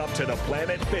 Back up to the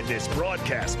Planet Fitness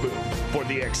broadcast booth for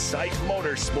the Excite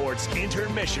Motorsports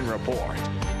Intermission Report.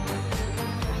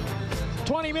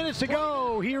 20 minutes to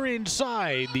go here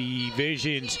inside the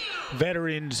Visions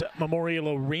Veterans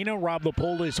Memorial Arena. Rob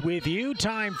Lepolis with you.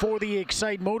 Time for the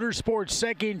Excite Motorsports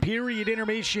second period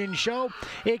intermission show.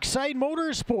 Excite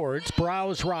Motorsports,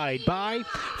 browse, ride, buy.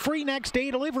 Free next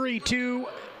day delivery to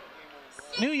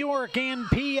New York and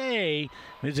PA.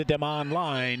 Visit them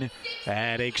online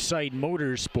at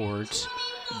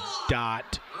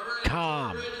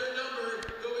excitemotorsports.com.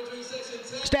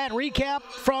 Stat recap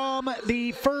from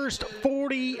the first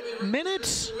 40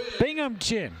 minutes.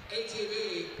 Binghamton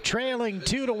trailing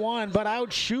 2-1, but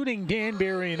out shooting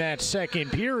Danbury in that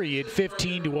second period,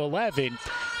 15-11.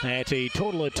 That's a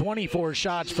total of 24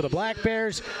 shots for the Black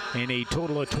Bears and a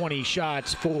total of 20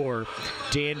 shots for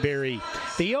Danbury.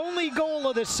 The only goal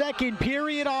of the second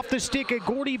period off the stick of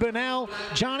Gordy Bunnell.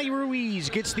 Johnny Ruiz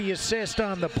gets the assist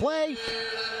on the play,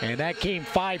 and that came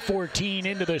 5:14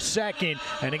 into the second.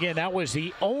 And again, that was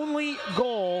the only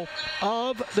goal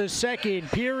of the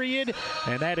second period,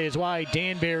 and that is why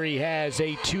Danbury has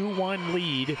a 2-1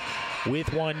 lead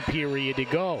with 1 period to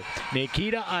go.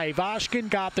 Nikita Ivashkin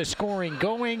got the scoring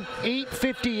going,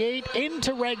 8:58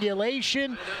 into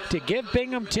regulation to give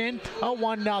Binghamton a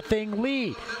 1-0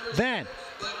 lead. Then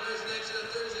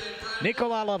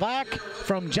Nicola Lavac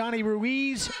from Johnny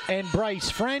Ruiz and Bryce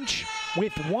French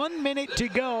with 1 minute to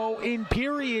go in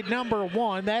period number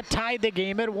 1. That tied the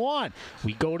game at 1.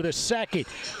 We go to the second.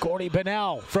 Gordy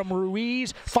Bunnell from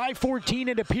Ruiz, 5:14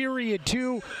 into period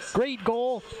 2. Great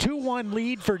goal, 2-1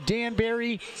 lead for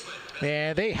Danbury.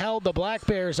 And they held the Black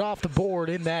Bears off the board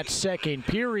in that second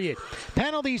period.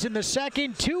 Penalties in the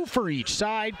second, 2 for each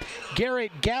side.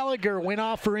 Garrett Gallagher went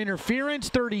off for interference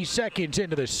 30 seconds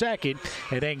into the second.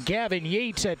 And then Gavin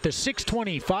Yates at the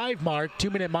 6:25 mark,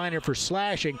 2-minute minor for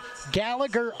slashing.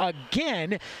 Gallagher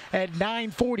again at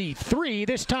 9:43,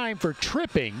 this time for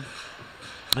tripping.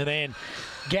 And then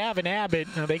Gavin Abbott,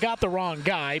 they got the wrong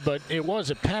guy, but it was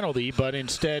a penalty, but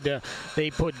instead they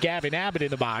put Gavin Abbott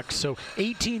in the box. So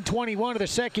 18:21 of the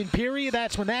second period,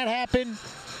 that's when that happened.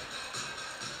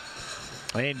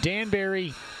 And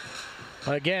Danbury,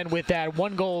 again, with that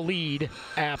 1-goal lead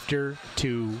after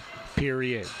 2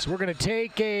 periods. We're going to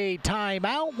take a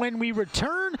timeout. When we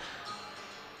return,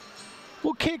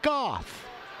 we'll kick off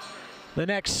the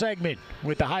next segment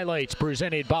with the highlights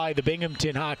presented by the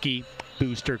Binghamton Hockey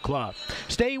Booster Club.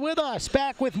 Stay with us.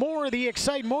 Back with more of the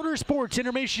Excite Motorsports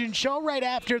Intermission Show right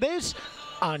after this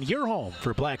on your home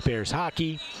for Black Bears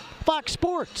hockey, Fox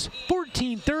Sports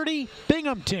 1430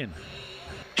 Binghamton.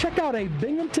 Check out a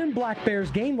Binghamton Black Bears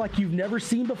game like you've never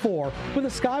seen before with a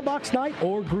skybox night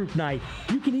or group night.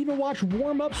 You can even watch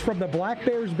warm-ups from the Black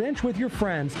Bears bench with your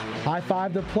friends,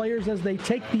 high-five the players as they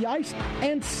take the ice,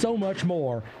 and so much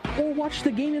more. Or watch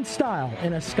the game in style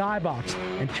in a skybox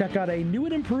and check out a new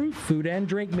and improved food and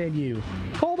drink menu.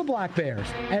 Call the Black Bears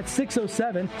at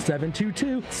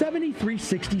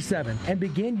 607-722-7367 and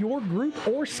begin your group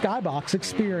or skybox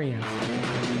experience.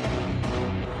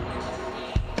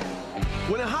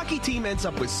 When a hockey team ends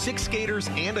up with 6 skaters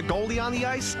and a goalie on the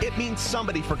ice, it means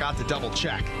somebody forgot to double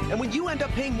check. And when you end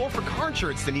up paying more for car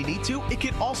insurance than you need to, it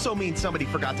could also mean somebody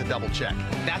forgot to double check.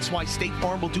 That's why State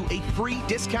Farm will do a free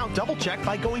discount double check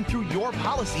by going through your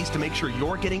policies to make sure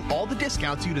you're getting all the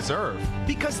discounts you deserve.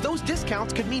 Because those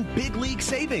discounts could mean big league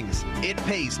savings. It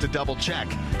pays to double check.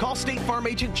 Call State Farm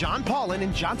agent John Paulin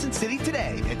in Johnson City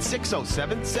today at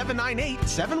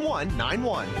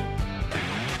 607-798-7191.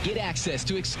 Get access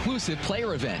to exclusive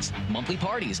player events, monthly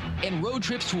parties, and road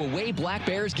trips to away Black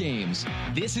Bears games.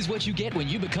 This is what you get when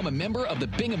you become a member of the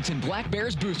Binghamton Black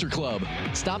Bears Booster Club.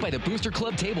 Stop by the Booster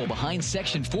Club table behind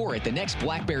Section 4 at the next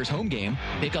Black Bears home game,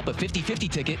 pick up a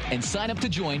 50-50 ticket, and sign up to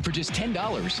join for just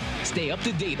 $10. Stay up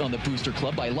to date on the Booster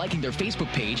Club by liking their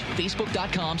Facebook page,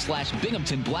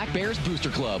 facebook.com/Binghamton Black Bears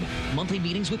Booster Club. Monthly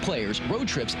meetings with players, road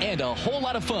trips, and a whole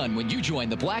lot of fun when you join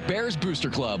the Black Bears Booster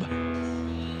Club.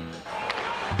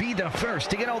 Be the first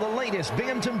to get all the latest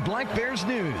Binghamton Black Bears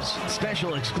news,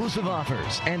 special exclusive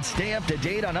offers, and stay up to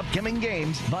date on upcoming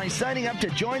games by signing up to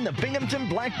join the Binghamton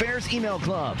Black Bears email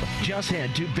club. Just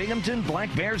head to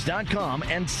binghamtonblackbears.com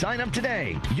and sign up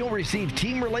today. You'll receive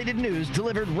team-related news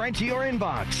delivered right to your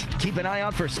inbox. Keep an eye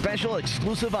out for special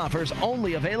exclusive offers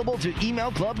only available to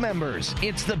email club members.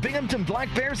 It's the Binghamton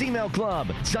Black Bears email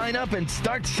club. Sign up and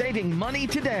start saving money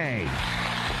today.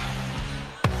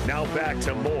 Now back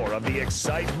to more of the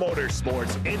Excite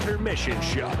Motorsports Intermission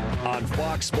Show on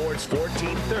Fox Sports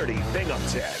 1430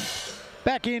 Binghamton.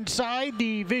 Back inside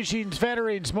the Visions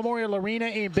Veterans Memorial Arena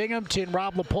in Binghamton,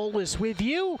 Rob Lapolis with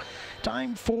you.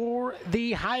 Time for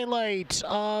the highlights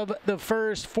of the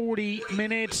first 40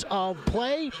 minutes of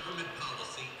play.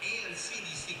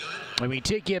 And we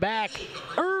take you back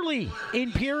early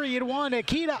in period 1.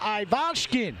 Nikita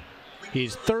Ivashkin,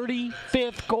 his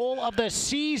 35th goal of the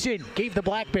season, gave the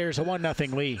Black Bears a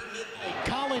 1-0 lead.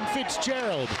 Colin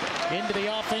Fitzgerald into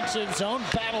the offensive zone,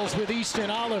 battles with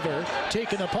Easton Oliver.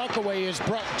 Taking the puck away is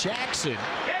Brett Jackson.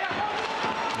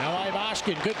 Now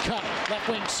Ivashkin, good cut, left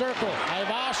wing circle.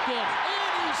 Ivashkin,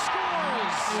 and he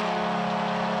scores!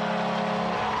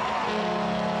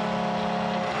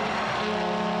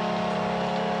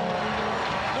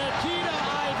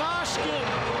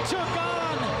 Took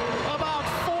on about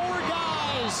 4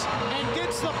 guys and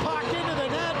gets the puck into the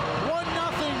net.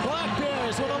 1-0 Black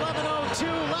Bears with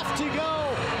 11:02 left to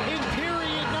go in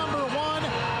period number 1.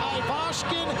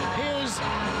 Ivashkin, his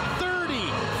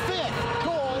 35th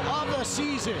goal of the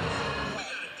season.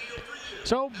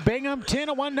 So Binghamton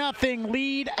a 1-0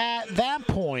 lead at that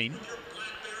point.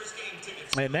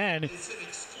 And then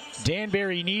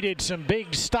Danbury needed some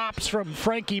big stops from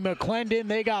Frankie McClendon.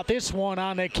 They got this one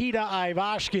on Nikita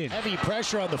Ivashkin. Heavy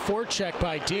pressure on the forecheck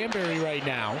by Danbury right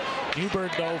now.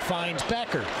 Newberg, though, finds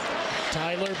Becker.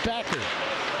 Tyler Becker.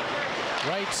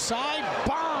 Right side,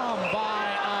 bomb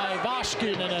by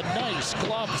Ivashkin, and a nice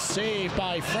glove save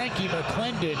by Frankie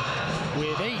McClendon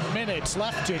with 8 minutes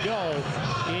left to go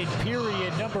in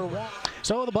period number 1.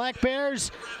 So the Black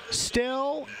Bears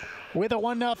still with a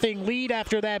 1-0 lead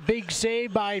after that big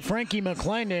save by Frankie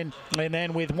McClendon. And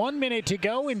then with 1 minute to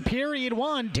go in period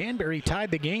 1, Danbury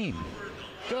tied the game.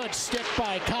 Good stick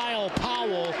by Kyle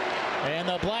Powell. And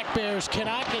the Black Bears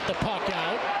cannot get the puck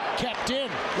out. Kept in,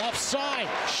 left side,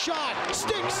 shot,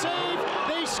 stick save,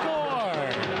 they score.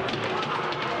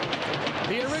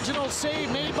 The original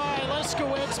save made by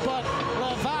Leskowitz, but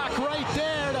Levac right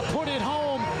there to put it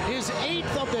home. His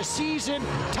 8th of the season,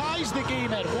 ties the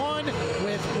game at 1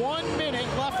 with 1 minute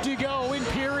left to go in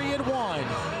period 1.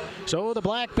 So the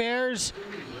Black Bears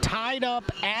tied up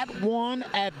at 1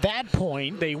 at that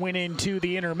point. They went into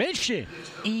the intermission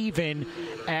even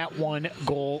at 1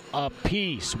 goal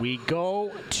apiece. We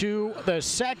go to the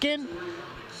second.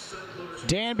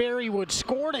 Danbury would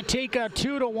score to take a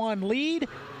 2-1 lead.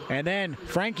 And then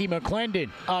Frankie McClendon,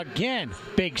 again,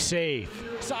 big save.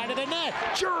 Side of the net,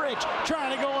 Jurich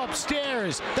trying to go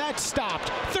upstairs. That's stopped.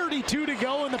 32 to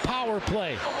go in the power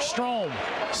play. Strome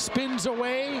spins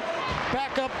away,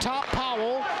 back up top,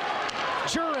 Powell.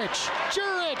 Jurich,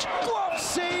 glove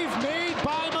save made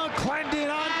by McClendon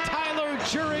on Tyler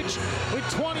Jurich with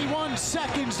 21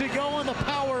 seconds to go in the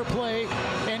power play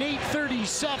and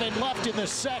 8:37 left in the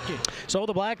second. So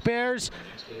the Black Bears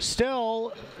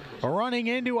still running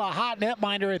into a hot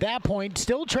netminder at that point,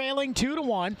 still trailing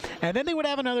 2-1, and then they would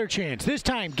have another chance. This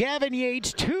time, Gavin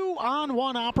Yates,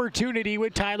 2-on-1 opportunity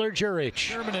with Tyler Jurich.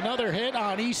 Sherman, another hit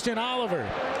on Easton Oliver.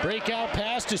 Breakout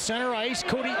pass to center ice.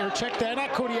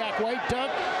 Kodiak White,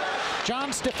 Doug.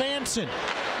 John Stefansson.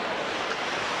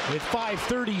 With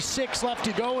 5:36 left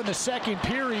to go in the second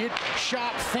period.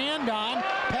 Shot fanned on.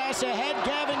 Pass ahead.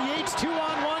 Gavin Yates,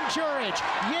 2-on-1. Jurich.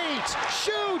 Yates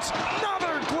shoots.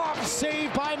 Another glove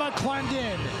save by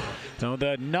McClendon. So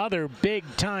another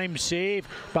big-time save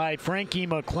by Frankie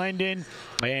McClendon.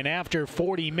 And after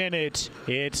 40 minutes,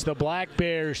 it's the Black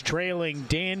Bears trailing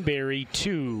Danbury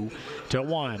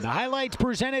 2-1. The highlights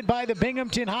presented by the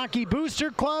Binghamton Hockey Booster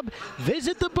Club.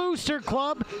 Visit the Booster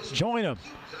Club. Join them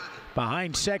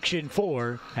behind Section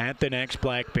 4 at the next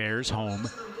Black Bears home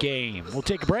game. We'll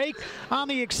take a break on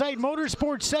the Excite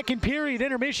Motorsports second period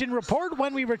intermission report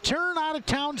when we return out of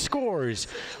town scores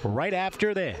right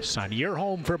after this on your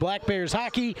home for Black Bears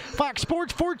hockey, Fox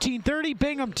Sports 1430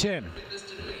 Binghamton.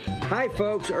 Hi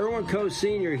folks, Erwin Coe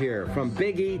Sr. here from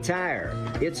Big E Tire.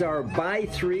 It's our buy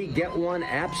 3, get 1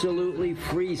 absolutely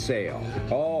free sale.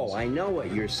 Oh, I know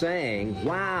what you're saying.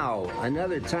 Wow,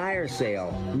 another tire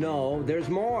sale. No, there's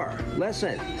more.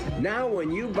 Listen, now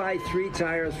when you buy 3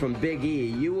 tires from Big E,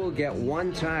 you will get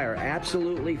 1 tire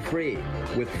absolutely free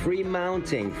with free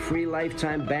mounting, free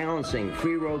lifetime balancing,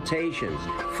 free rotations,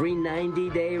 free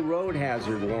 90-day road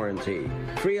hazard warranty,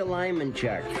 free alignment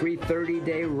check, free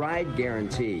 30-day ride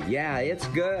guarantee. Yeah, it's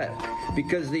good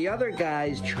because the other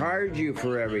guys charge you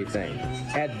for everything.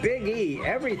 At Big E,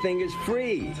 everything is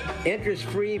free.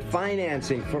 Interest-free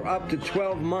financing for up to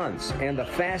 12 months and the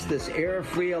fastest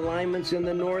air-free alignments in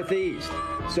the Northeast.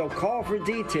 So call for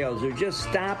details or just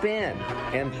stop in.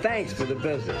 And thanks for the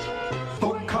business.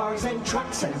 For cars and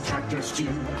trucks and tractors too,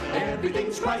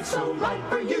 everything's right, so right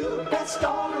for you. Best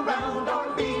all around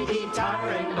our Big E Tire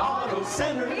and Auto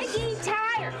Centers. Big E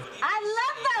Tire. I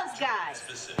love those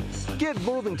guys. Get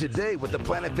moving today with the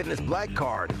Planet Fitness Black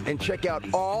Card and check out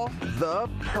all the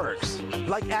perks,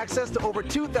 like access to over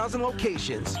 2,000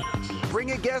 locations.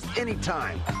 Bring a guest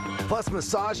anytime, plus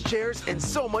massage chairs and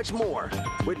so much more,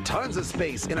 with tons of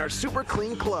space in our super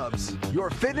clean clubs. Your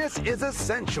fitness is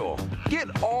essential.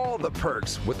 Get all the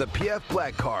perks with the PF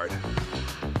Black Card.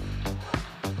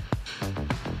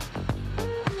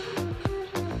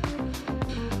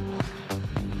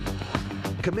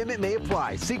 Commitment may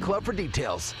apply. See club for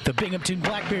details. The Binghamton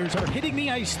Black Bears are hitting the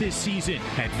ice this season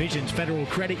at Visions Federal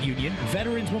Credit Union,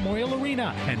 Veterans Memorial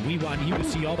Arena, and we want you to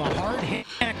see all the hard-hit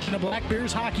action of Black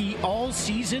Bears hockey all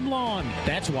season long.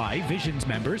 That's why Visions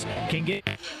members can get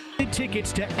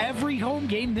tickets to every home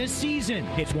game this season.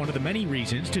 It's one of the many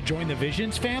reasons to join the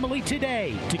Visions family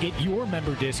today. To get your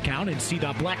member discount and see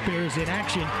the Black Bears in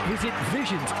action, visit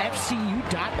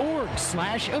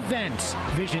visionsfcu.org/events.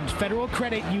 Visions Federal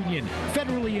Credit Union,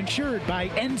 federally insured by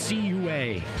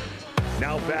NCUA.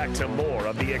 Now back to more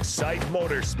of the Excite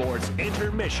Motorsports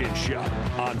Intermission Show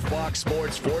on Fox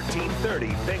Sports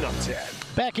 1430 Binghamton.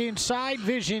 Back inside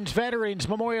Visions Veterans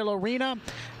Memorial Arena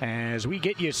as we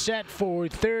get you set for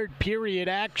third period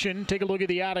action. Take a look at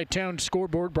the out-of-town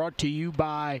scoreboard brought to you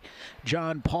by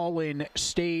John Paulin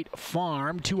State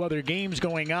Farm. Two other games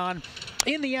going on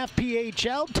in the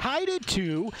FPHL. Tied at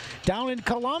 2 down in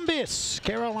Columbus.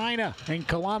 Carolina and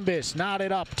Columbus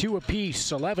knotted up 2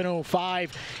 apiece.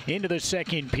 11:05 into the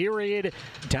second period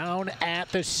down at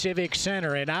the Civic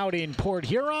Center. And out in Port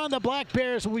Huron, the Black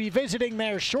Bears will be visiting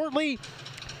there shortly.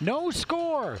 No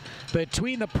score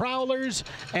between the Prowlers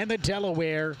and the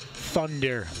Delaware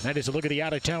Thunder. That is a look at the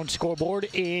out-of-town scoreboard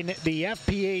in the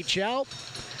FPHL.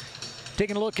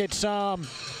 Taking a look at some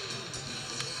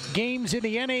games in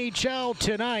the NHL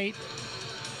tonight.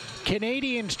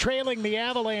 Canadians trailing the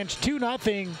Avalanche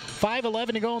 2-0.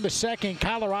 5:11 to go in the second.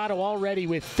 Colorado already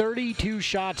with 32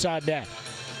 shots on net.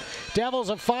 Devils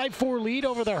a 5-4 lead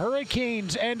over the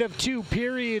Hurricanes, end of 2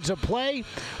 periods of play.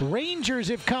 Rangers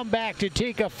have come back to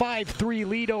take a 5-3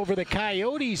 lead over the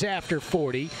Coyotes after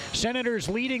 40. Senators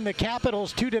leading the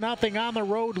Capitals 2-0 on the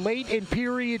road late in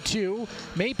period 2.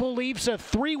 Maple Leafs a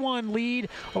 3-1 lead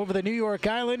over the New York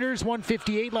Islanders.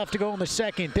 1:58 left to go in the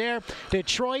second there.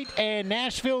 Detroit and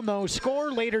Nashville no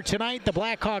score. Later tonight, the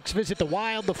Blackhawks visit the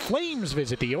Wild. The Flames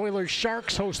visit the Oilers.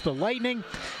 Sharks host the Lightning.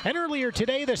 And earlier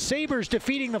today, the Sabres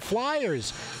defeating the Flyers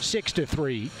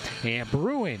 6-3, and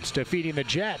Bruins defeating the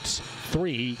Jets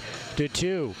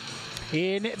 3-2.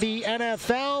 In the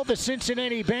NFL, the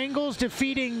Cincinnati Bengals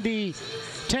defeating the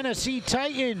Tennessee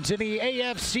Titans in the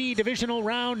AFC divisional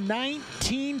round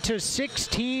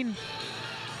 19-16.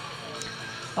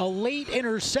 A late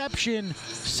interception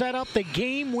set up the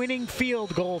game-winning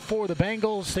field goal for the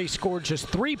Bengals. They scored just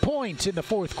 3 points in the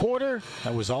fourth quarter.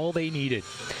 That was all they needed.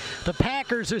 The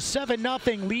Packers a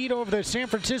 7-0 lead over the San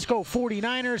Francisco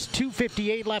 49ers.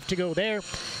 2:58 left to go there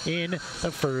in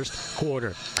the first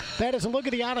quarter. That is a look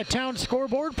at the out-of-town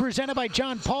scoreboard presented by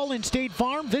John Paulin State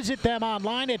Farm. Visit them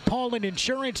online at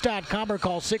paulininsurance.com or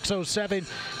call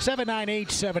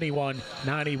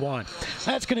 607-798-7191.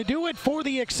 That's going to do it for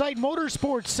the Excite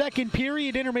Motorsports second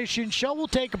period intermission show. We'll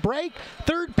take a break.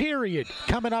 Third period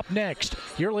coming up next.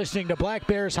 You're listening to Black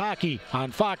Bears Hockey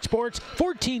on Fox Sports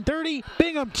 1430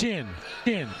 Binghamton.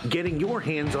 Getting your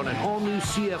hands on an all-new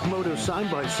CF Moto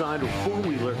side-by-side or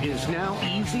four-wheeler is now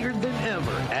easier than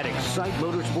ever at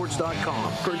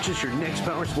ExciteMotorsports.com. Purchase your next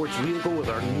power sports vehicle with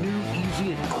our new,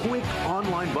 easy, and quick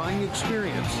online buying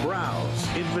experience. Browse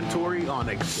inventory on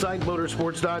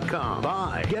ExciteMotorsports.com.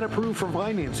 Buy, get approved for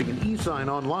financing and e-sign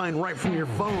online right from your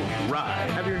phone. Ride,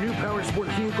 have your new power sport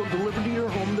vehicle delivered to your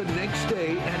home the next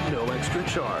day at no extra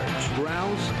charge.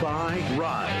 Browse, buy,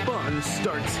 ride. Fun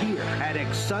starts here at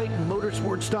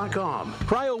ExciteMotorsports.com.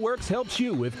 CryoWorks helps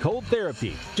you with cold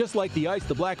therapy. Just like the ice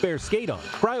the Black Bears skate on,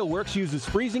 CryoWorks uses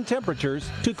freezing temperatures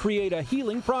to create a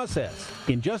healing process.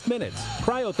 In just minutes,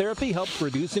 cryotherapy helps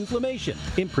reduce inflammation,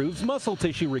 improves muscle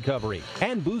tissue recovery,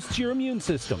 and boosts your immune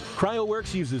system.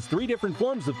 CryoWorks uses 3 different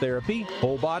forms of therapy: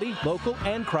 whole body, local,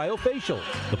 and cryofacial.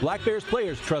 The Black Bears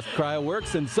players trust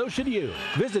CryoWorks, and so should you.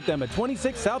 Visit them at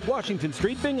 26 South Washington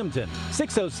Street, Binghamton,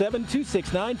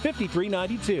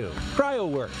 607-269-5392.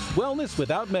 CryoWorks, wellness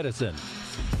without medicine.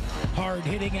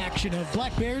 Hard-hitting action of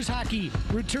Black Bears hockey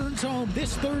returns home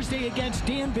this Thursday against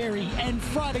Danbury and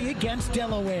Friday against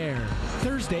Delaware.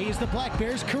 Thursday is the Black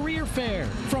Bears Career Fair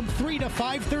from 3 to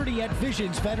 5:30 at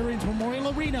Visions Veterans Memorial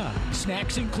Arena.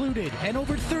 Snacks included and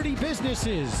over 30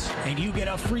 businesses. And you get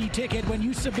a free ticket when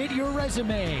you submit your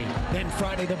resume. Then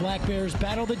Friday, the Black Bears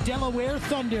battle the Delaware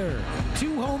Thunder.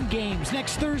 2 home games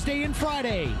next Thursday and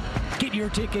Friday. Get your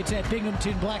tickets at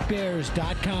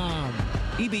BinghamtonBlackBears.com.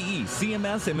 EBE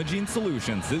CMS Imaging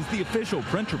Solutions is the official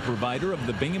printer provider of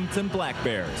the Binghamton Black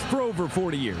Bears. For over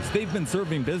 40 years, they've been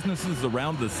serving businesses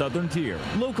around the Southern Tier.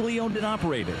 Locally owned and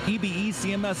operated, EBE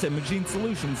CMS Imaging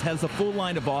Solutions has a full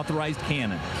line of authorized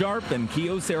Canon, Sharp, and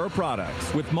Kyocera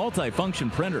products. With multi-function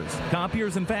printers,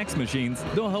 copiers, and fax machines,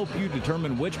 they'll help you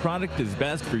determine which product is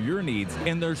best for your needs,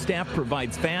 and their staff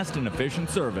provides fast and efficient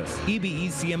service. EBE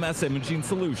CMS Imaging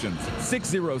Solutions,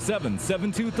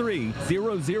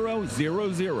 607-723-0000.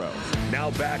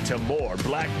 Now back to more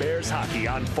Black Bears hockey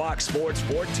on Fox Sports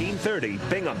 1430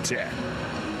 Binghamton.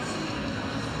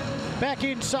 Back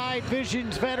inside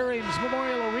Visions Veterans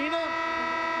Memorial Arena.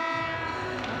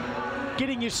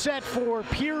 Getting you set for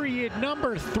period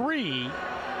number 3.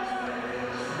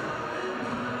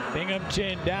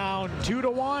 Binghamton down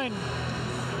 2-1.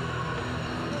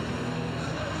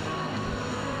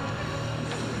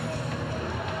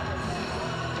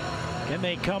 Can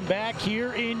they come back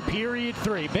here in period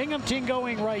 3? Binghamton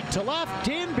going right to left,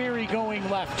 Danbury going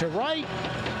left to right.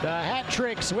 The hat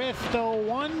tricks with the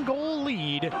 1-goal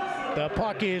lead. The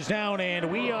puck is down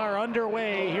and we are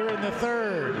underway here in the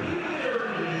 3rd.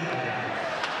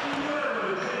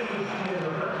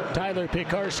 Tyler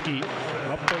Pekarsky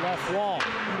up the left wall.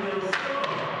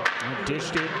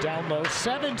 Dished it down low.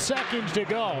 7 seconds to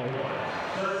go.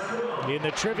 In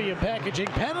the Trivium Packaging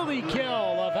penalty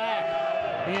kill of Ack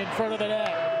in front of the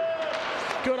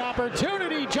net. Good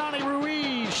opportunity. Johnny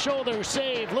Ruiz, shoulder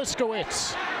save.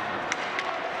 Liskowitz.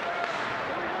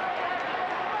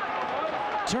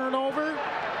 Turnover.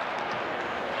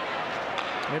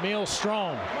 Emil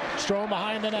Strome. Strome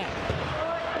behind the net.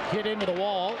 Hit into the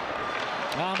wall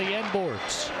on the end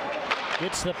boards.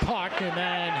 Gets the puck and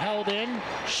then held in.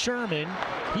 Sherman.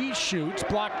 He shoots.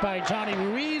 Blocked by Johnny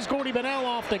Ruiz. Gordy Bonnell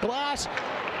off the glass.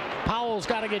 Powell's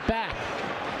got to get back.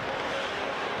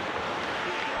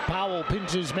 Powell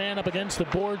pins his man up against the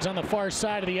boards on the far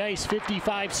side of the ice.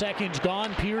 55 seconds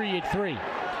gone, period 3.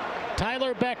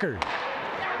 Tyler Becker,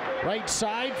 right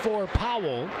side for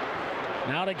Powell.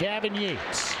 Now to Gavin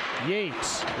Yates.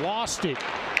 Yates lost it.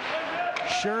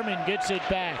 Sherman gets it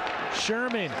back.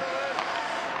 Sherman.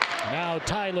 Now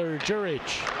Tyler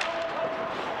Jurich.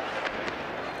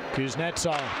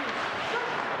 Kuznetsov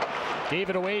gave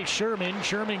it away. Sherman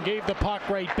gave the puck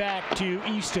right back to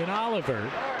Easton Oliver.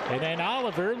 And then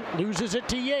Oliver loses it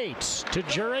to Yates. To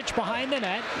Jurich behind the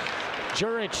net.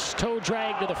 Jurich's toe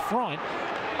drag to the front.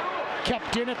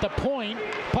 Kept in at the point.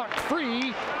 Puck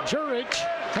free. Jurich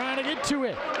trying to get to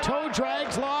it. Toe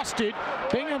drags, lost it.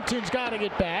 Binghamton's got to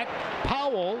get back.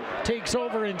 Powell takes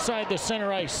over inside the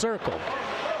center ice circle.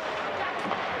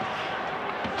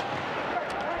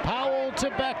 Powell to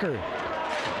Becker.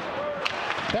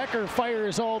 Becker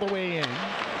fires all the way in.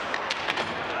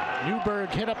 Newberg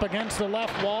hit up against the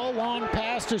left wall. Long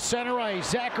pass to center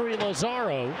ice. Zachary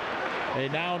Lazaro.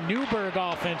 And now Newberg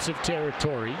offensive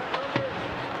territory.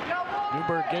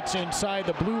 Newberg gets inside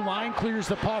the blue line. Clears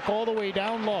the puck all the way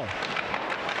down low.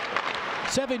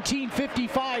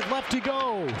 17:55 left to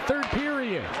go. 3rd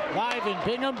period. Live in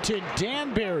Binghamton.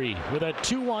 Danbury with a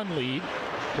 2-1 lead.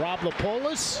 Rob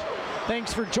Lapolis,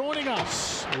 thanks for joining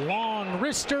us. Long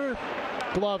wrister.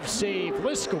 Glove save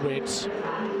Liskowitz.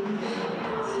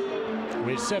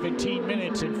 With 17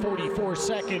 minutes and 44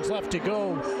 seconds left to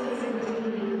go.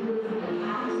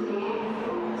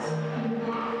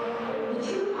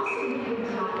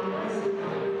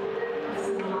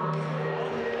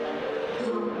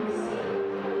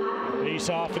 Face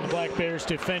off in the Black Bears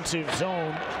defensive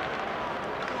zone.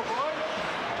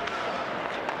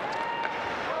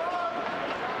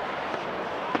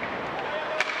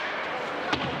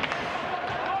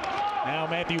 Now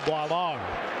Matthew Boilard.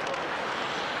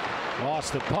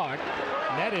 Lost the puck.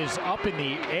 Net is up in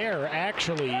the air,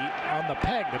 actually, on the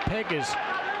peg. The peg is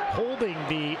holding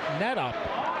the net up.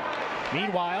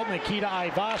 Meanwhile, Nikita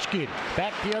Ivashkin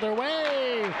back the other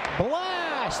way.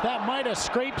 Blast! That might have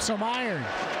scraped some iron.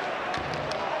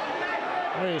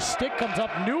 His stick comes up.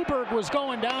 Newberg was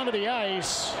going down to the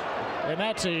ice, and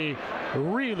that's a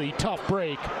really tough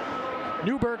break.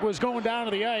 Newberg was going down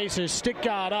to the ice. His stick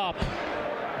got up,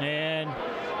 and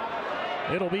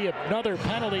it'll be another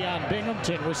penalty on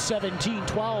Binghamton with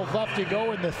 17:12 left to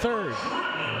go in the 3rd.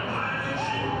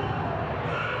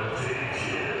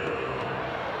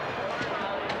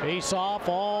 Face off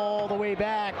all the way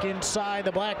back inside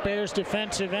the Black Bears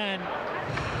defensive end.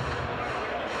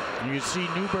 You can see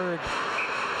Newberg,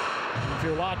 if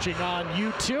you're watching on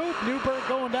YouTube, Newberg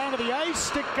going down to the ice.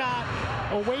 Stick got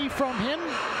away from him.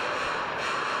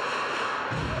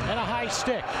 And a high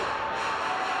stick.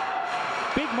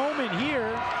 Big moment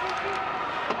here.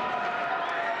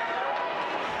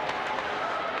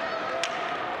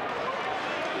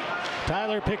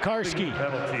 Tyler Pekarsky.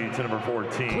 Penalty to number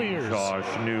 14, Clears. Josh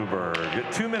Newberg.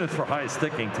 2 minutes for high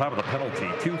sticking. Time of the penalty,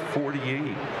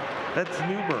 2:48. That's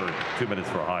Newberg. 2 minutes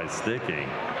for high sticking.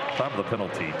 Time of the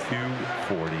penalty,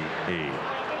 2:48.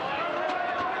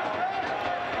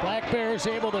 Black Bears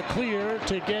able to clear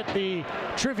to get the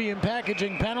Trivium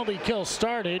Packaging penalty kill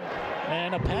started.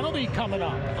 And a penalty coming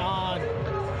up on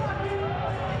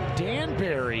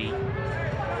Danbury.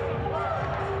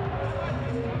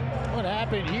 What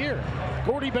happened here?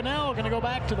 Gordy Bonnell going to go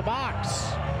back to the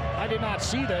box. I did not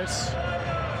see this.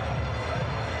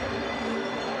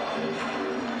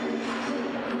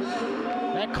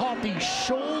 That caught the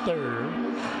shoulder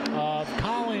of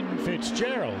Colin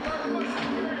Fitzgerald.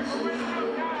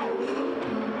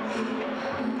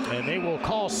 And they will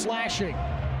call slashing.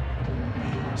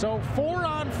 So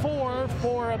 4-on-4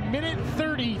 for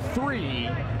 1:33.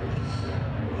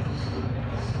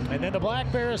 And then the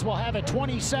Black Bears will have a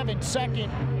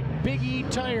 27-second Big E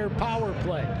Tire power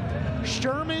play.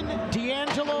 Sherman,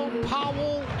 D'Angelo,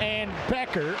 Powell, and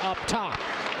Becker up top.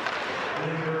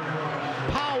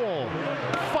 Powell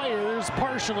fires,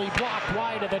 partially blocked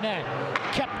wide of the net.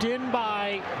 Kept in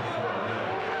by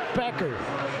Becker.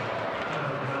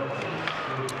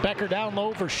 Becker down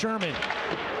low for Sherman.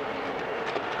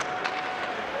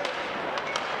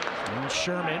 And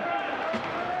Sherman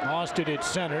lost it at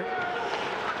center.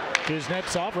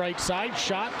 Kuznetsov right side,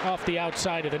 shot off the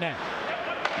outside of the net.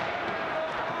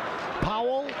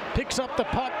 Powell picks up the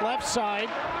puck left side.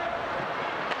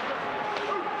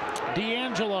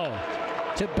 D'Angelo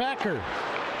to Becker.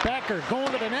 Becker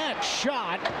going to the net,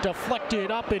 shot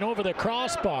deflected up and over the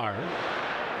crossbar.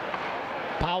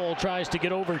 Powell tries to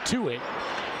get over to it.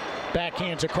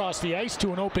 Backhands across the ice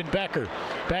to an open Becker.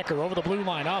 Becker over the blue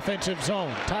line, offensive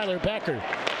zone. Tyler Becker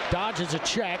dodges a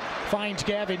check, finds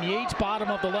Gavin Yates, bottom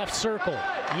of the left circle.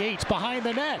 Yates behind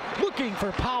the net, looking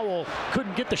for Powell,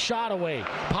 couldn't get the shot away.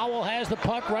 Powell has the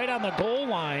puck right on the goal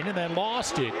line and then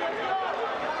lost it.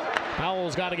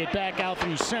 Powell's got to get back out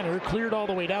through center, cleared all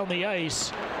the way down the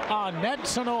ice on net,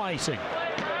 so no icing.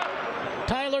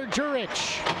 Tyler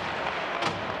Jurich,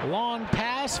 long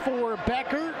pass for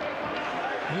Becker.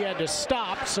 He had to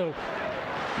stop, so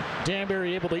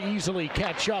Danbury able to easily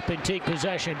catch up and take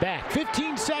possession back.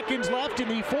 15 seconds left in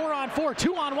the 4-on-4,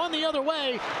 2-on-1 the other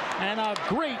way, and a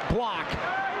great block.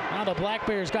 Now the Black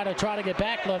Bears got to try to get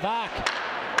back. Levac.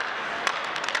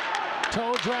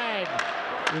 Toe drag.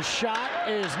 The shot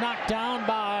is knocked down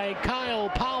by Kyle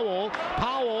Powell.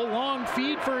 Powell, long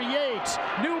feed for Yates.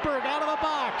 Newberg out of the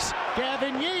box.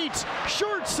 Gavin Yates,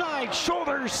 short side,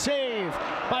 shoulder save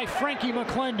by Frankie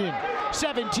McClendon.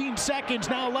 17 seconds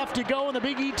now left to go in the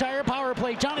Big E Tire power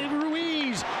play. Johnny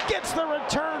Ruiz gets the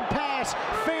return pass,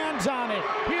 fans on it.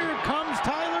 Here comes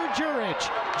Tyler Jurich.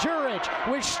 Jurich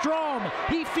with Strom.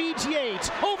 He feeds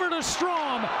Yates. Over to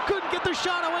Strom. Couldn't get the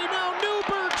shot away. Now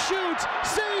Newberg shoots.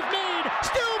 Save made.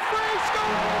 Still free.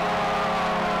 Score!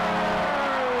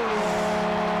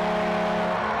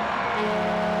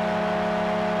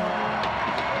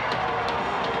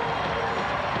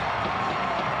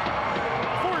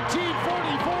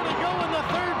 14:44 to go in the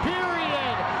third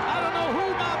period. I don't know who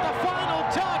got the final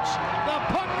touch. The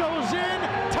puck goes in.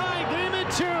 Tie game at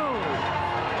 2.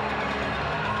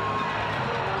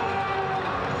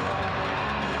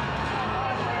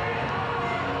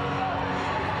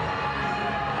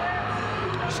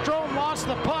 Strom lost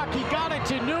the puck. He got it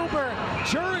to Newberg.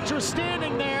 Jurich was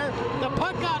standing there. The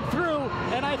puck got through,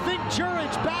 and I think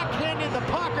Jurich backhanded the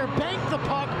puck or banked the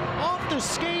puck off the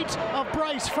skates of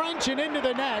Bryce French and into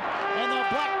the net. And the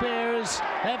Black Bears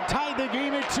have tied the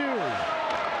game at 2.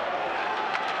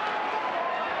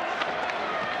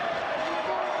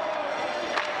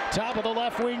 Top of the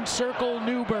left wing circle,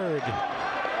 Newberg.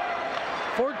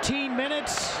 14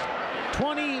 minutes,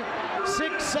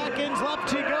 26 seconds left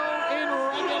to go in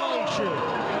regulation.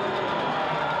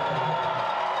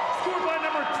 Scored by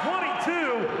number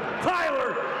 22,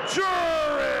 Tyler Jurich.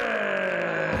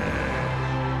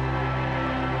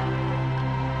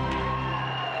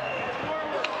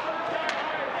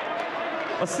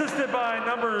 Assisted by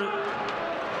number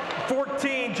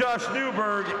 14, Josh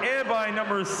Newberg, and by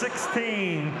number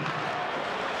 16,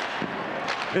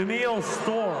 Emil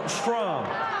Strom.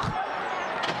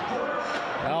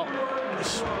 Well,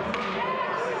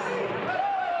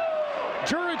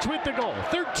 Jurich with the goal.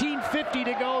 13:50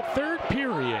 to go, third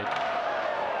period.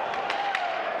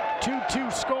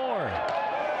 2-2 score.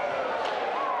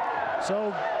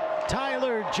 So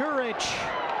Tyler Jurich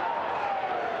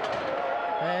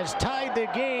has tied the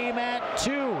game at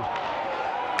 2.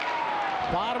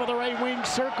 Bottom of the right wing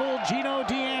circle, Gino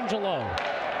D'Angelo.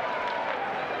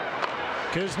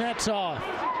 Kuznetsov.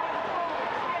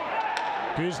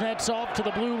 Kuznetsov to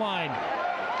the blue line.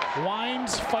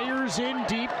 Winds, fires in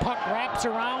deep. Puck wraps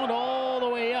around all the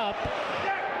way up.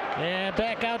 And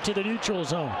back out to the neutral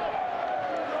zone.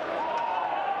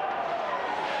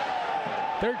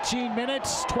 13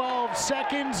 minutes, 12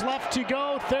 seconds left to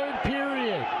go. Third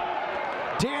period.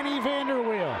 Danny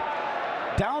Vanderweel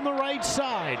down the right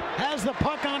side. Has the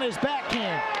puck on his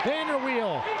backhand.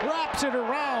 Vanderweel wraps it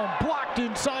around. Blocked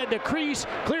inside the crease.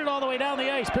 Cleared all the way down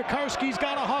the ice. Pekarski's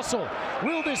got to hustle.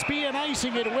 Will this be an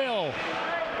icing? It will.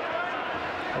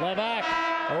 Levac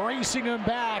racing him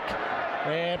back.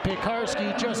 And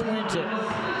Pekarski just wins it.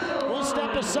 We'll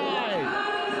step aside.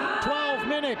 12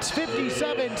 minutes,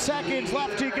 57 seconds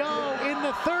left to go in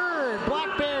the third.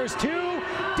 Black Bears 2,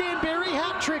 Danbury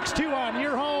hat tricks 2 on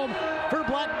your home for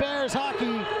Black Bears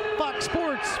hockey. Fox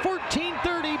Sports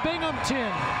 1430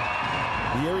 Binghamton.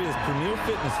 The area's premier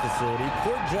fitness facility,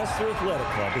 Court Jester Athletic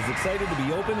Club, is excited to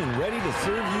be open and ready to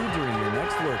serve you during your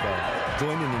next workout.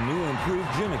 Join in the new and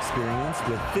improved gym experience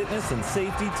with fitness and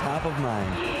safety top of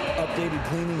mind. Updated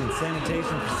cleaning and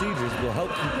sanitation procedures will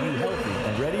help keep you healthy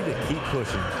and ready to keep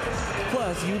pushing.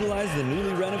 Plus, utilize the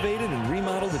newly renovated and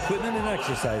remodeled equipment and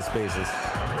exercise spaces.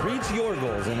 Reach your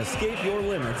goals and escape your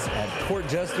limits at Court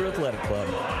Jester Athletic Club,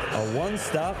 a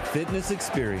one-stop fitness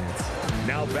experience.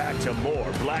 Now back to more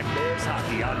Black Bears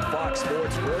hockey on Fox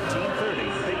Sports 1430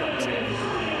 Binghamton.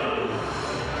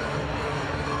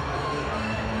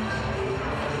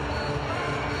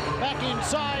 Back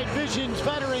inside Visions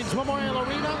Veterans Memorial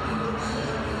Arena.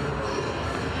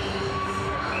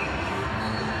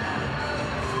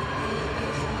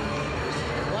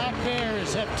 Black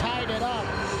Bears have tied it up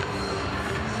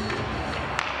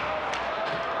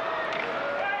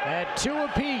at 2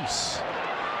 apiece.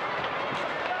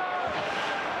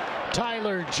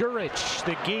 Tyler Jurich,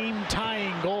 the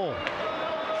game-tying goal.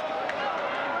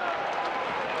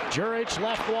 Jurich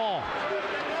left wall.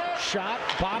 Shot,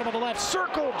 bottom of the left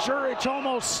circle. Jurich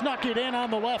almost snuck it in on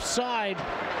the left side.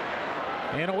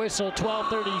 And a whistle,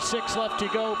 12:36 left to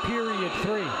go, period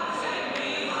 3.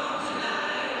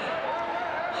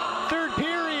 Third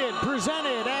period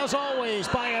presented, as always,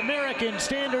 by American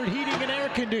Standard Heating and Air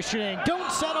Conditioning. Don't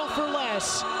settle for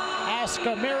less. Ask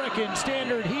American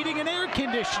Standard Heating and Air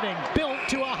Conditioning, built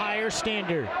to a higher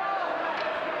standard.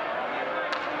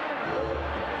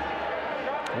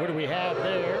 What do we have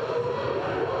there?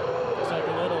 Looks like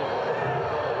a little...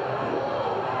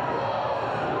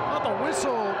 Well, the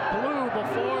whistle blew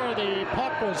before the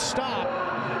puck was stopped.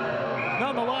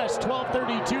 Nonetheless,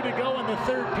 12:32 to go in the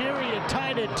third period,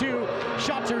 tied at 2.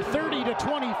 Shots are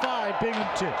 30-25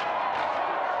 Binghamton.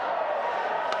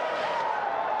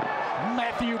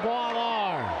 Matthew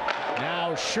Boilar.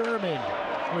 Now Sherman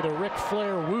with a Ric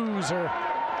Flair woozer.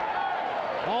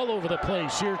 All over the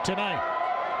place here tonight.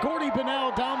 Gordy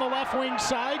Bonnell down the left wing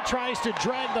side, tries to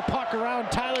drag the puck around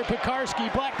Tyler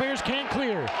Pekarski. Black Bears can't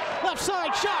clear. Left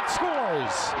side shot,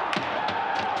 scores.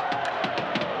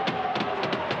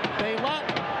 They let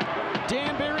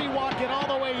Danbury walk it all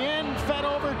the way in, fed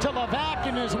over to Levac,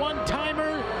 and his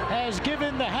one-timer has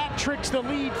given the Hat Tricks the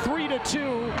lead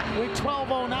 3-2 with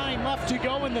 12:09 left to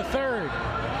go in the third.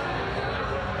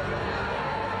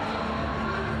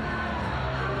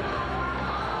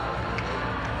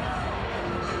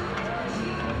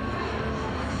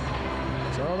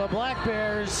 So the Black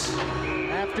Bears,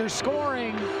 after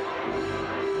scoring,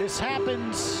 this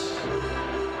happens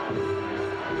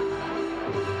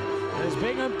as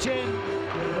Binghamton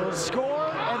will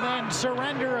score and then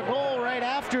surrender a goal right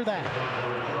after that.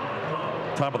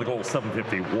 Time of the goal,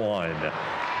 7:51.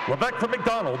 Levac from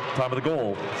McDonald. Time of the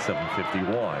goal,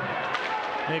 7:51.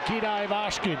 Nikita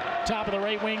Ivashkin, top of the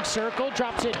right wing circle,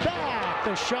 drops it back.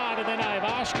 The shot, and then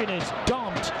Ivashkin is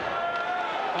dumped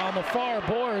on the far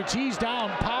boards. He's down.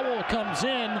 Powell comes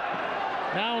in.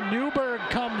 Now Newberg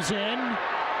comes in.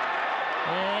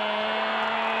 And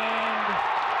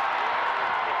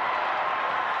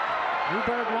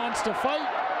Newberg wants to fight.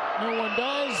 No one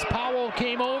does. Powell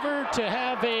came over to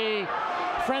have a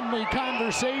friendly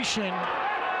conversation.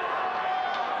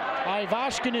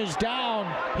 Ivashkin is down.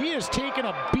 He has taken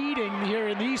a beating here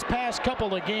in these past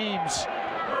couple of games.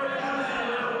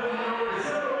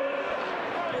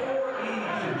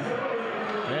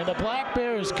 And the Black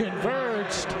Bears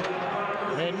converged,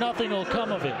 and nothing will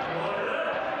come of it.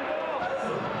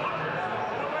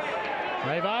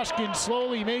 Ivashkin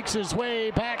slowly makes his way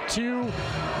back to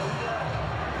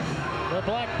the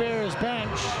Black Bears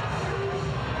bench.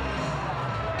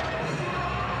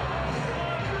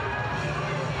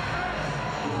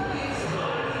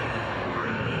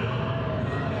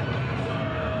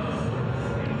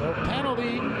 The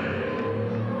penalty.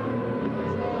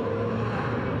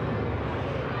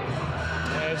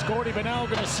 Gordy Bonnell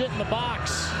going to sit in the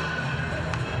box.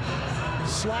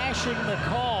 Slashing the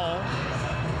call.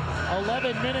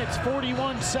 11 minutes,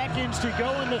 41 seconds to go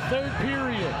in the third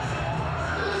period.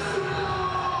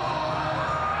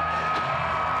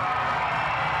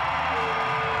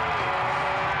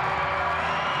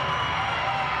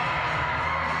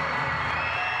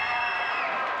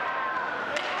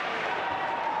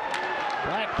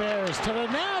 Black Bears to the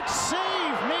net, save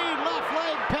made, left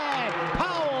leg pad.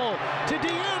 Powell to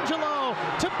D'Angelo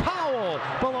to Powell.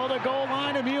 Below the goal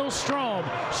line, Emil Strome.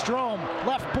 Strome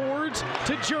left boards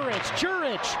to Juric.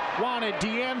 Juric wanted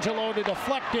D'Angelo to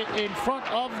deflect it in front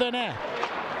of the net.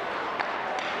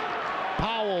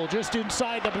 Powell just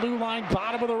inside the blue line,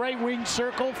 bottom of the right wing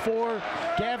circle for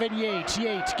Gavin Yates.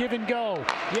 Yates, give and go.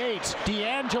 Yates,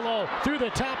 D'Angelo through the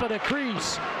top of the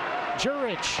crease.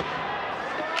 Juric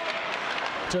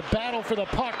to battle for the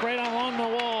puck right along the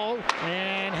wall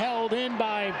and held in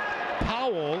by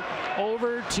Powell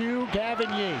over to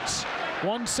Gavin Yates.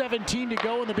 1:17 to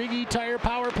go in the Big E Tire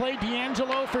power play.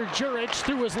 D'Angelo for Juric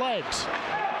through his legs.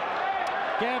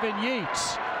 Gavin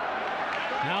Yates.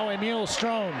 Now Emil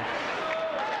Strome.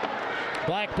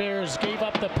 Black Bears gave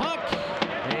up the puck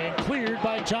and cleared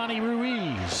by Johnny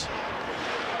Ruiz.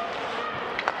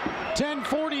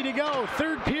 10:40 to go,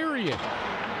 third period.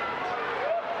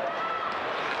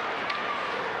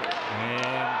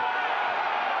 And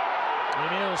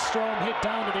Emil Strome hit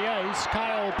down to the ice.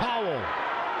 Kyle Powell.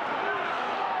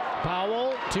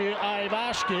 Powell to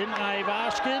Ivashkin.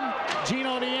 Ivashkin,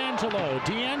 Gino D'Angelo.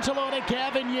 D'Angelo to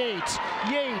Gavin Yates.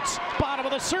 Yates, bottom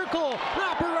of the circle.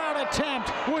 Wraparound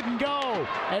attempt. Wouldn't go.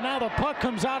 And now the puck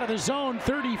comes out of the zone.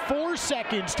 34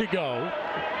 seconds to go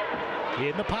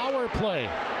in the power play.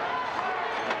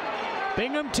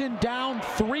 Binghamton down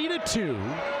 3-2.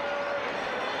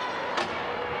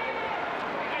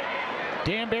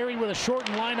 Danbury with a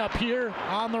shortened lineup here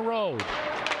on the road.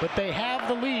 But they have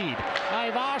the lead.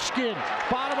 Ivashkin,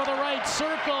 bottom of the right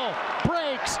circle,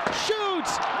 breaks,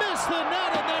 shoots, missed the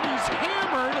net, and then he's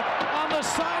hammered on the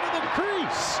side of the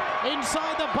crease.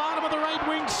 Inside the bottom of the right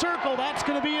wing circle, that's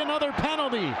going to be another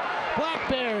penalty. Black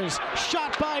Bears,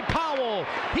 shot by Powell.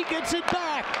 He gets it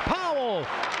back. Powell,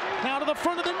 now to the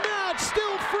front of the net,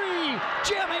 still free,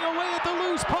 jamming away at the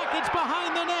loose puck. It's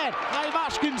behind the net.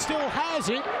 Ivashkin still has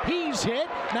it. He's hit.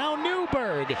 Now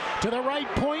Newberg to the right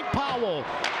point. Powell.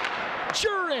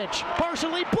 Juric,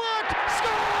 partially blocked.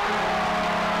 Scores!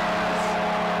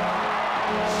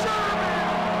 Sherman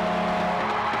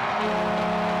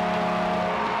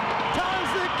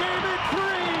ties the game at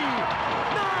 3.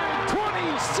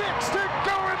 9:26 to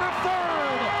go in the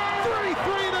third.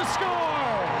 3-3 the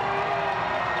score.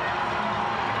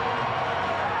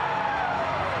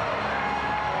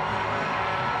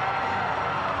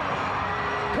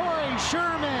 Corey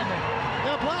Sherman,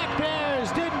 the Black Bears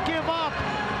didn't give up.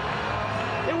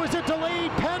 It was a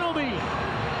delayed penalty.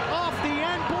 Off the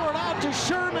end board out to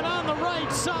Sherman on the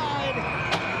right side,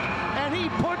 and he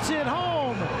puts it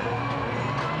home.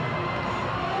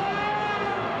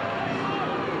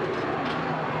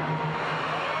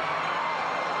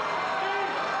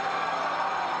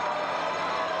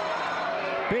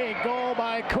 Big goal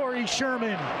by Corey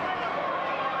Sherman.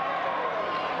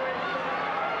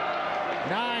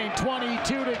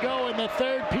 9:22 to go in the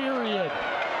third period.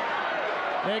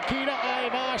 Nikita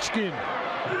Ivashkin.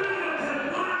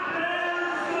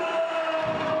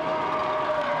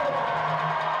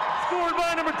 Scored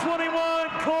by number 21,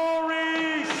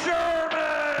 Corey Sherman.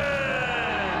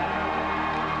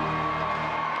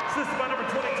 Assisted by number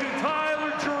 22,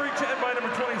 Tyler Juric, and by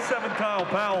number 27, Kyle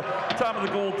Powell. Time of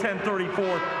the goal,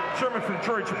 10:34. Sherman from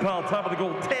Juric and Powell, time of the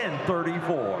goal,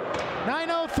 10:34.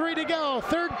 9:03 to go,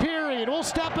 third period. We'll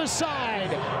step aside.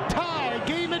 Tie,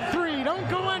 game at 3. Don't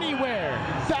go anywhere.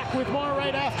 Back with more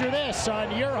right after this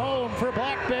on your home for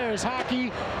Black Bears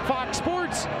hockey, Fox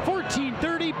Sports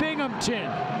 1430 Binghamton.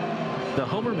 The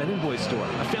Homer Men and Boys Store,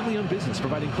 a family-owned business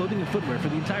providing clothing and footwear for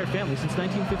the entire family since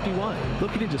 1951.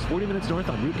 Located just 40 minutes north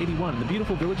on Route 81 in the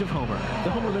beautiful village of Homer, the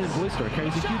Homer Men and Boys Store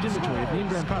carries a huge inventory of name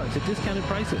brand products at discounted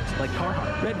prices like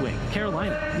Carhartt, Red Wing,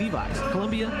 Carolina, Levi's,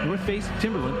 Columbia, North Face,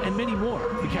 Timberland, and many more.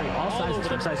 We carry all sizes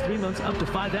from size 3 months up to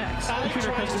 5X. We treat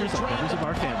our customers like members of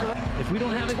our family. If we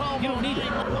don't have it, you don't need it.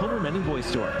 The Homer Men and Boys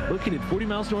Store, located 40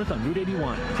 miles north on Route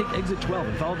 81. Take exit 12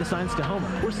 and follow the signs to Homer,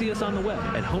 or see us on the web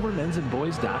at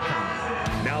homermensandboys.com.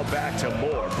 Now back to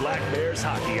more Black Bears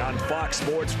hockey on Fox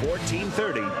Sports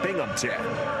 1430 Binghamton.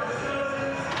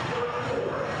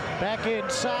 Back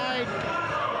inside.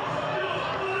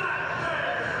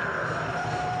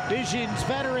 Visions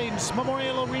Veterans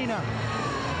Memorial Arena.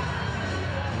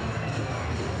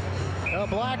 The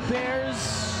Black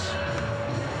Bears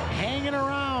hanging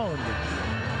around.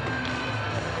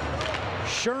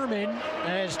 Sherman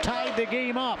has tied the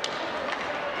game up.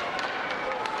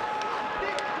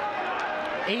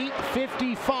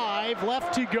 8:55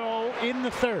 left to go in the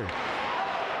third.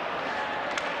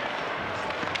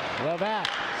 Levac,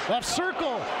 left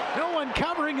circle, no one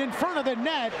covering in front of the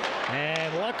net,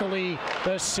 and luckily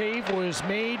the save was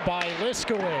made by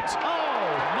Liskowitz.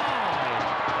 Oh my!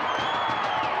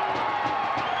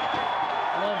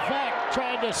 Levac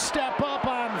tried to step up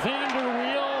on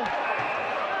Vanderweel,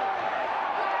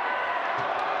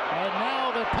 and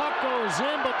now the puck goes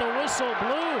in, but the whistle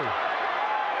blew.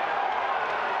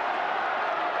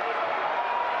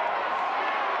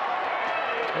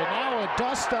 And now a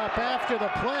dust-up after the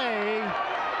play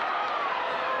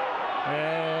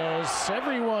as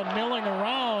everyone milling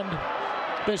around.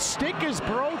 The stick is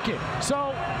broken.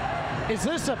 So is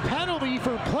this a penalty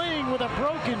for playing with a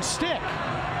broken stick?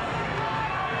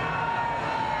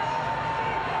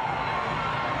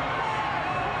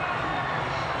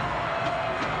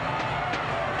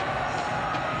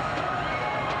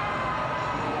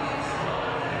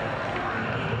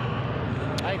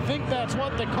 I think that's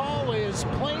what the call is,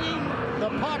 playing the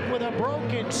puck with a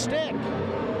broken stick.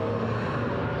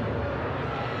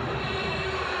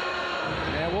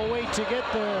 And we'll wait to get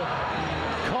the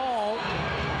call.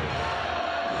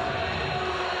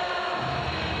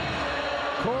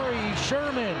 Corey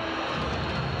Sherman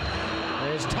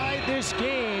has tied this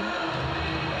game.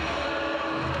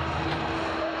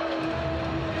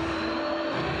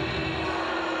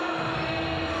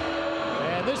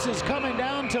 And this is coming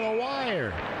down to the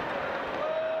wire.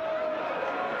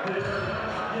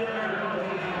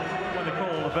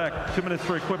 Nicole Levac, 2 minutes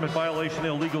for equipment violation,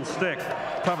 illegal stick.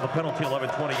 Time of the penalty,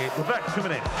 11:28. Levac, 2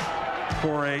 minutes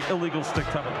for a illegal stick.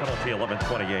 Time of the penalty,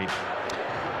 11:28.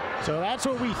 So that's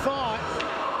what we thought.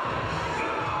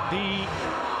 The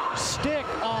stick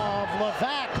of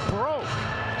Levac broke.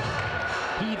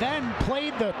 He then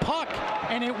played the puck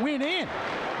and it went in,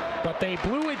 but they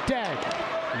blew it dead.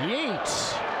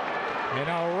 Yates, and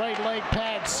a right leg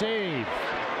pad save.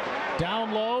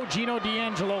 Down low, Gino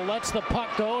D'Angelo lets the puck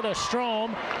go to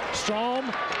Strome.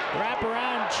 Strome,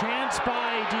 wraparound chance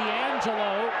by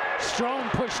D'Angelo. Strome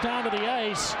pushed down to the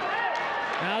ice.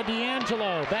 Now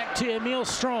D'Angelo back to Emil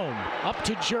Strome. Up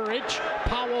to Juric.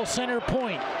 Powell center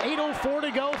point. 8:04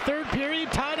 to go, third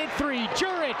period, tied at 3.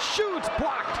 Juric shoots,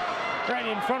 blocked right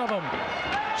in front of him.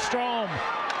 Strome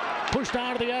pushed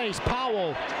down to the ice.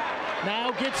 Powell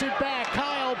now gets it back.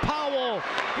 Kyle Powell,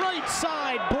 right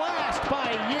side, blast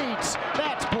by Yates.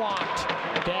 That's blocked.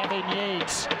 Gavin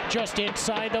Yates just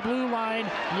inside the blue line.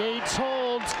 Yates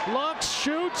holds, looks,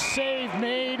 shoots, save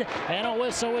made, and a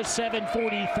whistle with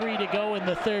 7:43 to go in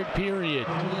the third period.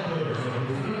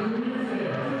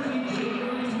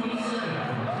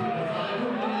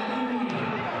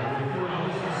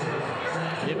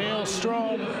 Emil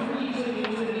Strome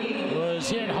was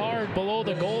hit hard below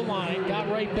the goal line, got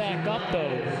right back up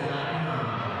though.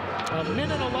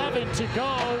 1:11 to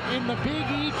go in the Big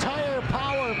E Tire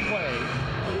power play.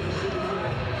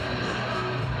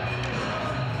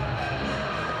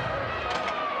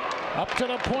 Up to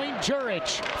the point, Juric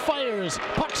fires,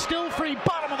 puck still free,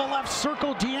 bottom of the left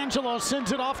circle, D'Angelo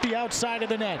sends it off the outside of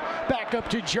the net. Back up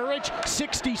to Juric,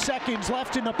 60 seconds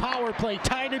left in the power play,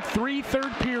 tied at 3,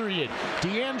 third period.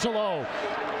 D'Angelo,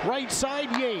 right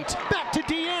side, Yates, back to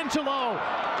D'Angelo,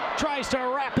 tries to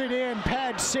wrap it in,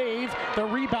 pad save, the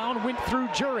rebound went through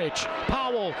Juric.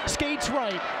 Powell skates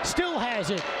right, still has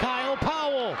it, Kyle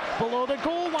Powell, below the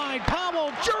goal line,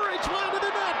 Powell, Juric wide of the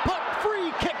net, puck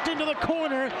free, kicked into the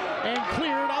corner, and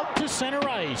cleared out to center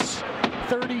ice.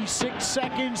 36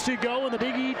 seconds to go in the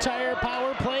Big E Tire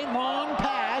power play, long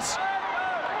pass,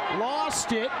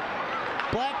 lost it.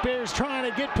 Black Bears trying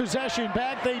to get possession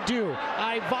back, they do.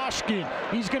 Ivashkin,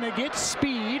 he's going to get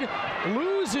speed,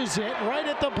 loses it right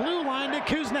at the blue line to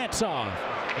Kuznetsov.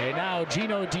 And now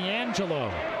Gino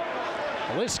D'Angelo.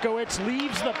 Liskowitz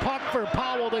leaves the puck for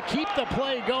Powell to keep the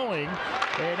play going.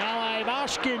 And now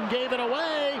Ivashkin gave it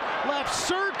away. Left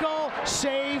circle,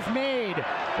 save made.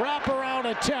 Wraparound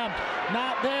attempt,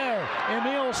 not there.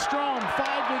 Emil Strome,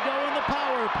 5 to go in the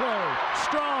power play.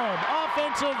 Strome,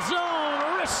 offensive zone,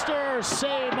 wrister,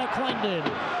 save McClendon.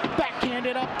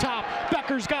 Backhanded up top.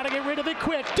 Becker's got to get rid of it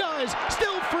quick. Does,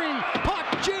 still free. Puck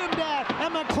jammed at,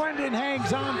 and McClendon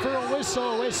hangs on for a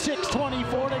whistle with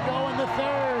 6:24 to go in the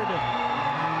third.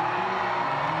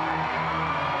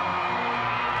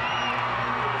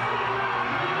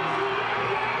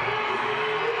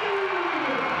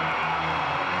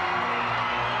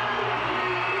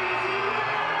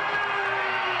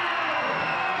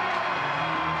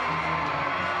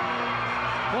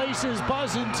 Place is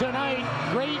buzzing tonight.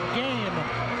 Great game.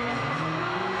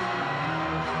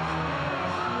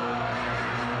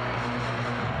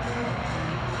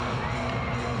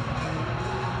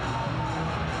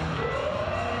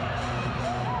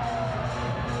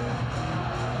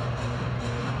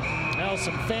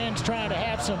 some fans trying to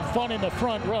have some fun in the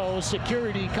front row.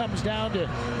 Security comes down to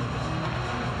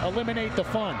eliminate the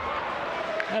fun.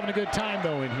 Having a good time,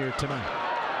 though, in here tonight.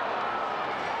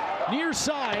 Near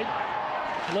side,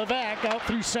 Levac out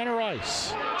through center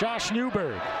ice. Josh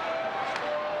Newberg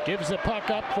gives the puck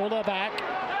up for Levac.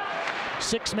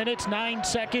 6 minutes, 9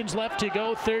 seconds left to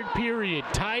go, third period.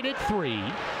 Tied at 3.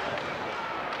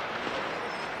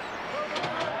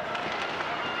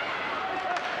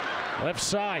 Left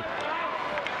side.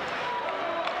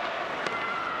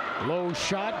 Low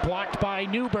shot blocked by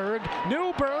Newberg.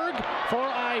 Newberg for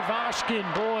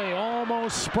Ivashkin. Boy,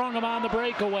 almost sprung him on the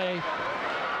breakaway.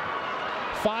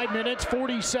 5 minutes,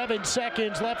 47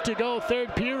 seconds left to go,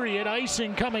 third period.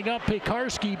 Icing coming up.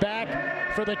 Pekarski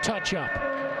back for the touch-up.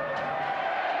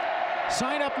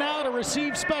 Sign up now to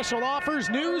receive special offers,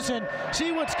 news, and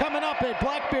see what's coming up at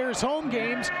Black Bears home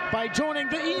games by joining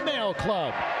the email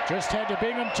club. Just head to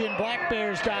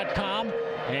BinghamtonBlackBears.com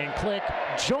and click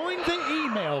Join the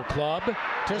Email Club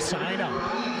to sign up.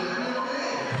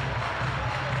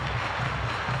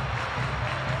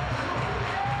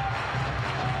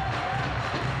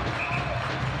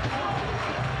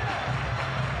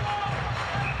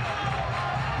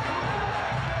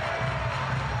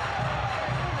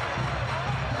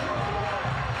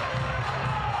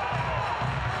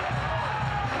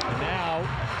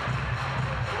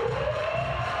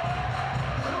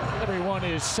 Everyone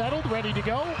is settled, ready to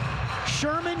go.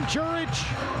 Sherman, Jurich,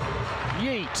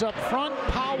 Yates up front,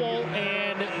 Powell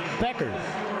and Becker.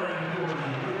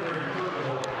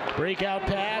 Breakout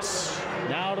pass,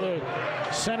 now to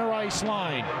the center ice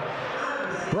line.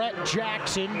 Brett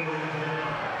Jackson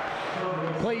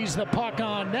plays the puck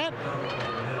on net.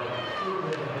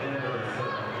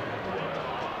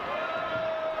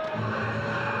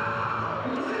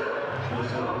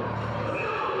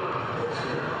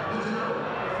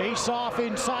 Face off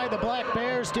inside the Black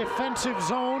Bears defensive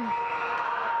zone.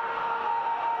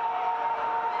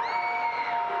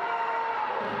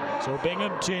 So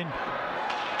Binghamton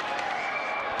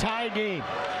tie game.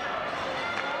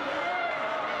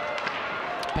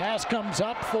 Pass comes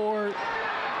up for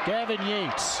Gavin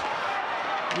Yates.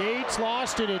 Yates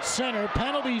lost it at center.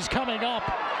 Penalties coming up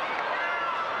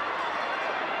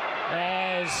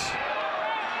as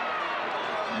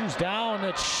who's down?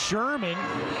 That's Sherman.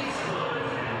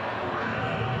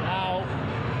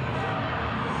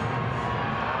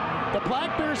 The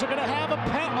Black Bears are going to have a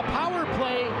power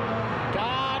play.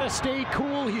 Gotta stay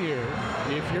cool here.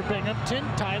 If you're Binghamton,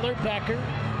 Tyler Becker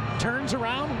turns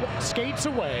around, skates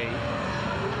away.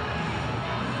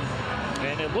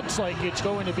 And it looks like it's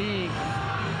going to be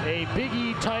a Big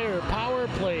E Tire power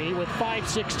play with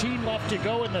 5:16 left to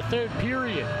go in the third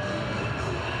period.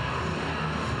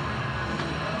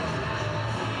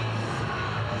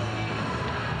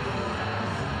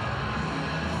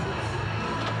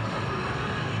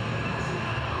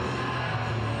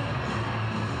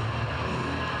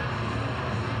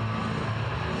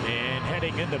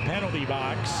 In the penalty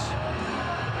box,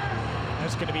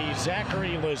 that's going to be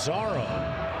Zachary Lazaro.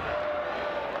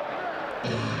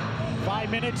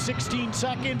 5 minutes, 16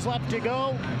 seconds left to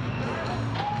go.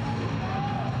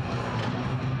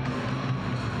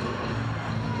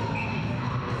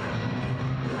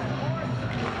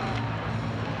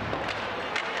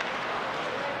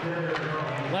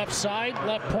 Left side,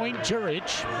 left point, Jurich.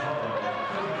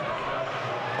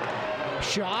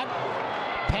 Shot,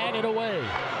 patted away.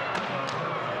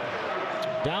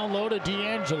 Down low to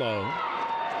D'Angelo.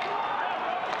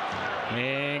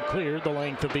 And cleared the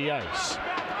length of the ice.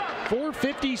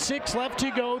 4:56 left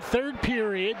to go, third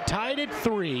period, tied at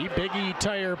 3. Big E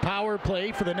Tire power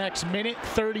play for the next minute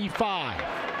 35.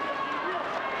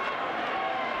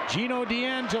 Gino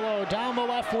D'Angelo down the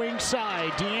left wing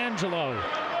side. D'Angelo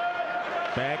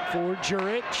back for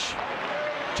Jurich.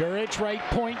 Jurich right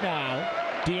point now.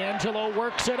 D'Angelo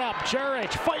works it up.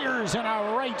 Jurich fires and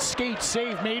a right skate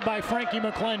save made by Frankie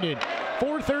McClendon.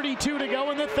 4:32 to go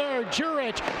in the third.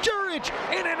 Jurich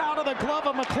in and out of the glove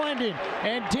of McClendon.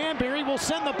 And Danbury will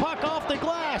send the puck off the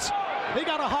glass. They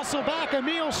got to hustle back.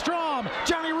 Emil Strom.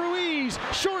 Johnny Ruiz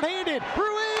shorthanded.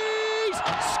 Ruiz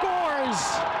scores.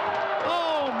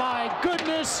 Oh my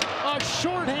goodness. A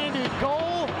shorthanded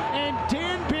goal. And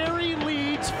Danbury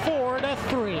leads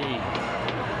 4-3.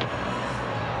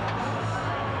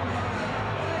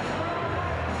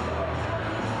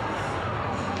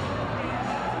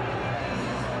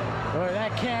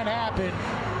 That can't happen.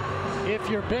 If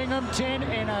you're Binghamton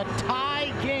in a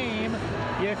tie game,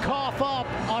 you cough up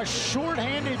a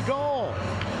shorthanded goal.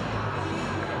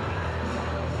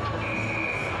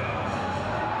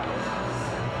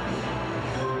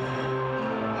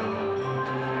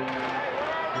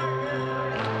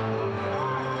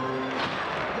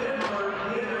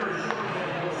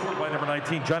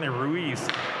 19, Johnny Ruiz,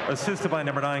 assisted by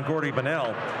number 9, Gordy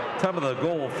Bonnell. Time of the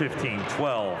goal,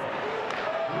 15-12.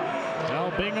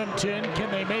 Now Binghamton, can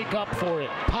they make up for it?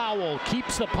 Powell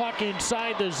keeps the puck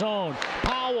inside the zone.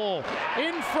 Powell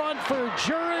in front for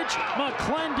Jurich.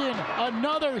 McClendon,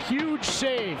 another huge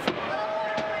save.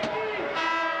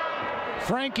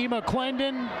 Frankie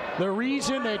McClendon, the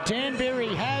reason that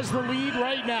Danbury has the lead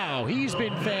right now. He's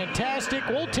been fantastic.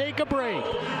 We'll take a break.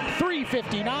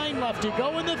 3:59 left to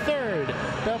go in the third.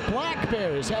 The Black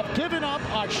Bears have given up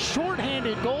a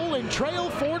shorthanded goal and trail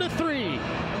 4-3.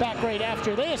 Back right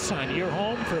after this on your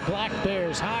home for Black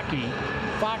Bears hockey.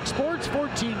 Fox Sports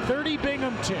 1430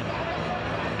 Binghamton.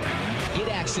 Get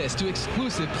access to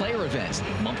exclusive player events,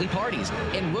 monthly parties,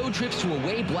 and road trips to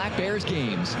away Black Bears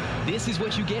games. This is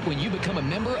what you get when you become a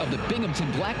member of the Binghamton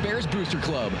Black Bears Booster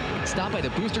Club. Stop by the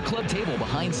Booster Club table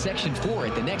behind Section 4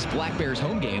 at the next Black Bears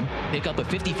home game, pick up a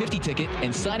 50-50 ticket,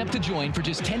 and sign up to join for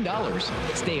just $10.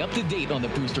 Stay up to date on the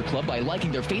Booster Club by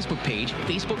liking their Facebook page,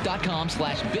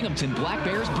 facebook.com/Binghamton Black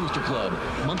Bears Booster Club.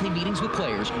 Monthly meetings with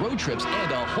players, road trips,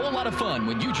 and a whole lot of fun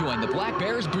when you join the Black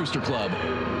Bears Booster Club.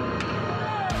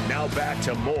 Now back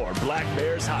to more Black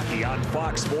Bears hockey on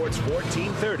Fox Sports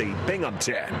 1430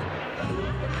 Binghamton.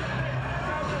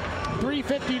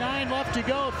 3:59 left to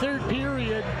go, third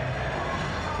period.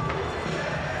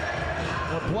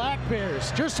 The Black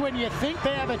Bears, just when you think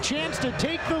they have a chance to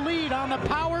take the lead on the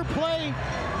power play,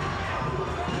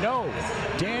 no,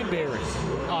 Danbury,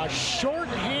 a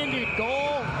short-handed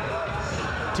goal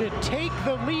to take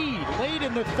the lead late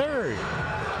in the third.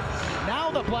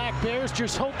 Now the Black Bears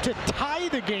just hope to tie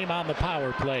the game on the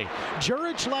power play.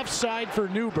 Jurich left side for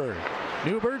Newberg.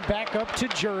 Newberg back up to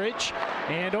Jurich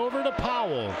and over to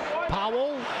Powell.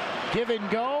 Powell, give and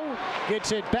go,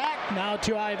 gets it back now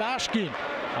to Ivashkin.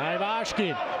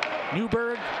 Ivashkin,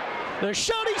 Newberg, the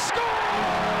shot, he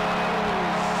scores!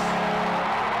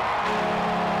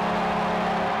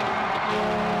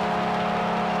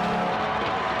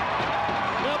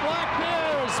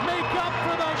 Make up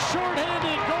for the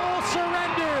shorthanded goal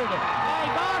surrendered.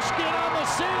 Ivashkin on the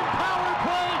same power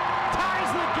play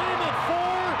ties the game at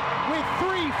 4 with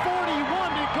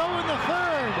 3:41 to go in the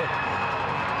third.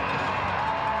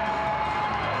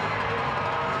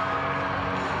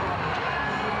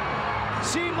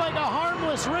 Seemed like a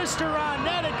harmless wrister on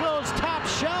net. It goes top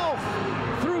shelf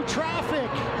through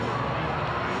traffic.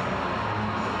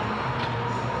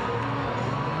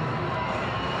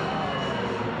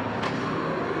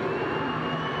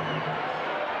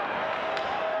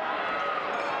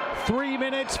 Three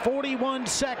minutes, 41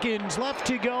 seconds left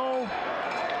to go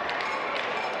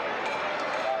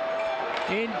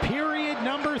in period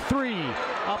number 3.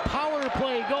 A power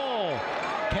play goal.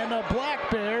 Can the Black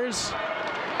Bears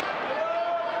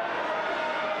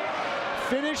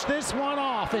finish this one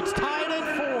off? It's tied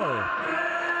at 4.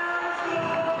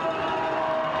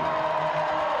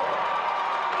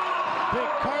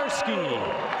 Pekarsky.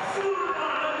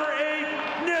 Number 8,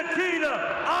 Nikita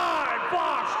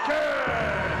Ivashkin.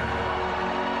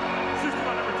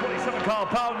 Kyle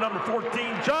Powell, number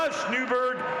 14, Josh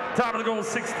Newberg, time of the goal,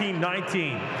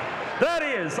 16-19. That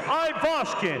is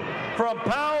Ivashkin from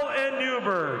Powell and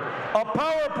Newberg. A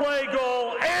power play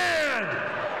goal and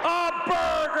a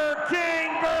Burger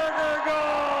King burger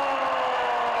goal!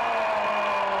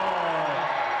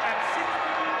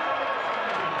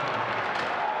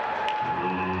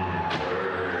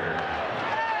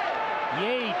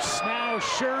 Yates, now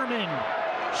Sherman.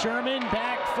 Sherman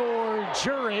back for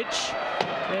Jurich.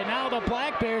 And now the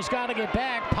Black Bears got to get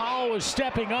back. Powell is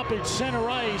stepping up at center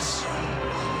ice.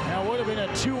 That would have been a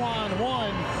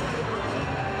 2-on-1,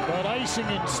 but icing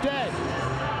instead.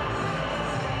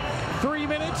 3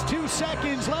 minutes, 2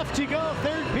 seconds left to go,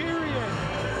 third period.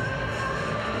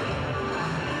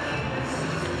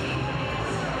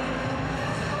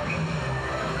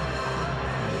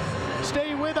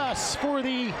 Stay with us for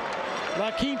the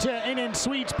La Quinta Inn and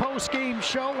Suites post-game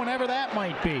show, whenever that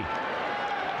might be.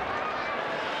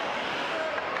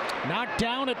 Knocked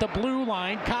down at the blue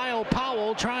line. Kyle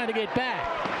Powell trying to get back.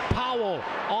 Powell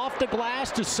off the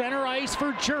glass to center ice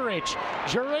for Jurich.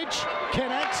 Jurich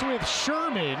connects with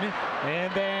Sherman,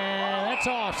 and then that's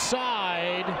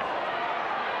offside.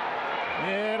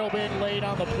 A little bit late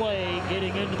on the play,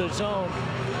 getting into the zone.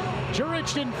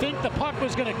 Jurich didn't think the puck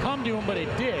was going to come to him, but it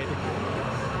did.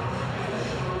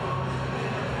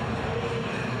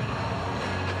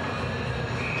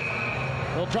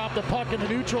 They'll drop the puck in the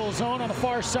neutral zone on the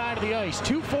far side of the ice.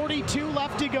 2:42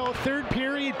 left to go. Third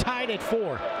period tied at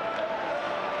 4.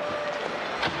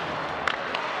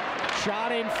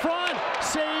 Shot in front.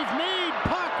 Save made.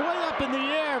 Puck way up in the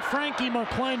air. Frankie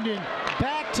McClendon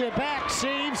back Back-to-back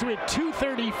saves with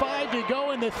 2:35 to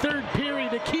go in the third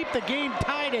period to keep the game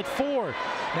tied at 4.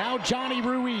 Now Johnny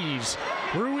Ruiz.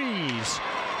 Ruiz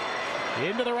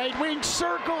into the right wing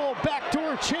circle.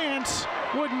 Backdoor chance.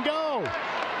 Wouldn't go.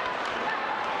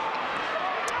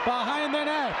 Behind the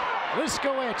net.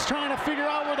 Liskowitz trying to figure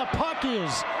out where the puck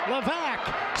is.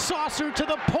 Levac, saucer to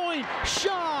the point,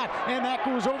 shot, and that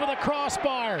goes over the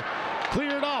crossbar.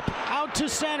 Cleared up, out to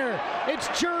center. It's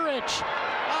Jurich,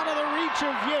 out of the reach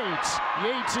of Yates.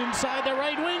 Yates inside the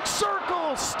right wing,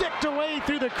 circle, sticked away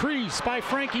through the crease by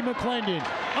Frankie McClendon.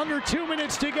 Under 2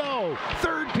 minutes to go.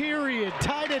 Third period,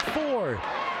 tied at 4.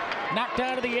 Knocked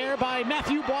out of the air by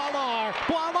Matthew Boilard.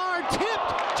 Boilard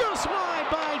tipped just wide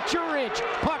by Jurich.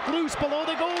 Puck loose below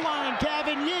the goal line.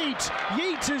 Gavin Yates.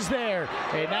 Yates is there.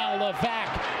 And now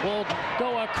Levac will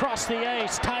go across the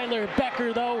ice. Tyler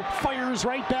Becker, though, fires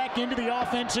right back into the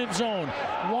offensive zone.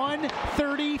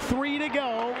 1:33 to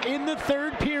go in the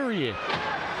third period.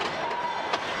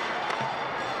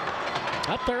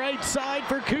 Up the right side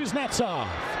for Kuznetsov.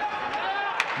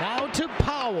 Now to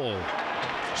Powell.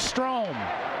 Strome.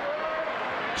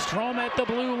 Strome at the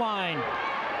blue line.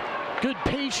 Good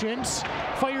patience.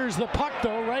 Fires the puck,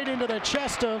 though, right into the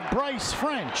chest of Bryce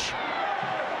French.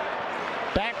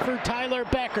 Back for Tyler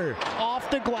Becker. Off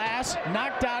the glass,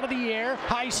 knocked out of the air.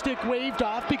 High stick waved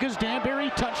off because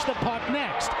Danbury touched the puck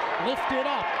next. Lifted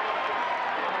up.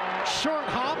 Short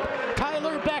hop,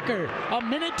 Tyler Becker. A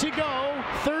minute to go.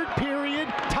 Third period,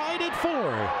 tied at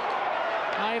 4.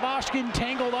 Ivashkin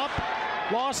tangled up,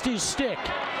 lost his stick.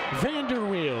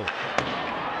 Vanderweel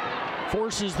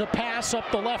forces the pass up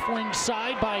the left wing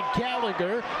side by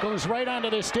Gallagher. Goes right onto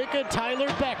the stick of Tyler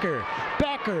Becker.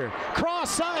 Becker,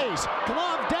 cross ice,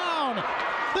 glove down.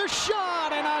 The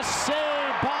shot and a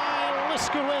save by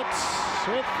Liskowitz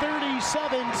with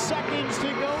 37 seconds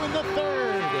to go in the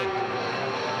third.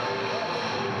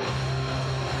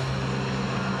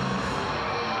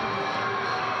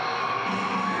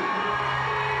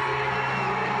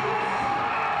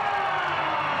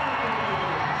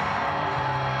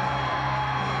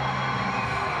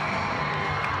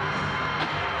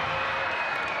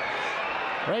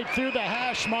 Right through the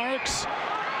hash marks.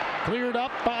 Cleared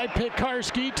up by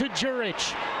Pekarski to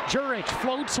Jurich. Jurich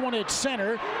floats one at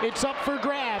center. It's up for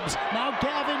grabs. Now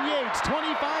Gavin Yates,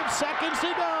 25 seconds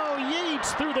to go.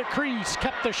 Yates through the crease,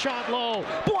 kept the shot low.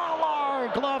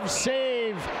 Boilard, glove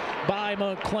save by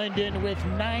McClendon with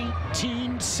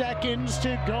 19 seconds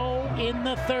to go in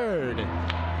the third.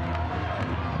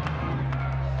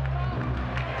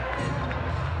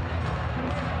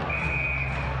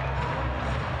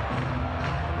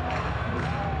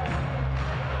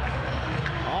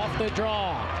 The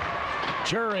draw.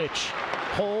 Jurich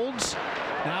holds.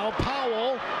 Now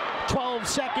Powell. 12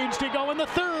 seconds to go in the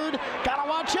third. Gotta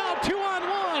watch out.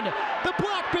 2-on-1. The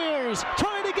Black Bears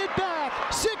trying to get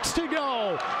back. 6 to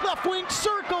go. Left wing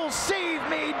circle. Save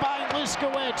made by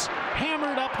Liskowitz.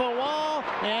 Hammered up the wall.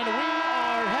 And we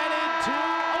are headed to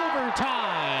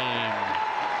overtime.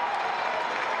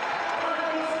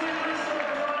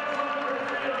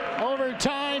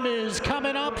 Overtime is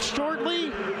coming up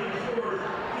shortly.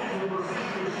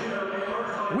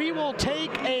 We will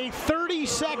take a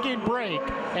 30-second break,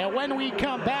 and when we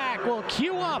come back, we'll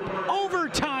queue up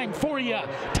overtime for you.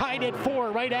 Tied at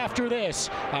 4 right after this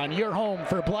on your home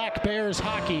for Black Bears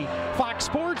hockey. Fox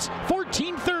Sports,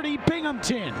 1430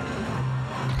 Binghamton.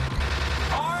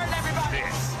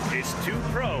 This is Two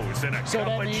Pros and a So Cup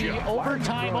then of the Joe.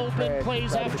 overtime open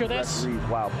plays after this.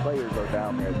 While players are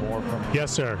down there more from.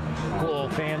 Yes, sir. Cool.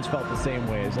 Fans felt the same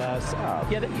way as us.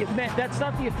 Matt, that's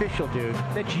not the official, dude.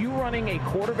 That's you running a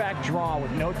quarterback draw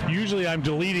with no time. Usually I'm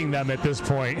deleting them at this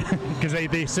point because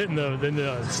they sit in the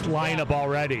lineup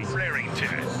already.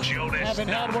 Rarrington, Jonas. Haven't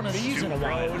had one of these in a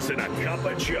while. Two Pros and a Cup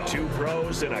of Joe. Two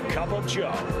Pros and a Cup of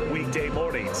Joe. Weekday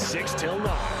mornings 6 till 9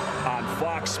 on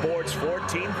Fox Sports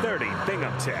 1430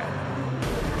 Binghamton.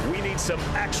 We need some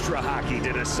extra hockey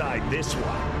to decide this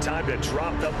one. Time to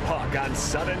drop the puck on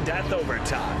sudden death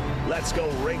overtime. Let's go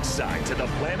ringside to the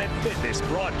Planet Fitness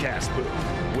broadcast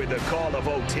booth. With the call of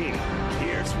OT,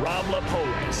 here's Rob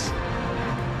Lapolis.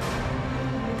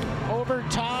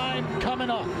 Overtime coming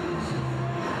up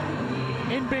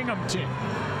in Binghamton.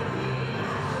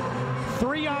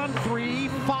 3-on-3,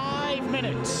 5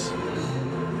 minutes.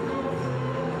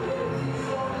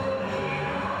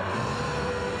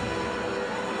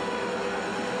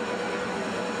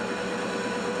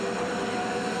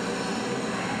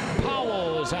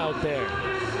 Powell is out there.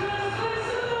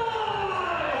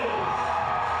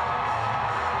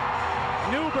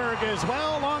 Newberg Newberg as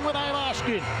well, along with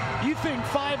Ivashkin. You think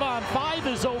 5-on-5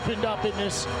 is opened up in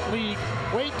this league?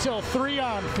 Wait till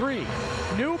 3-on-3.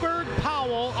 Newberg,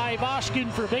 Powell,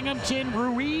 Ivashkin for Binghamton.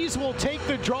 Ruiz will take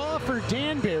the draw for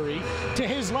Danbury. To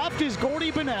his left is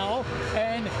Gordy Bunnell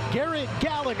and Garrett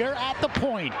Gallagher at the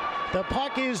point. The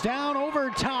puck is down,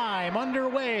 overtime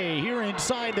underway here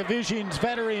inside the Visions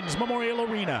Veterans Memorial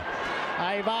Arena.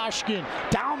 Ivashkin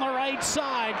down the right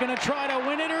side, gonna try to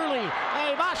win it early.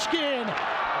 Ivashkin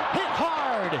hit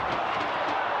hard.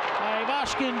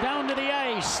 Ivashkin down to the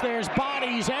ice. There's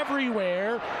bodies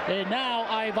everywhere, and now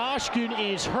Ivashkin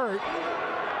is hurt.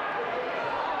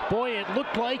 Boy, it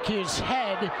looked like his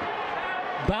head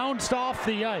bounced off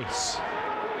the ice.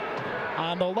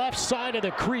 On the left side of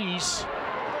the crease.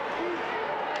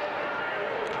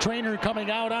 Trainer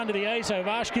coming out onto the ice.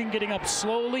 Ivashkin getting up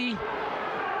slowly.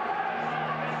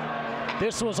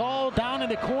 This was all down in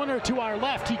the corner to our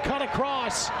left. He cut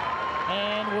across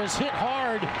and was hit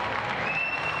hard.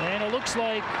 And it looks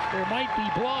like there might be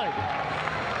blood.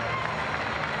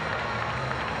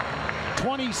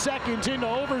 20 seconds into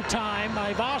overtime,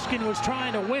 Ivashkin was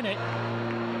trying to win it.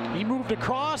 He moved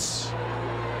across.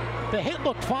 The hit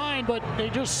looked fine, but they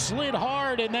just slid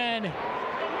hard, and then,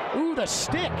 ooh, the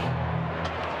stick.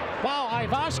 Wow,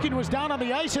 Ivashkin was down on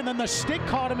the ice, and then the stick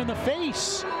caught him in the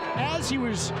face as he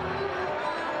was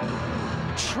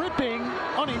tripping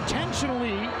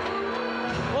unintentionally.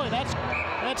 Boy, that's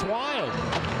wild.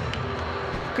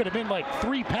 Could have been like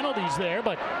 3 penalties there,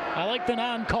 but I like the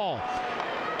non-call.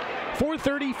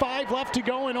 4:35 left to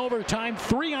go in overtime.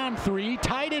 3-on-3,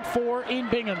 tied at 4 in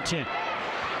Binghamton.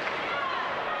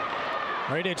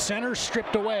 Right at center,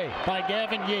 stripped away by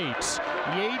Gavin Yates.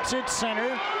 Yates at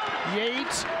center.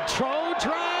 Yates, toe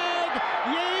drag.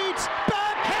 Yates,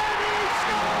 backhanded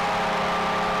score!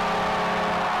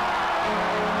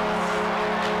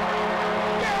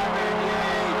 Gavin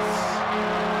Yates!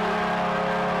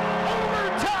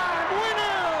 Overtime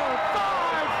winner!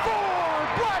 5-4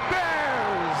 Black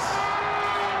Bears!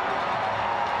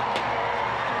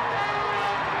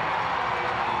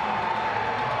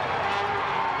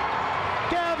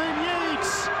 Gavin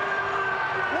Yates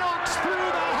walks through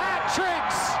the hat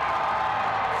tricks,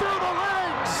 through the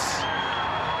legs,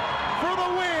 for the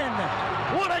win.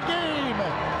 What a game!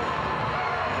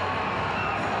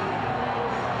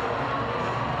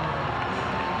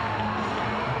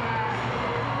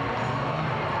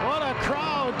 What a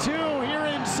crowd, too, here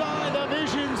inside the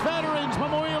Visions Veterans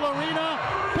Memorial Arena.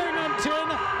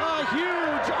 Binghamton, a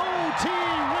huge OT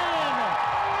win.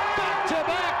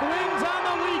 Back-to-back wins on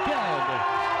the weekend.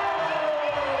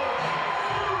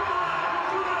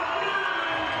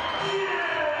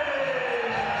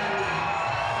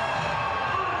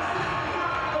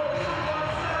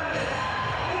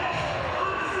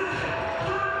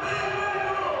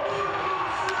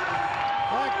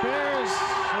 Black Bears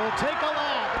will take a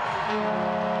lap.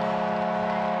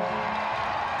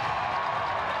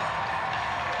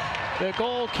 The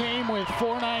goal came with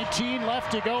 4:19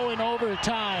 left to go in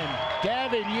overtime.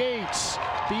 Gavin Yates,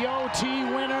 the OT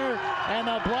winner, and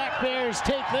the Black Bears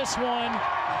take this one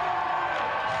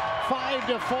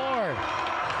 5-4.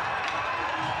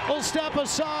 We'll step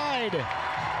aside.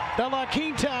 The La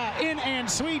Quinta Inn and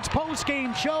Suites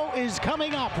post-game show is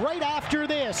coming up right after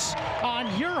this on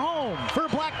your home for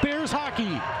Black Bears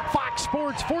hockey. Fox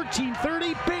Sports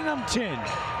 1430 Binghamton.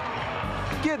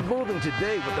 Get moving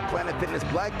today with the Planet Fitness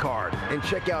Black Card and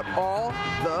check out all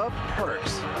the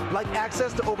perks, like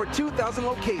access to over 2,000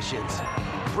 locations.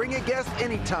 Bring a guest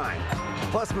anytime,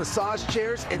 plus massage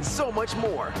chairs and so much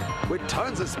more, with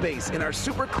tons of space in our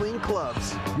super clean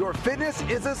clubs. Your fitness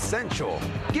is essential.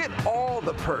 Get all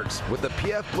the perks with the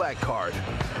PF Black Card.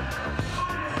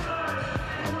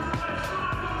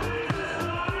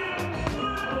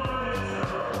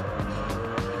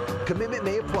 Commitment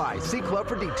may apply. See club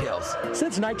for details.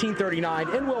 Since 1939,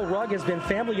 Inwell Rug has been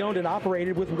family-owned and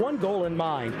operated with one goal in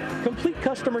mind: complete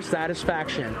customer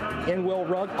satisfaction. Inwell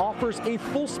Rug offers a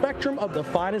full spectrum of the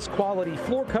finest quality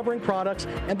floor covering products,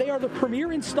 and they are the premier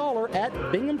installer at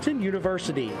Binghamton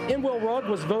University. Inwell Rug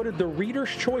was voted the Reader's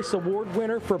Choice Award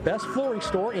winner for Best Flooring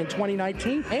Store in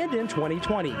 2019 and in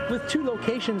 2020. With 2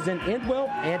 locations in Inwell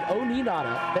and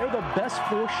Oneonta, they're the best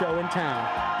floor show in town.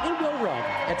 Inwell Rug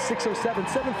at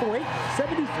 607-748-7366.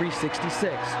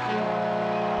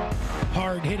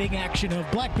 Hard-hitting action of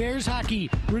Black Bears hockey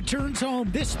returns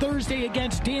home this Thursday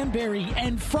against Danbury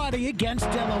and Friday against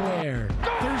Delaware.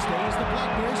 Thursday is the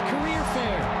Black Bears Career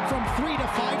Fair from 3 to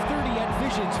 5:30 at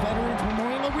Visions Veterans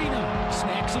Memorial Arena.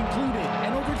 Snacks included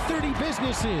and over over 30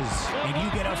 businesses. And you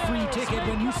get a free ticket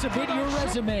when you submit your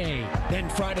resume. Then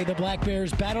Friday, the Black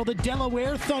Bears battle the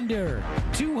Delaware Thunder.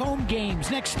 2 home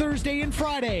games next Thursday and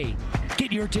Friday.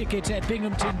 Get your tickets at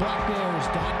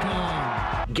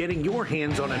BinghamtonBlackBears.com. Getting your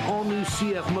hands on an all-new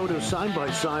CF Moto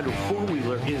side-by-side or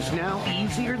four-wheeler is now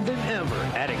easier than ever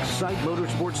at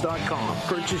ExciteMotorsports.com.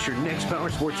 Purchase your next power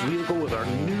sports vehicle with our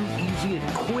new, easy,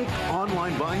 and quick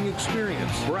online buying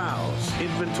experience. Browse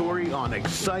inventory on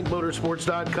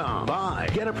ExciteMotorsports.com. Buy,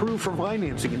 get approved for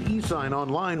financing and e-sign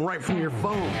online right from your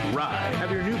phone. Ride,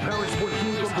 have your new power sports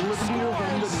vehicle delivered to your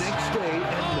home the next day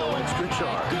at no extra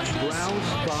charge.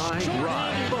 Browse, buy,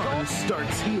 ride. Fun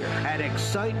starts here at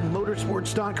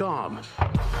ExciteMotorsports.com.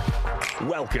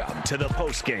 Welcome to the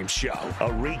postgame show, a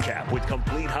recap with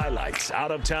complete highlights,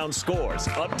 out-of-town scores,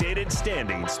 updated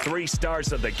standings, 3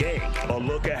 stars of the game, a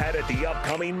look ahead at the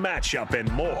upcoming matchup,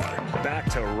 and more. Back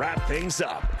to wrap things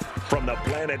up. From the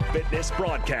Planet Fitness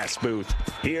broadcast booth,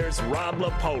 here's Rob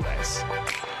Lapolis.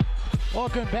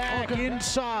 Welcome back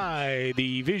inside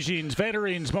the Visions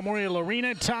Veterans Memorial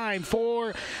Arena. Time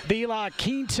for the La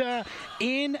Quinta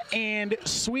In and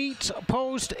Suite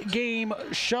post-game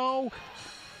show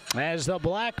as the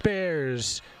Black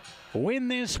Bears win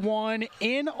this one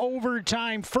in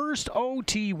overtime. First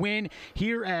OT win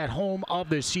here at home of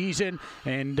the season.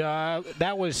 And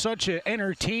that was such an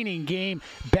entertaining game,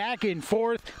 back and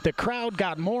forth. The crowd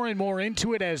got more and more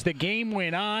into it as the game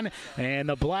went on. And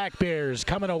the Black Bears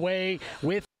coming away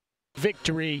with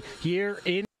victory here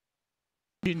in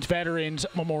Veterans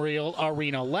Memorial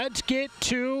Arena. Let's get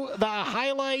to the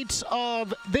highlights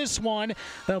of this one.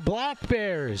 The Black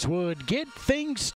Bears would get things